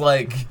about it. It's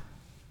like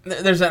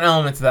there's an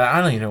element to that.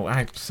 I don't even know.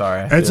 I'm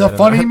sorry. It's a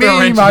funny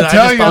meme. I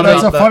tell you,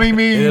 that's a funny meme.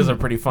 It is a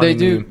pretty funny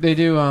meme. They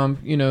do.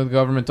 The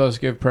government does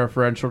give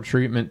preferential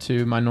treatment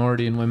to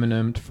minority and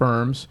women-owned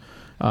firms,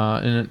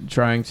 in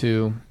trying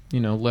to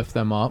lift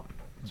them up.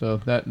 So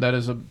that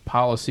is a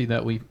policy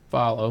that we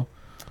follow.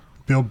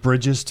 Build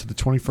bridges to the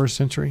 21st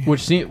century,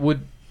 Which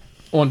would,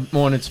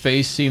 on its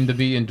face, seem to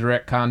be in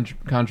direct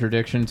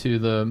contradiction to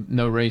the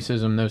no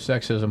racism, no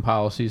sexism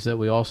policies that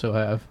we also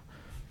have.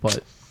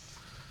 But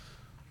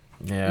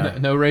Yeah.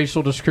 No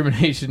racial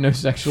discrimination, no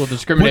sexual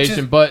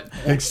discrimination, but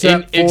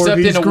Except in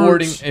these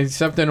awarding, groups.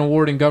 except in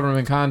awarding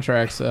government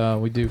contracts,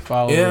 we do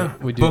follow. Yeah,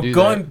 we do but do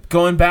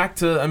going back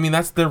to, I mean,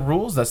 that's their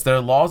rules, that's their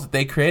laws that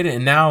they created,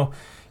 and now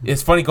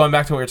it's funny going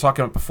back to what we were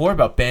talking about before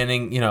about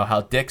banning,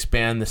 how Dick's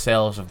banned the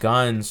sales of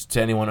guns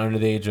to anyone under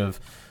the age of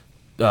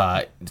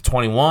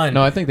 21. that.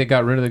 No, I think they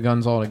got rid of the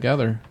guns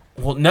altogether.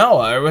 Well, no,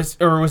 or was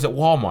it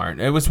Walmart?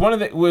 It was one of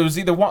the. It was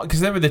either Walmart, because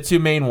they were the two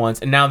main ones,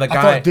 and now the I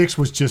guy. thought Dick's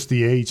was just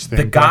the age thing.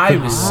 The but I guy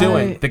couldn't was remember.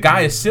 suing. The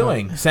guy is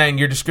suing, saying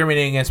you're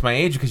discriminating against my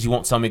age because you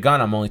won't sell me a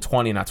gun. I'm only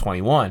 20, not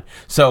 21.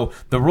 So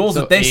the rules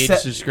So that they age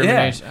set,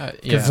 discrimination, yeah, 'cause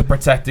yeah. it's a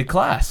protected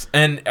class,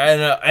 and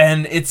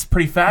it's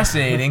pretty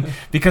fascinating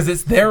because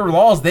it's their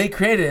laws they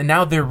created, and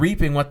now they're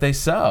reaping what they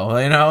sow.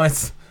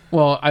 It's.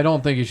 Well, I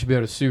don't think you should be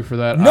able to sue for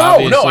that. No,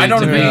 obviously, I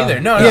don't to agree me.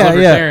 either. No, Yeah,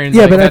 Libertarians,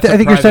 yeah, like, but that's a I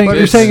think you're saying private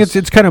you're saying business.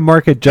 it's kind of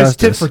market It's tit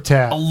justice. for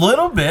tat. A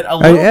little bit.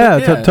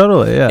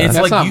 Totally. Yeah. It's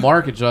That's like not you-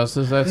 market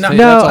justice. That's No,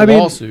 that's a I mean-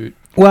 lawsuit.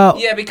 Well,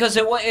 Yeah, because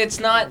it's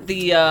not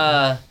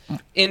the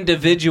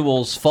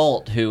individual's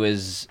fault who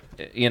is,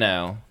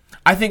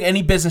 I think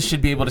any business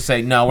should be able to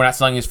say no. We're not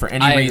selling this for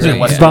any I reason agree, yeah.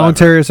 whatsoever.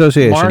 voluntary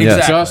association. Market Yes.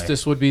 Exactly.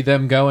 justice would be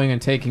them going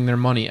and taking their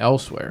money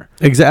elsewhere.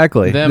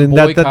 Exactly. Them And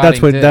that's what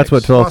boycotting that's what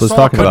dicks. Philip was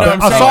talking but no, about.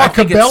 I'm I saying, saw I a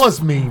think it's-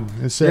 Cabela's meme.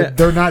 It said Yeah.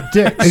 they're not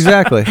dicks.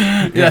 Exactly.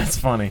 Yeah, that's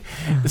funny.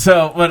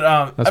 So,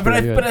 but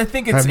pretty good. I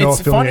think I have it's no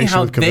it's funny affiliation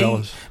how with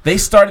Cabela's. they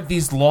started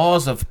these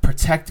laws of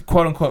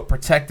quote unquote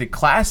protected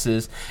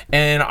classes,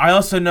 and I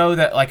also know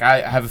that like I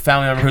have a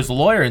family member who's a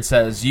lawyer and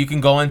says you can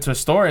go into a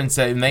store and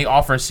say, and they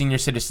offer a senior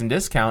citizen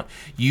discount.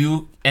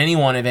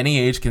 Anyone of any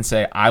age can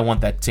say I want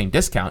that same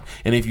discount,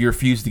 and if you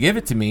refuse to give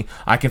it to me,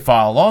 I can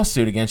file a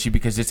lawsuit against you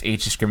because it's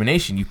age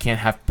discrimination. You can't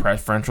have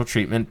preferential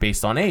treatment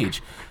based on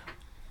age.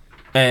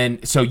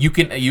 And so you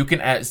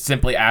can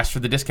simply ask for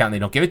the discount. They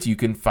don't give it to you. You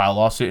can file a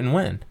lawsuit and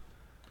win.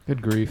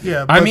 Good grief.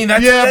 Yeah, I but, mean,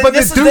 that's- yeah, but the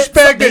this is douchebag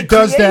something they that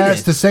does that created.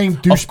 is the same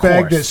Of douchebag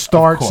course, that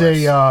starts of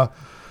course.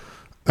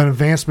 an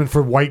advancement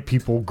for white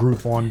people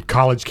group on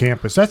college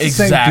campus. That's the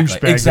same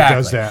douchebag that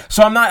does that.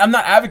 So I'm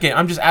not advocating.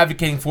 I'm just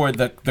advocating for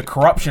the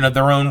corruption of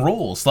their own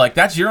rules. Like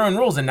that's your own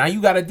rules, and now you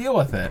got to deal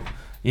with it.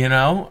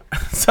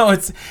 So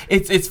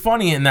it's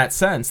funny in that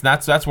sense.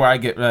 That's where I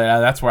get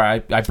that's where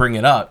I bring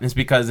it up. It's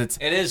because it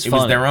was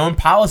funny. their own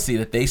policy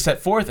that they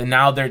set forth, and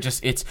now they're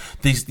just it's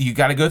these. You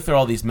got to go through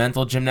all these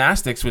mental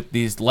gymnastics with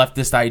these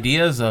leftist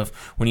ideas of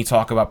when you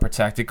talk about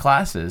protected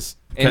classes.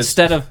 'Cause-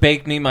 instead of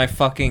bake me my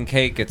fucking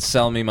cake, it's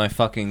sell me my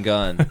fucking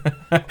gun.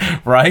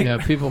 right? Yeah,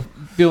 people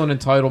feel an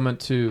entitlement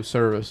to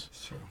service.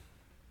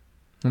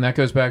 And that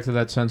goes back to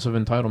that sense of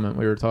entitlement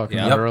we were talking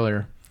Yeah. about Yep.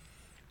 earlier.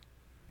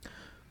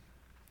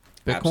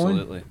 Bitcoin?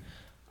 Absolutely.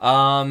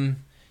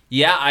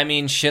 Yeah, I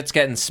mean, shit's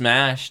getting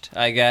smashed,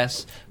 I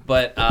guess.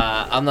 But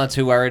I'm not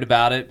too worried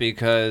about it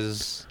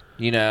because,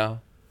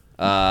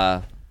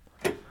 I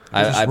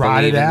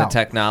ride believe it in the out.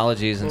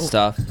 technologies and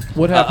stuff.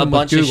 What happened a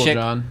bunch with of Google, shit.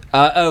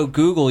 John?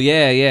 Google,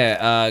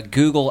 yeah.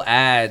 Google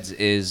Ads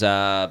is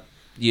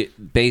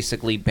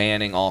basically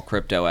banning all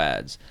crypto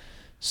ads.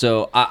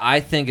 So I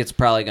think it's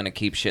probably going to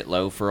keep shit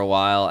low for a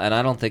while, and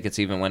I don't think it's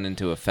even went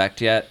into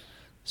effect yet.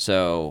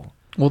 So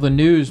Well, the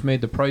news made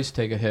the price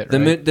take a hit,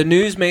 right? the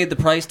news made the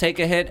price take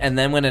a hit, and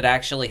then when it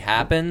actually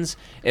happens,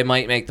 it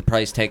might make the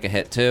price take a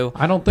hit too.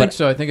 I don't think But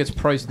so. I think it's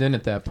priced in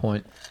at that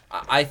point.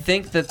 I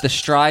think that the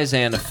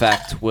Streisand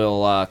effect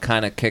will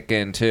kind of kick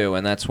in too,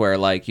 and that's where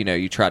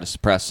you try to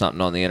suppress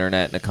something on the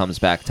internet and it comes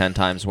back 10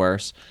 times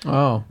worse.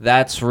 Oh.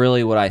 That's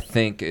really what I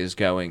think is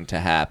going to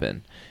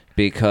happen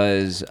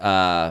because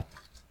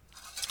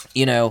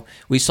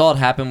we saw it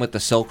happen with the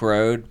Silk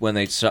Road when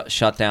they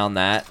shut down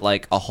that.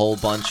 Like a whole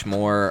bunch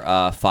more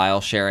file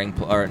sharing,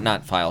 or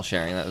not file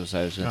sharing. That was what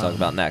I was going to talk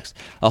about next.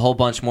 A whole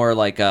bunch more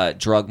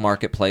drug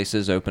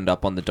marketplaces opened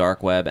up on the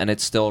dark web, and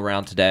it's still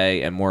around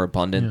today and more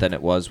abundant than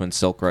it was when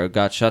Silk Road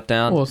got shut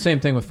down. Well,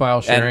 same thing with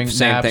file sharing.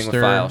 same thing with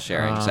Napster, file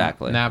sharing,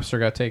 exactly. Napster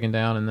got taken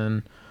down, and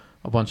then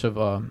a bunch of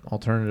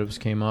alternatives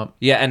came up.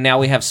 Yeah, and now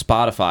we have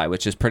Spotify,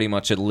 which is pretty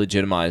much a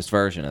legitimized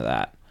version of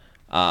that.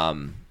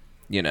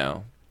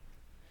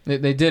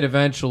 They did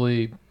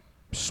eventually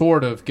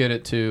sort of get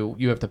it to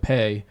you have to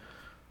pay.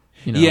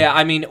 Yeah,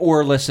 I mean,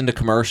 or listen to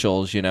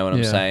commercials, you know what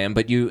I'm Yeah. saying?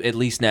 But you at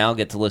least now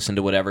get to listen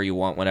to whatever you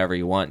want, whenever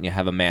you want, and you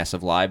have a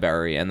massive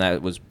library, and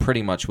that was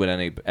pretty much what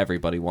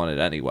everybody wanted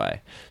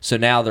anyway. So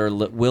now they're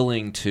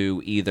willing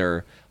to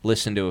either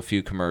listen to a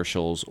few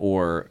commercials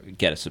or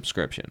get a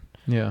subscription.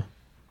 Yeah.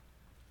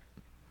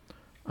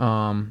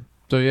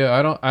 So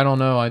yeah, I don't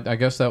know. I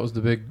guess that was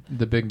the big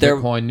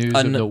Bitcoin news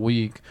of the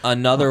week.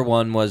 Another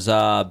one was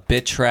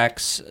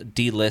Bittrex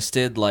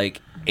delisted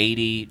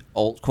 80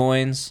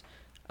 altcoins.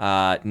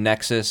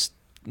 Nexus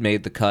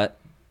made the cut,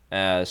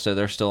 so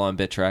they're still on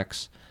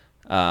Bittrex.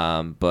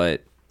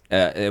 But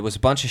it was a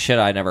bunch of shit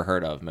I never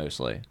heard of,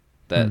 mostly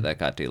that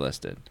got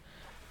delisted.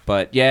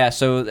 But yeah,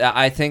 so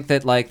I think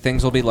that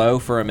things will be low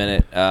for a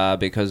minute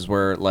because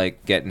we're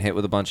getting hit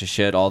with a bunch of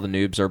shit. All the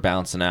noobs are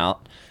bouncing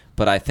out.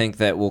 But I think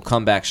that we'll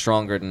come back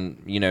stronger than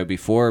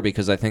before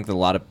because I think that a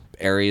lot of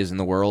areas in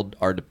the world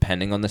are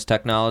depending on this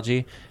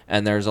technology,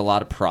 and there's a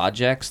lot of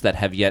projects that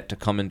have yet to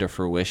come into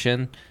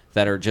fruition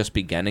that are just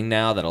beginning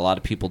now that a lot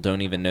of people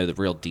don't even know the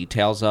real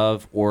details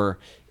of. Or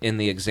in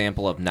the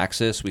example of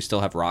Nexus, we still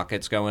have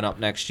rockets going up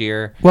next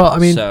year. Well, I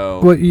mean,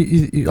 so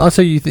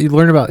also you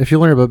learn about, if you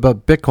learn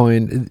about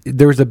Bitcoin,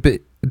 there was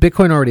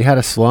Bitcoin already had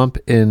a slump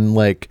in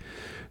like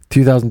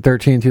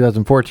 2013,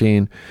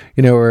 2014,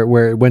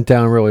 where it went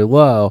down really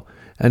low,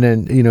 and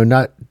then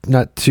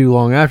not too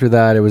long after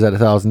that it was at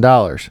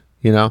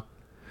 $1,000.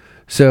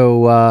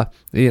 So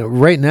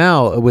right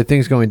now with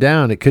things going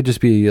down, it could just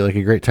be like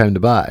a great time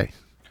to buy.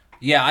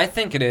 yeah, I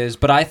think it is,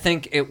 but I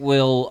think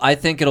it'll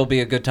be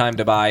a good time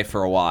to buy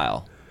for a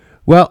while.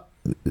 Well,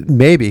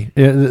 maybe.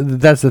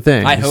 That's the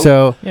thing. I hope.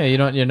 So Yeah,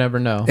 you never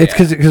know. it's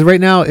because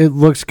right now it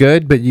looks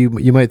good, but you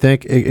might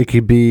think it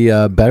could be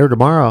better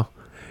tomorrow,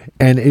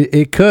 and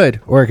it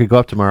could, or it could go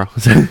up tomorrow.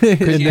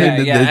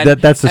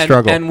 That's the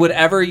struggle. And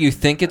whatever you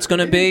think it's going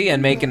to be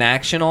and make an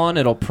action on,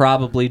 it'll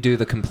probably do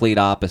the complete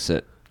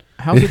opposite.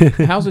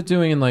 How's it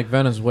doing in like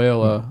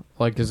Venezuela?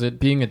 Like, is it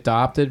being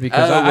adopted?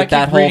 Because I keep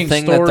that whole reading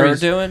thing stories, that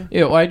they're doing.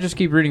 Yeah, well, I just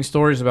keep reading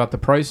stories about the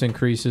price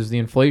increases. The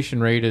inflation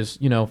rate is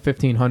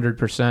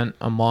 1,500%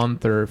 a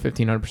month or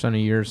 1,500% a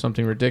year,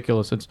 something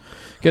ridiculous. It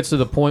gets to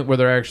the point where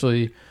they're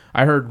actually.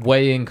 I heard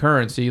weighing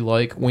currency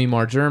like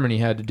Weimar Germany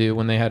had to do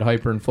when they had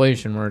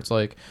hyperinflation, where it's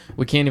like,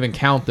 we can't even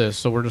count this,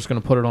 so we're just going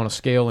to put it on a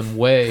scale and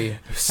weigh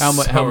how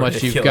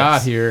much you've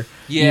got here.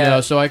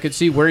 Yeah. So I could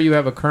see where you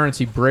have a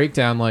currency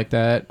breakdown like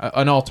that,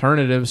 an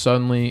alternative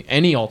suddenly,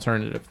 any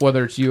alternative,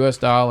 whether it's U.S.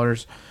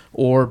 dollars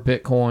or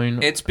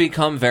Bitcoin. It's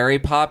become very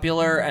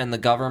popular, and the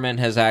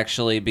government has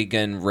actually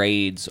begun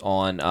raids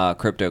on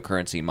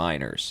cryptocurrency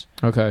miners.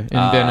 Okay,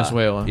 in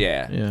Venezuela.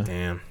 Yeah.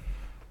 Damn.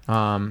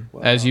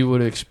 As you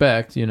would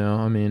expect,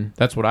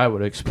 that's what I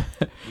would expect.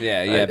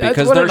 Yeah, That's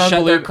because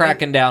what they're an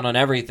cracking down on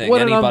everything.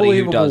 What an Anybody who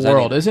unbelievable does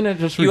world. Isn't it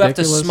just you have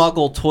to ridiculous?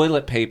 smuggle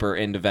toilet paper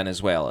into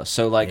Venezuela.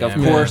 So, of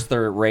course,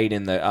 they're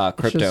raiding the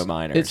crypto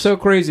miners. It's so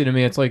crazy to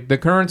me. It's like the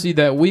currency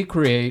that we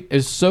create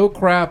is so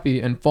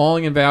crappy and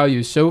falling in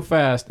value so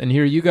fast, and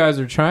here you guys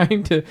are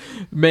trying to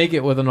make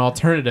it with an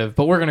alternative,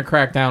 but we're going to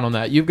crack down on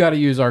that. You've got to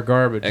use our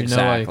garbage.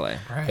 Exactly.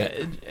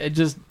 It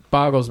just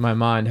boggles my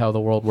mind how the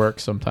world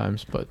works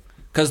sometimes, but...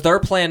 Because they're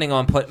planning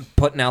on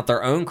putting out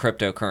their own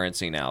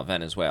cryptocurrency now,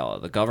 Venezuela,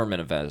 the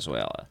government of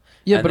Venezuela.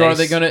 Yeah, And but are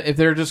they going to, if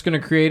they're just going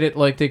to create it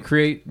like they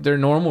create their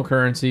normal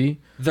currency,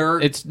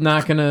 it's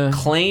not going to...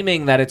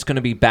 claiming that it's going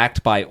to be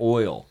backed by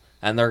oil,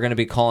 and they're going to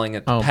be calling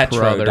it the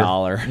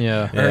petrodollar.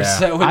 Yeah.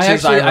 So, which I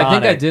is think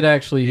ironic. I did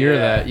actually hear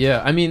that.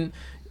 Yeah. I mean,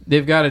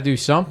 they've got to do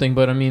something,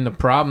 but I mean, the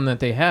problem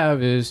that they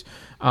have is...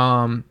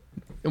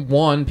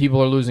 one,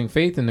 people are losing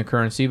faith in the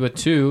currency, but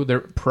two, they're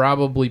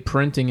probably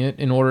printing it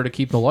in order to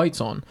keep the lights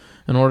on,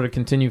 in order to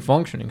continue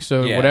functioning.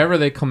 So whatever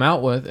they come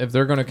out with, if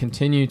they're going to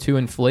continue to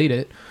inflate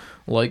it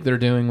like they're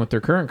doing with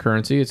their current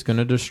currency, it's going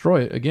to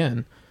destroy it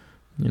again,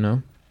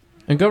 And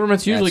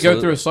governments usually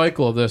go through a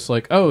cycle of this,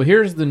 like, oh,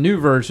 here's the new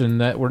version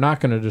that we're not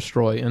going to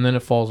destroy, and then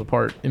it falls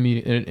apart,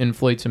 it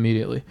inflates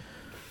immediately,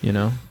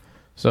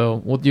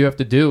 So what you have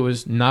to do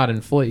is not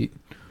inflate.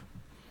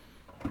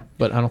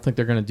 But I don't think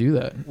they're going to do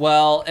that.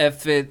 Well,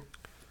 if they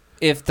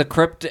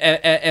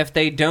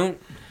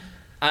don't,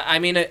 I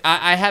mean,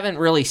 I haven't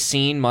really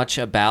seen much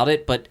about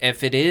it, but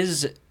if it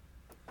is,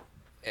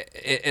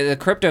 the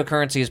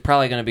cryptocurrency is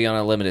probably going to be on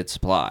a limited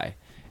supply,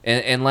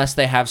 unless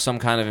they have some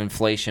kind of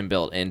inflation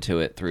built into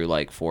it through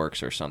like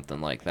forks or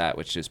something like that,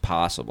 which is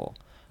possible.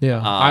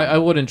 Yeah, I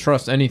wouldn't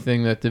trust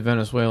anything that the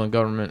Venezuelan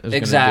government is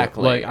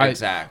exactly going to do.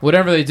 Exactly.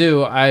 Whatever they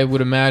do, I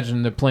would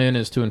imagine the plan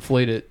is to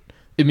inflate it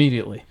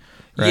immediately.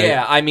 Right?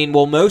 Yeah, I mean,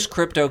 most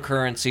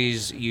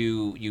cryptocurrencies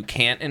you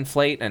can't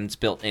inflate, and it's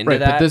built into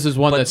that. But this is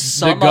one that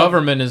the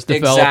government is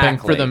developing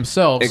for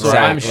themselves. Exactly.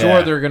 So I'm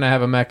sure they're going to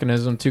have a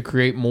mechanism to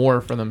create more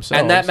for themselves.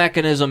 And that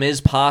mechanism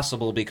is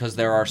possible because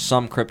there are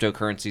some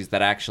cryptocurrencies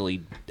that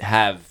actually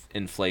have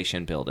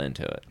inflation built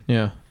into it.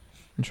 Yeah,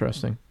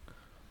 interesting.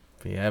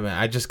 Yeah, man,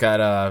 I just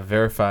got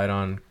verified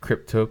on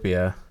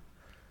Cryptopia,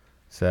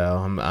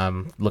 so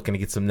I'm looking to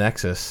get some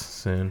Nexus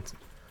soon.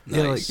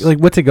 Nice. Yeah, like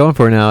what's it going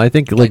for now? I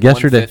think like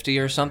yesterday, 150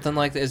 or something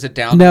like that. Is it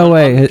down? No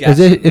way.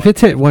 If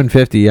it's hit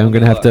 150, I'm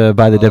gonna have to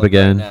buy the dip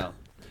again. Right,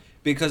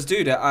 because,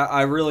 dude,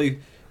 I really.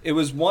 It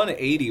was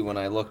 180 when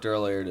I looked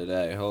earlier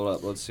today. Hold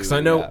up, let's see. Because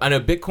I know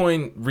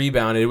Bitcoin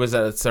rebounded.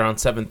 It's around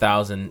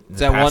 7,000.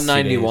 It's at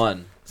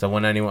 191. So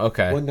 191.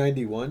 Okay.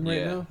 191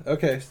 right now.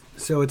 Okay,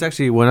 so it's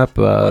actually went up.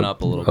 Went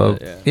up a little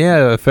bit.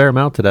 Yeah, a fair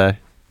amount today.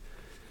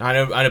 I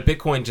know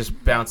Bitcoin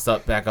just bounced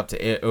back up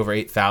to over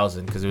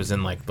 8,000 because it was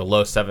in like the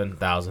low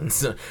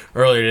 7,000s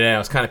earlier today. I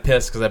was kind of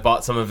pissed because I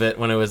bought some of it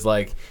when it was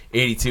like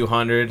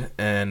 8,200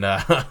 and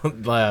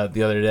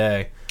the other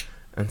day,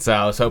 And so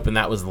I was hoping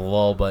that was the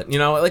lull, but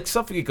like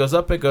stuff, it goes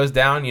up, it goes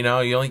down. You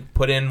only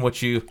put in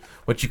what you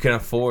can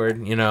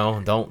afford.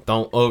 Don't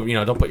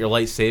over, don't put your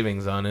life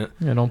savings on it.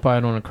 Yeah, don't buy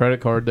it on a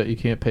credit card that you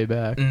can't pay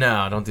back.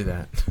 No, don't do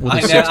that. With a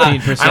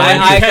 16%.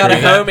 I got a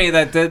homie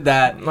that did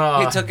that.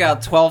 Oh. He took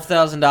out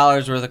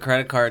 $12,000 worth of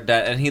credit card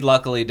debt, and he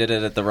luckily did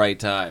it at the right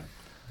time.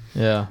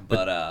 Yeah,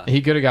 but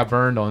he could have got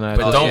burned on that.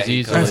 But just don't-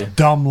 easily. That's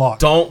dumb luck.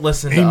 Don't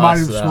listen to He might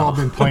us, as well have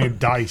though. been playing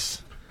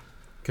dice.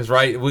 Because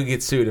we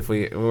get sued if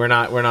we're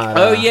not.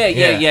 Oh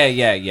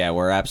yeah.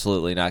 We're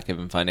absolutely not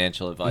giving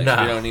financial advice.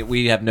 No.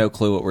 We have no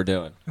clue what we're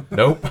doing.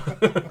 Nope.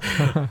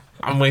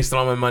 I'm wasting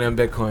all my money on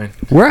Bitcoin.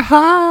 We're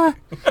high.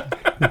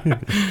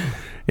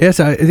 Yes,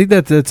 I think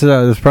that's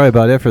probably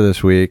about it for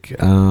this week.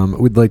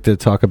 We'd like to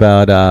talk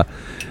about.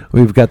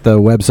 We've got the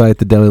website,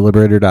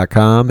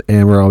 thedailyliberator.com,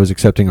 and we're always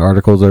accepting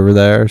articles over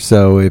there.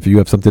 So if you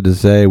have something to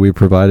say, we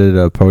provided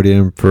a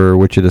podium for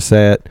which you to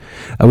say it.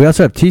 We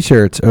also have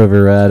T-shirts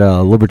over at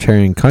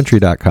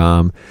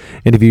libertariancountry.com,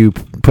 and if you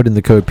put in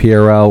the code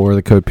PRL or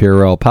the code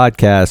PRL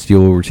podcast,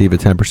 you'll receive a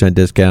 10%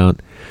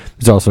 discount.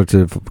 There's all sorts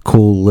of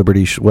cool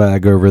Liberty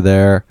swag over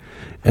there.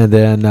 And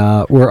then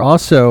we're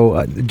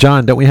also,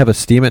 John, don't we have a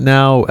Steemit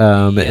now?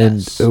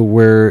 Yes.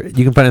 And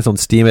you can find us on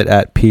Steemit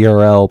at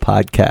PRL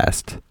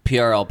Podcast.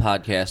 PRL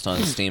podcast on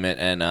Steemit,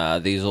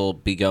 and these will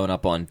be going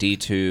up on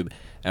DTube,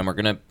 and we're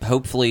going to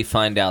hopefully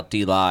find out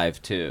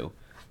DLive too.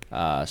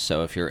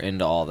 So if you're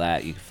into all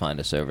that, you can find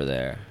us over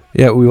there.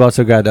 Yeah, we've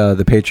also got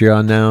the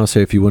Patreon now, so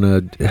if you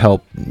want to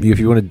help, if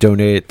you want to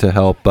donate to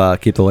help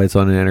keep the lights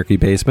on in Anarchy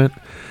Basement,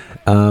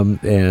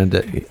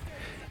 and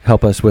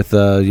help us with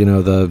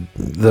the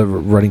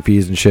running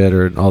fees and shit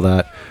or all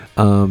that,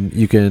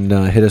 you can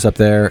hit us up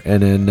there.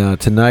 And then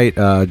tonight,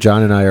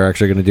 John and I are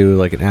actually going to do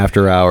like an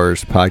after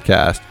hours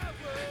podcast.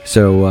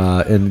 So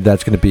and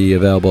that's going to be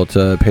available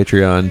to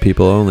Patreon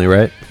people only,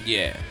 right?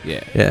 Yeah.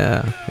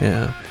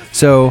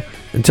 So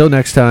until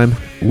next time,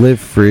 live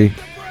free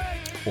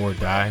Or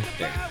die.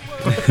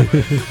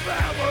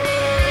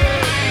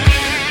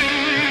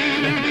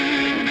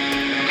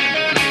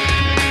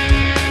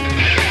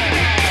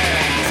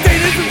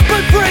 Statism's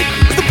footprint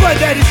is the blood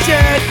that is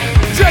shed,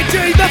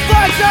 drenching the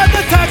flags of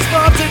the tax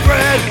bombs in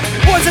red.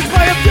 Poisons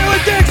by a few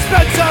at the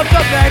expense of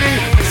the many,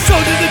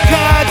 sold to the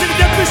gods in a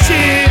death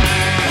machine.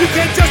 You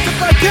can't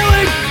justify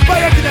killing by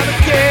economic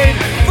gain.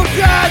 For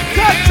God,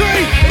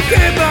 country, and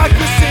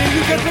democracy,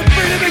 you can put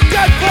freedom and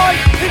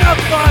gunpoint in a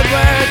foreign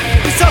land.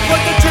 You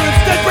support the troops,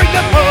 then bring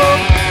them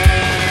home.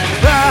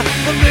 I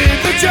believe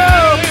that you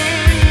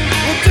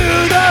will do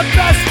the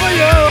best for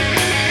you.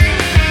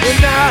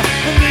 And I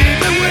believe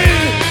that we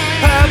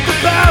have the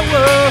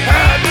power,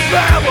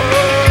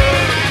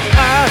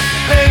 I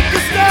hate the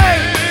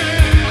state,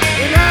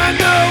 and I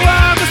know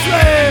I'm a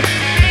slave.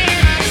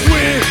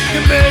 We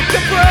can make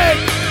a break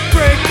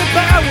the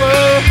power.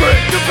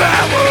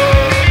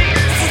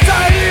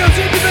 Society owes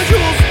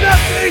individuals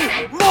nothing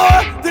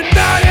more than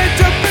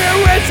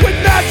non-interference with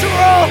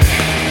natural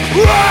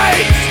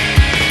rights.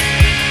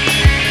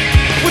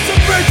 Once a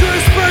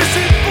virtuous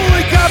person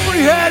fully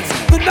comprehends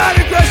the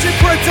non-aggression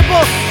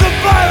principle, the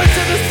violence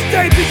of the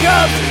state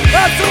becomes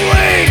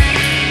obsolete.